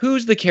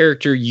 Who's the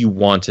character you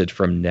wanted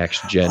from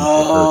Next Gen?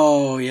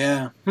 Oh,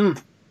 yeah. It'd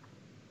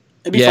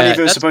be funny if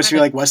it was supposed to be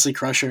like Wesley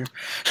Crusher.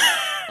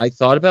 I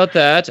thought about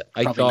that.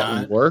 I thought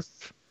not.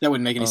 Worf. That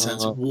wouldn't make any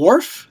sense.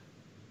 Worf?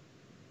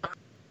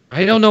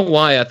 I don't know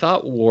why. I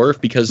thought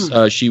Worf because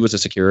she was a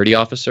security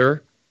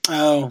officer.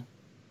 Oh.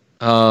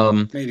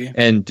 Maybe.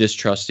 And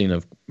distrusting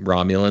of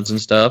Romulans and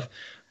stuff.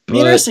 It'd be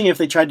interesting if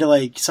they tried to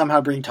like somehow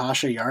bring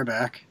Tasha Yar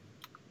back.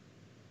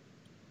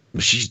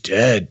 She's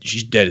dead.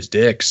 She's dead as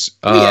dicks.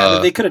 Yeah,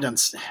 they could have done.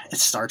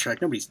 It's Star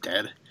Trek. Nobody's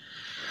dead.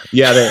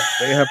 Yeah,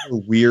 they have a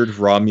weird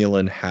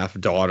Romulan half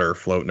daughter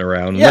floating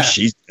around. Yeah,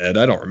 she's dead.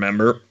 I don't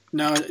remember.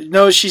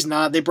 No, she's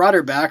not. They brought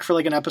her back for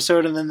like an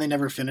episode, and then they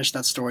never finished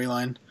that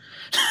storyline.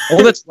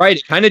 Oh, that's right.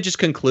 It kind of just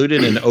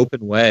concluded in an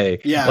open way.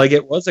 Yeah, like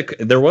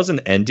there was an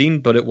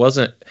ending, but it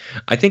wasn't.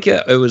 I think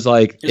it was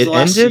like it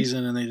ended,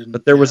 season and they didn't,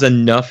 but there was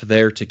enough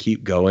there to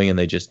keep going, and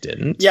they just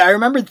didn't. Yeah, I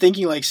remember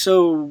thinking like,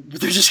 so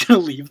they're just gonna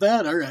leave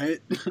that? All right.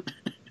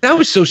 That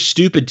was so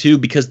stupid too,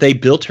 because they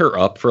built her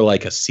up for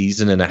like a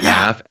season and a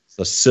half as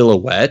a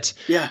silhouette.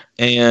 Yeah,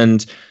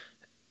 and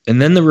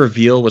then the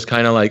reveal was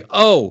kind of like,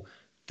 oh,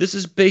 this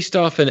is based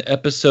off an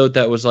episode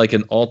that was like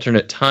an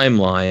alternate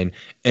timeline,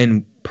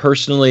 and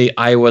personally,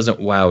 I wasn't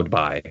wowed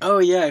by. Oh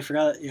yeah, I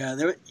forgot. Yeah,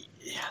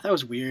 that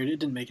was weird. It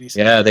didn't make any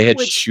sense. Yeah, they had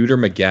Shooter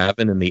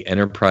McGavin and the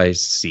Enterprise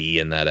C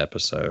in that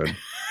episode,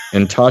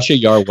 and Tasha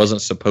Yar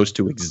wasn't supposed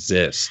to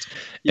exist,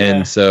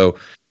 and so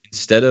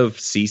instead of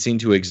ceasing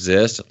to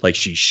exist, like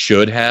she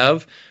should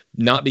have,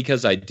 not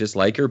because I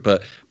dislike her,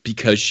 but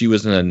because she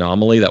was an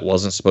anomaly that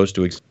wasn't supposed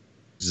to exist.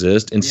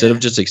 Instead of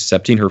just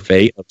accepting her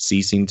fate of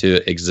ceasing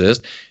to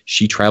exist,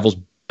 she travels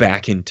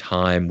back in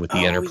time with the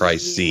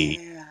Enterprise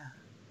C.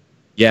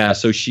 Yeah,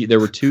 so there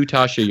were two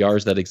Tasha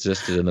Yars that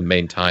existed in the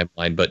main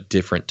timeline, but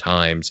different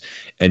times,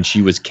 and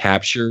she was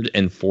captured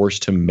and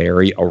forced to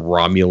marry a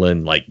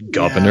Romulan like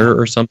governor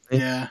or something.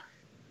 Yeah.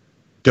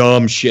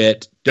 Dumb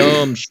shit.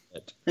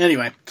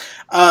 Anyway,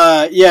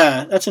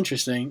 that's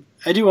interesting.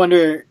 I do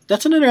wonder.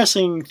 That's an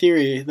interesting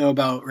theory though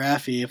about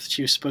Raffi, if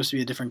she was supposed to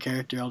be a different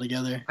character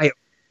altogether.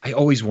 I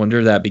always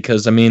wonder that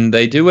because, I mean,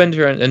 they do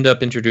end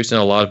up introducing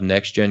a lot of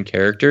next-gen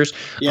characters.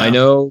 Yeah. I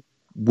know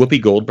Whoopi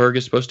Goldberg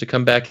is supposed to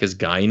come back as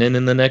Guinan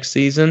in the next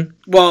season.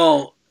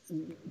 Well,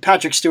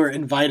 Patrick Stewart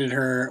invited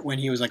her when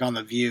he was, like, on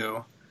The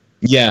View.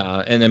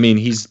 Yeah, and, I mean,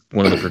 he's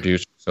one of the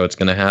producers, so it's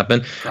going to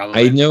happen.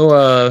 Probably. I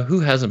know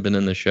who hasn't been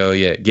in the show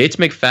yet. Gates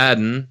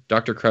McFadden,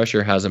 Dr.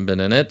 Crusher, hasn't been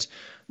in it.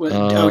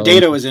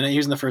 Data was in it. He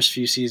was in the first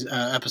few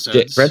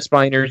episodes. Brent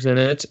Spiner's in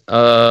it.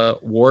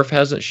 Worf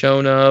hasn't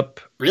shown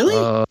up.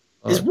 Really?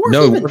 Is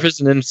Worf Worf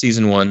isn't in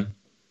season 1.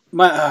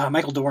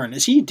 Michael Dorn,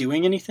 is he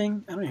doing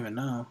anything? I don't even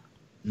know.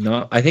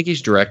 No, I think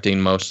he's directing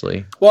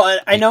mostly. Well,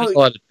 I know a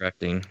lot of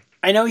directing.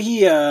 I know he.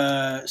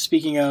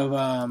 Speaking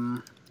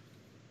of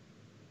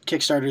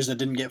Kickstarters that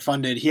didn't get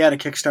funded, he had a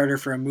Kickstarter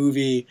for a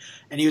movie,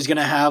 and he was going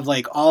to have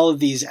like all of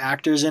these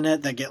actors in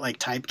it that get like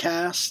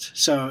typecast.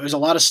 So it was a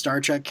lot of Star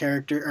Trek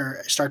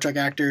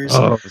actors.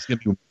 Oh, it's going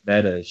to be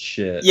meta as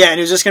shit. Yeah, and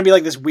it was just going to be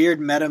like this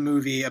weird meta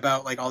movie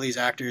about like all these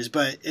actors,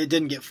 but it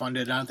didn't get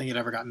funded. I don't think it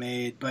ever got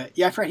made. But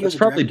yeah, I forgot he was a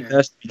director. It's probably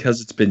best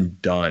because it's been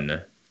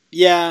done.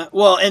 Yeah,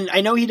 well, and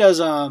I know he does.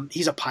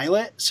 He's a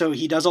pilot, so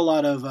he does a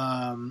lot of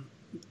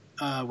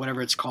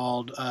whatever it's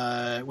called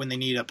when they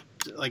need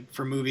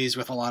for movies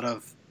with a lot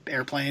of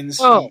airplanes.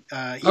 Oh,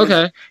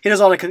 okay. He does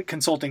a lot of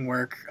consulting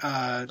work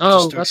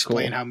just to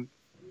explain cool.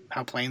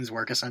 how planes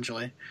work,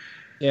 essentially.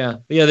 Yeah.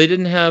 They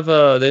didn't have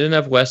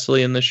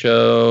Wesley in the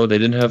show. They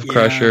didn't have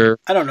Crusher.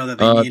 I don't know that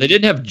they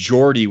didn't have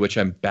Geordi, which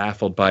I'm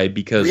baffled by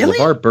because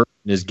LeVar Burton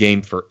is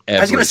game for everything.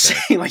 I was gonna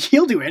say, like,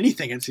 he'll do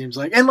anything. It seems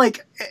like, and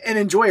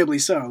enjoyably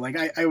so. Like,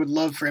 I would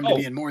love for him to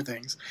be in more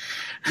things.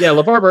 Yeah,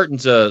 LeVar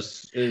Burton's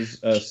is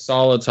a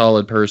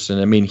solid person.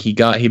 I mean, he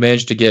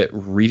managed to get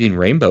Reading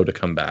Rainbow to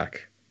come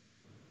back.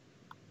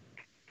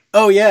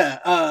 Oh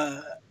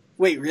yeah,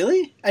 Wait,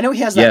 really? I know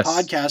he has that Yes.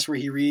 podcast where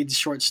he reads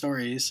short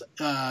stories. Is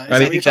I that what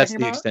think you're that's talking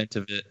the about? extent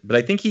of it. But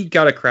I think he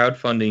got a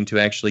crowdfunding to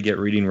actually get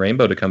Reading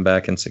Rainbow to come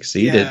back and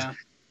succeeded. Yeah.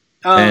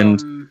 And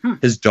Hmm,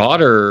 his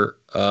daughter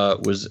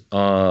was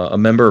a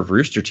member of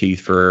Rooster Teeth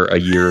for a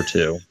year or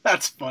two.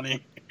 that's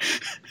funny.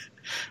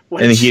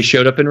 And he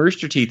showed up in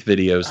Rooster Teeth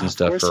videos and Of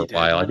stuff course for he a did.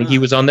 while. Why I think he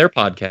not? was on their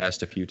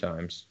podcast a few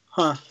times.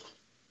 Huh.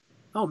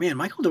 Oh man,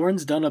 Michael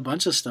Dorn's done a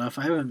bunch of stuff.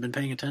 I haven't been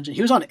paying attention.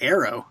 He was on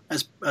Arrow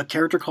as a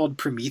character called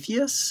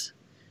Prometheus.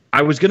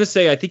 I was going to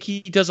say, I think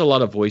he does a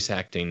lot of voice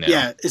acting now.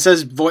 Yeah, it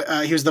says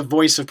he was the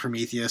voice of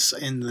Prometheus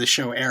in the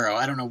show Arrow.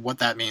 I don't know what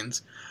that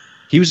means.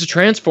 He was a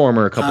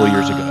Transformer a couple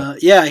years ago.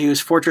 Yeah, he was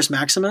Fortress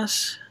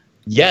Maximus.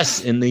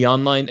 Yes, in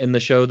the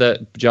show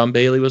that John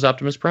Bailey was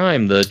Optimus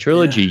Prime, the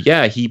trilogy.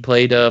 Yeah, he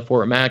played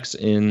Fort Max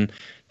in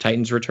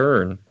Titan's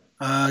Return.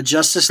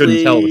 Justice Couldn't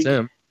League. tell it was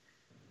him.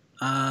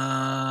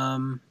 A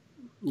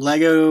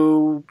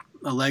Lego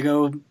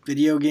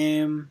video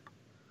game.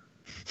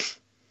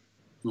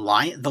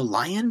 The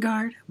Lion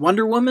Guard,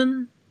 Wonder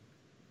Woman.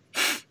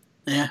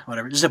 Yeah,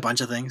 whatever. Just a bunch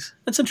of things.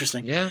 That's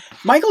interesting. Yeah,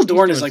 Michael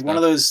Dorn doing is like stuff. one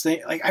of those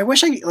things. Like I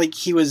wish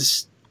he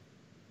was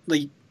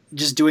like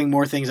just doing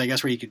more things. I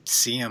guess where you could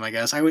see him. I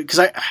guess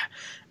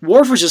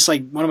Worf was just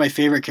like one of my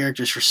favorite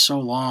characters for so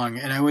long,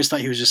 and I always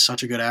thought he was just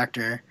such a good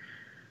actor.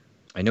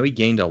 I know he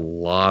gained a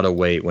lot of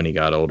weight when he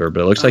got older,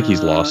 but it looks like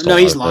he's lost. No,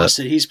 he's of lost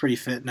it. it. He's pretty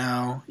fit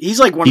now. He's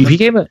like He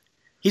became a.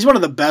 he's one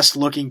of the best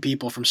looking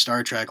people from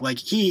Star Trek. Like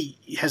he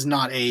has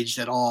not aged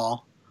at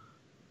all.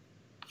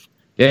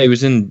 Yeah, he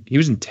was in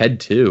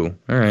Ted too.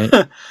 All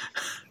right.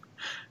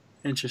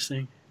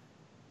 Interesting.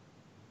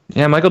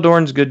 Yeah, Michael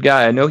Dorn's a good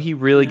guy. I know he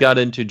really got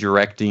into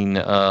directing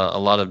a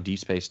lot of Deep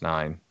Space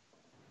Nine.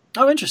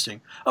 Oh,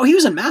 interesting. Oh, he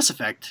was in Mass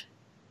Effect.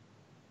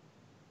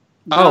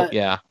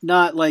 Yeah.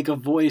 Not like a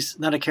voice,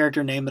 not a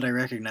character name that I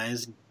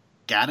recognize.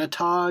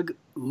 Gatatog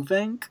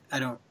Uvenk? I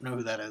don't know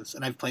who that is.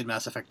 And I've played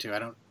Mass Effect 2.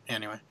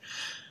 Anyway.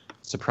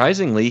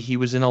 Surprisingly, he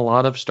was in a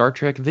lot of Star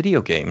Trek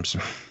video games.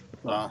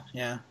 Well,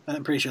 yeah.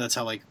 I'm pretty sure that's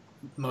how like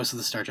most of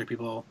the Star Trek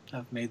people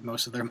have made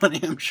most of their money,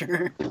 I'm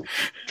sure.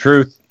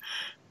 Truth.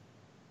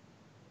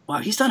 Wow,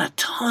 he's done a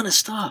ton of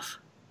stuff.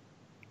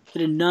 I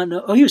did not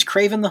know. Oh, he was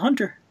Craven the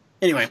Hunter.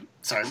 Anyway,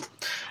 sorry.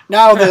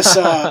 Now this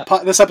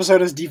this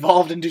episode has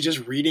devolved into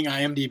just reading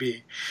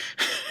IMDb.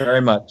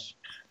 Very much.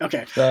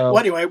 Okay. So, Well,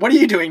 anyway, what are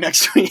you doing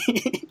next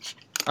week?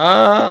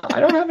 I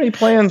don't have any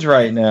plans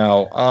right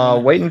now.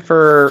 Waiting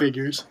for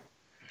Figures.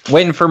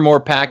 more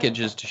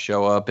packages to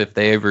show up if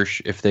they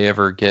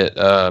ever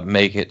get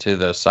make it to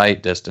the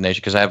site destination,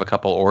 because I have a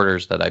couple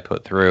orders that I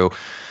put through.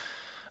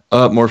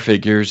 More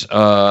figures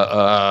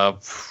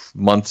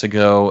months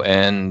ago,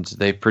 and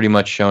they've pretty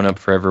much shown up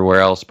for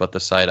everywhere else but the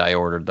site I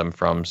ordered them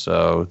from.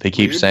 So they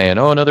keep Weird. saying,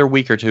 "Oh, another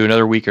week or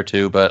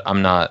two," but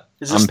I'm not.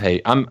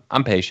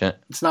 I'm patient.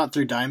 It's not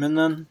through Diamond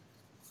then?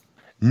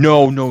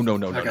 No.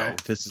 Okay.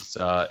 This is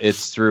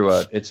it's through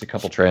it's a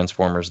couple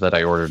Transformers that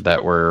I ordered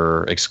that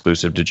were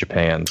exclusive to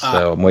Japan.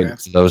 So I'm waiting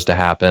okay. for those to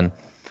happen.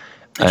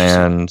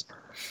 And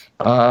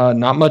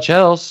not much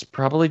else.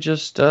 Probably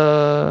just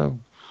try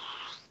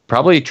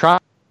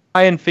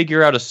and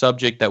figure out a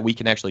subject that we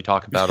can actually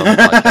talk about on the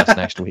podcast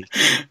next week.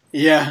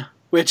 Yeah,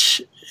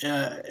 which,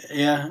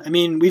 yeah. I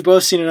mean, we've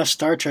both seen enough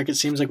Star Trek. It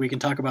seems like we can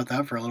talk about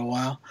that for a little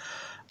while.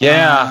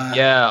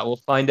 Yeah. We'll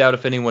find out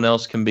if anyone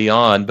else can be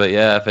on. But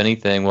yeah, if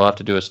anything, we'll have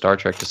to do a Star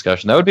Trek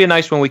discussion. That would be a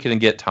nice one we can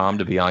get Tom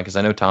to be on, because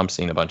I know Tom's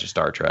seen a bunch of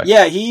Star Trek.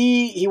 Yeah,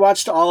 he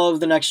watched all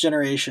of The Next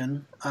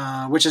Generation,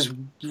 which is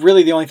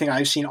really the only thing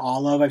I've seen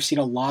all of. I've seen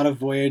a lot of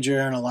Voyager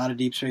and a lot of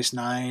Deep Space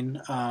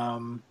Nine.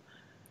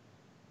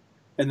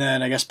 And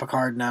then I guess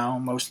Picard now,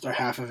 most or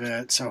half of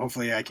it. So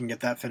hopefully I can get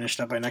that finished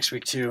up by next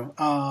week too.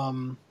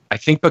 I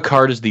think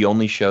Picard is the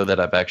only show that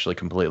I've actually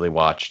completely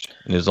watched,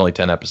 and there's only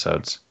 10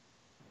 episodes.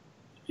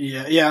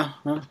 Yeah.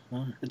 Well,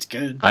 it's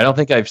good. I don't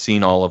think I've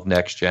seen all of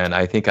Next Gen.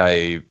 I think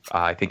I've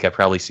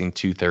probably seen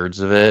 2/3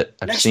 of it.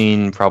 I've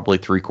seen probably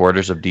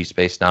 3/4 of Deep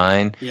Space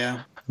Nine.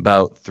 Yeah.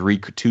 About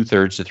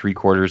 2/3 to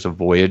 3/4 of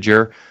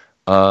Voyager.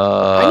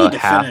 I need to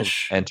half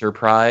finish of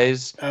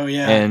Enterprise. Oh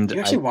yeah. And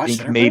You actually I watched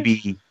think Enterprise?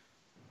 maybe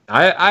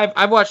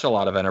I've watched a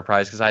lot of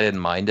Enterprise because I didn't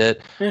mind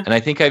it, Yeah. and I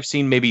think I've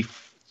seen maybe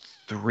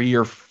 3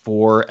 or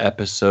 4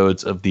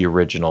 episodes of the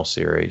original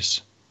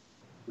series.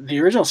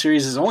 The original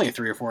series is only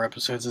 3 or 4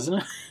 episodes, isn't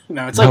it?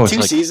 No, it's like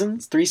 2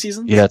 seasons, 3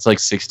 seasons. Yeah, it's like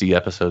 60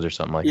 episodes or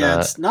something like Yeah,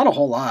 that. it's not a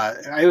whole lot.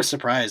 I was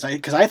surprised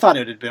because I thought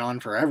it had been on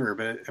forever,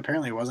 but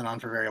apparently it wasn't on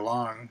for very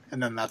long.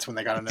 And then that's when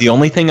they got into The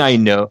only thing I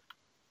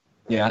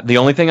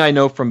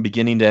know from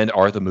beginning to end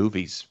are the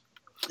movies.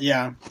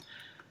 Yeah.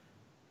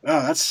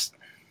 Oh, that's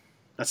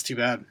too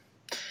bad.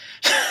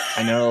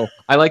 I know.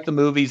 I like the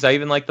movies. I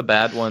even like the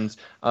bad ones.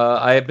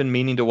 I have been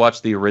meaning to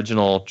watch the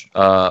original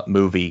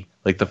movie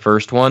like the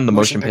first one, the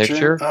motion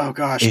picture. Oh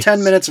gosh,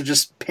 10 minutes of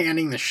just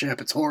panning the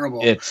ship. It's horrible.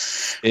 It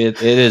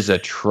is a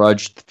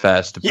trudge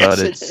fest,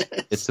 Yes,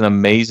 but it's an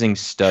amazing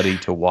study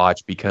to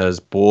watch because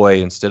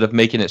boy, instead of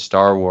making it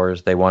Star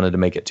Wars, they wanted to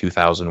make it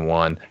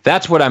 2001.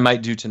 That's what I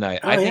might do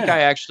tonight. I think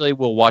I actually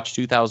will watch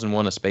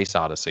 2001: A Space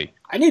Odyssey.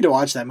 I need to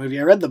watch that movie.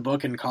 I read the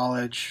book in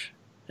college.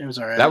 It was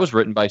alright. That was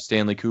written by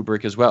Stanley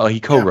Kubrick as well. He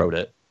co-wrote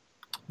it.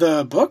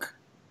 The book?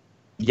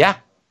 Yeah.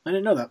 I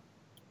didn't know that.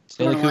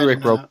 Stanley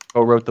Kubrick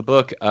co-wrote the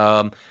book.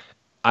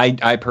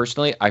 I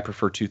personally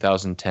prefer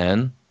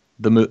 2010,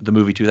 the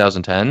movie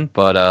 2010,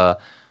 but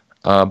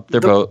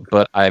they're both.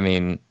 But I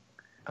mean,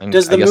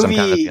 does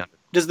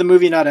the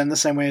movie not end the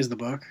same way as the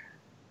book?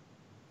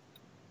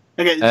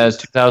 Okay, as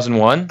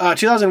 2001.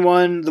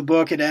 2001, the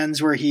book, it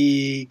ends where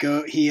he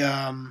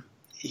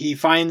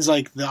finds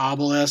like the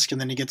obelisk, and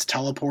then he gets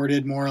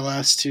teleported more or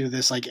less to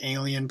this like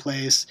alien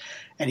place,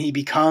 and he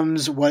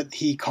becomes what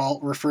he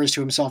refers to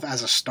himself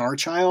as a Star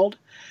Child.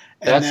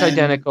 That's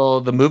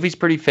identical. The movie's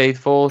pretty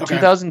faithful. Okay.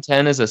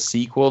 2010 is a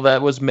sequel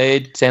that was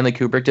made. Stanley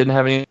Kubrick didn't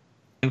have any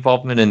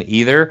involvement in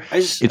either.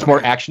 It's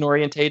more action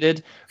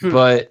orientated,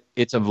 but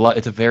it's a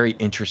very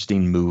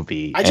interesting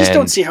movie. I just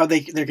don't see how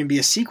there can be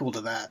a sequel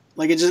to that.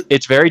 Like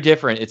it's very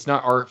different. It's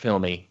not art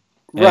filmy,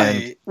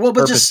 right? Well,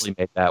 but purposely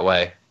made that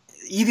way.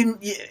 You can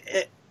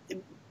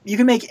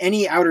make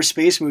any outer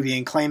space movie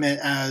and claim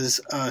it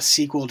as a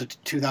sequel to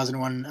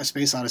 2001: A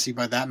Space Odyssey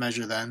by that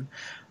measure. Then,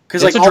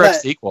 because it's a direct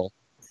sequel.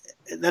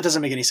 That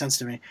doesn't make any sense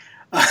to me.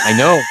 I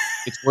know.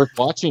 It's worth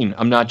watching.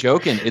 I'm not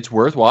joking. It's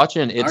worth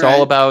watching. It's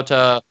all about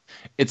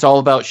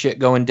shit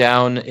going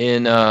down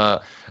in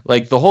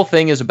like the whole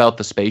thing is about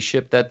the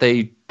spaceship that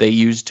they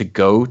used to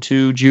go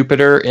to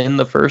Jupiter in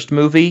the first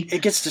movie.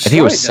 It gets destroyed. I think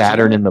it was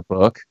Saturn in the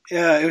book.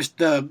 Yeah, it was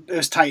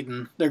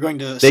Titan. They're going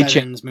to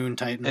Saturn's moon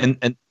Titan.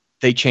 And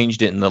they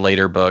changed it in the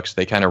later books.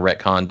 They kind of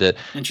retconned it.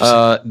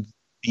 Interesting.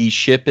 The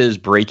ship is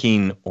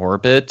breaking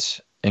orbit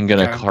and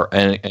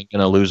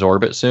gonna lose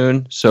orbit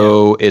soon.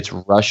 So it's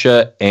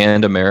Russia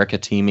and America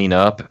teaming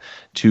up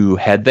to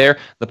head there.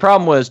 The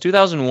problem was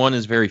 2001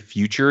 is very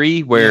future-y,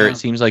 where it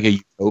seems like a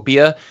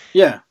utopia.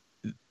 Yeah.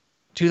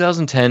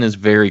 2010 is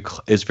very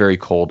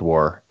Cold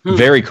War.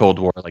 Very Cold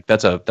War. Like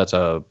that's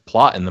a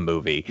plot in the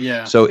movie.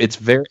 Yeah. So it's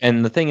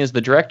and the thing is,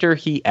 the director,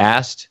 he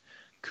asked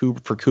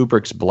for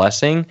Kubrick's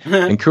blessing,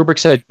 and Kubrick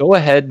said, "Go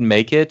ahead and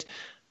make it,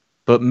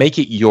 but make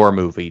it your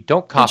movie.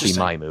 Don't copy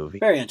my movie."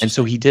 Very interesting. And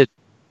so he did.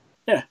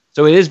 Yeah.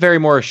 So it is very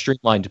more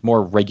streamlined,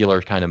 more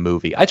regular kind of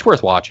movie. It's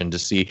worth watching to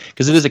see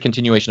because it is a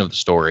continuation of the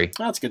story.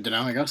 That's good to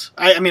know, I guess.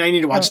 I mean, I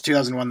need to watch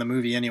 2001 the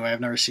movie anyway. I've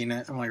never seen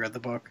it. I've only read the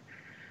book.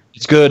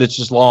 It's good. It's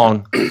just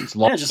long. It's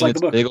long. Yeah, just like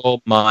the book. Big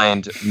old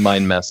mind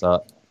mess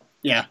up.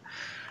 Yeah.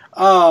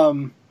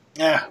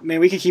 Yeah. Man,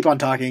 we could keep on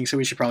talking, so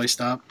we should probably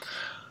stop.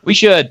 We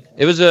should.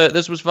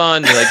 This was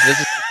fun. Like this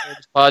is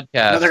this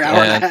podcast. Another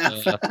hour and a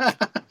half.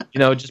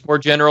 Just more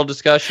general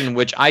discussion,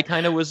 which I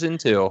kind of was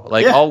into.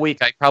 Like all week,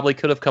 I probably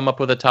could have come up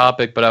with a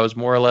topic, but I was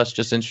more or less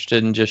just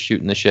interested in just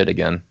shooting the shit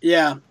again.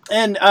 Yeah,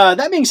 and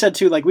that being said,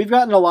 too, like we've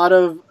gotten a lot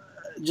of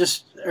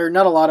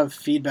not a lot of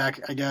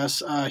feedback, I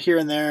guess, here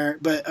and there,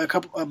 but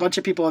a bunch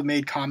of people have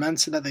made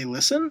comments that they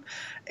listen,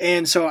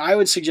 and so I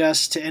would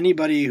suggest to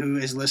anybody who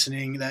is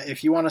listening that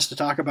if you want us to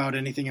talk about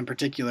anything in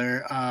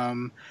particular,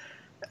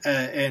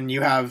 and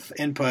you have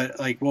input,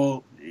 like,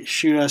 well,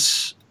 shoot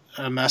us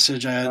a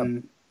message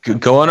and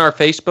go on our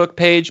Facebook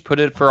page, put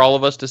it for all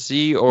of us to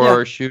see,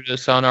 or shoot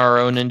us on our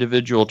own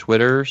individual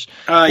Twitters,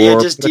 or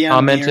just put a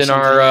comment in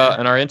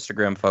our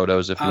Instagram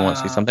photos if you want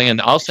to see something,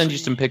 and I'll send you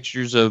some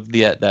pictures of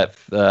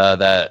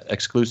that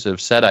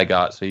exclusive set I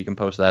got, so you can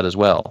post that as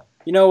well.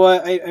 You know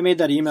what? I made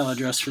that email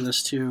address for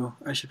this too.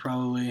 I should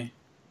probably.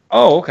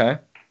 Oh, okay.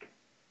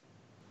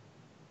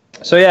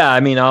 So yeah, I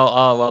mean,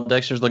 while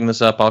Dexter's looking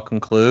this up, I'll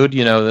conclude.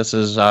 This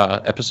is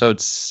episode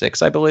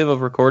 6, I believe,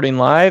 of Recording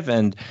Live,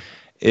 and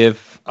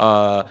if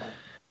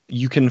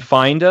you can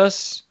find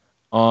us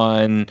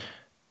on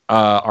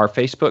our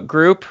Facebook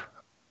group,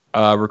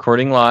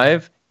 Recording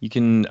Live, you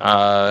can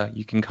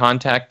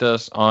contact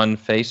us on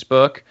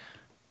Facebook,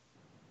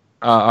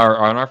 or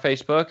on our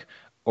Facebook,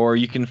 or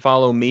you can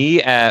follow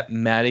me at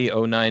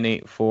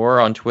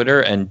Matty0984 on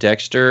Twitter and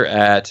Dexter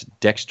at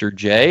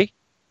DexterJ.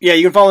 Yeah,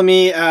 you can follow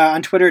me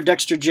on Twitter,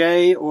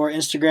 DexterJ, or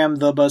Instagram,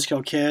 The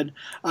Buzzkill Kid.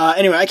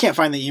 Anyway, I can't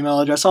find the email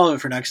address. I'll have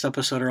it for next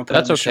episode, or I'll put it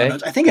in the show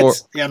notes. I think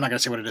it's... Yeah, I'm not going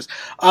to say what it is.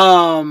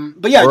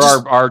 But yeah,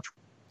 or our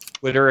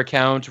Twitter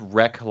account,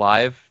 Rec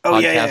Live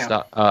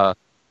Podcast.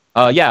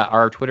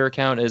 Our Twitter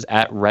account is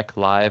at Rec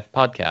Live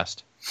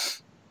Podcast.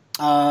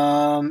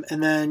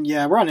 And then,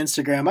 we're on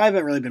Instagram. I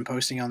haven't really been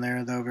posting on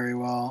there, though, very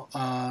well. We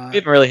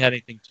haven't really had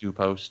anything to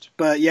post.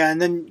 But, yeah, and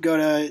then go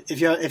to,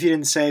 if you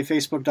didn't say,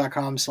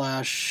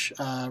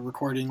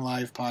 facebook.com/recording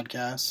live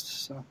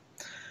podcast. So,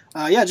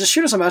 just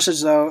shoot us a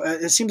message, though.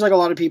 It seems like a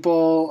lot of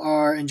people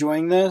are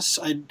enjoying this,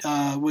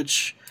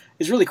 which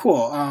is really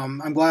cool.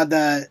 I'm glad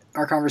that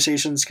our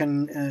conversations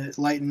can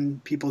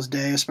lighten people's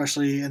day,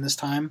 especially in this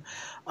time.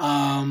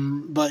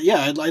 But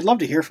yeah, I'd love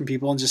to hear from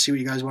people and just see what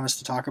you guys want us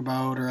to talk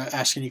about or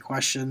ask any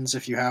questions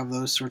if you have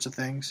those sorts of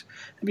things.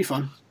 It'd be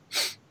fun.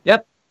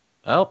 Yep.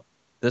 Well,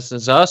 this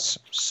is us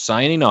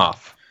signing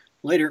off.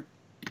 Later.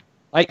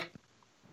 Bye.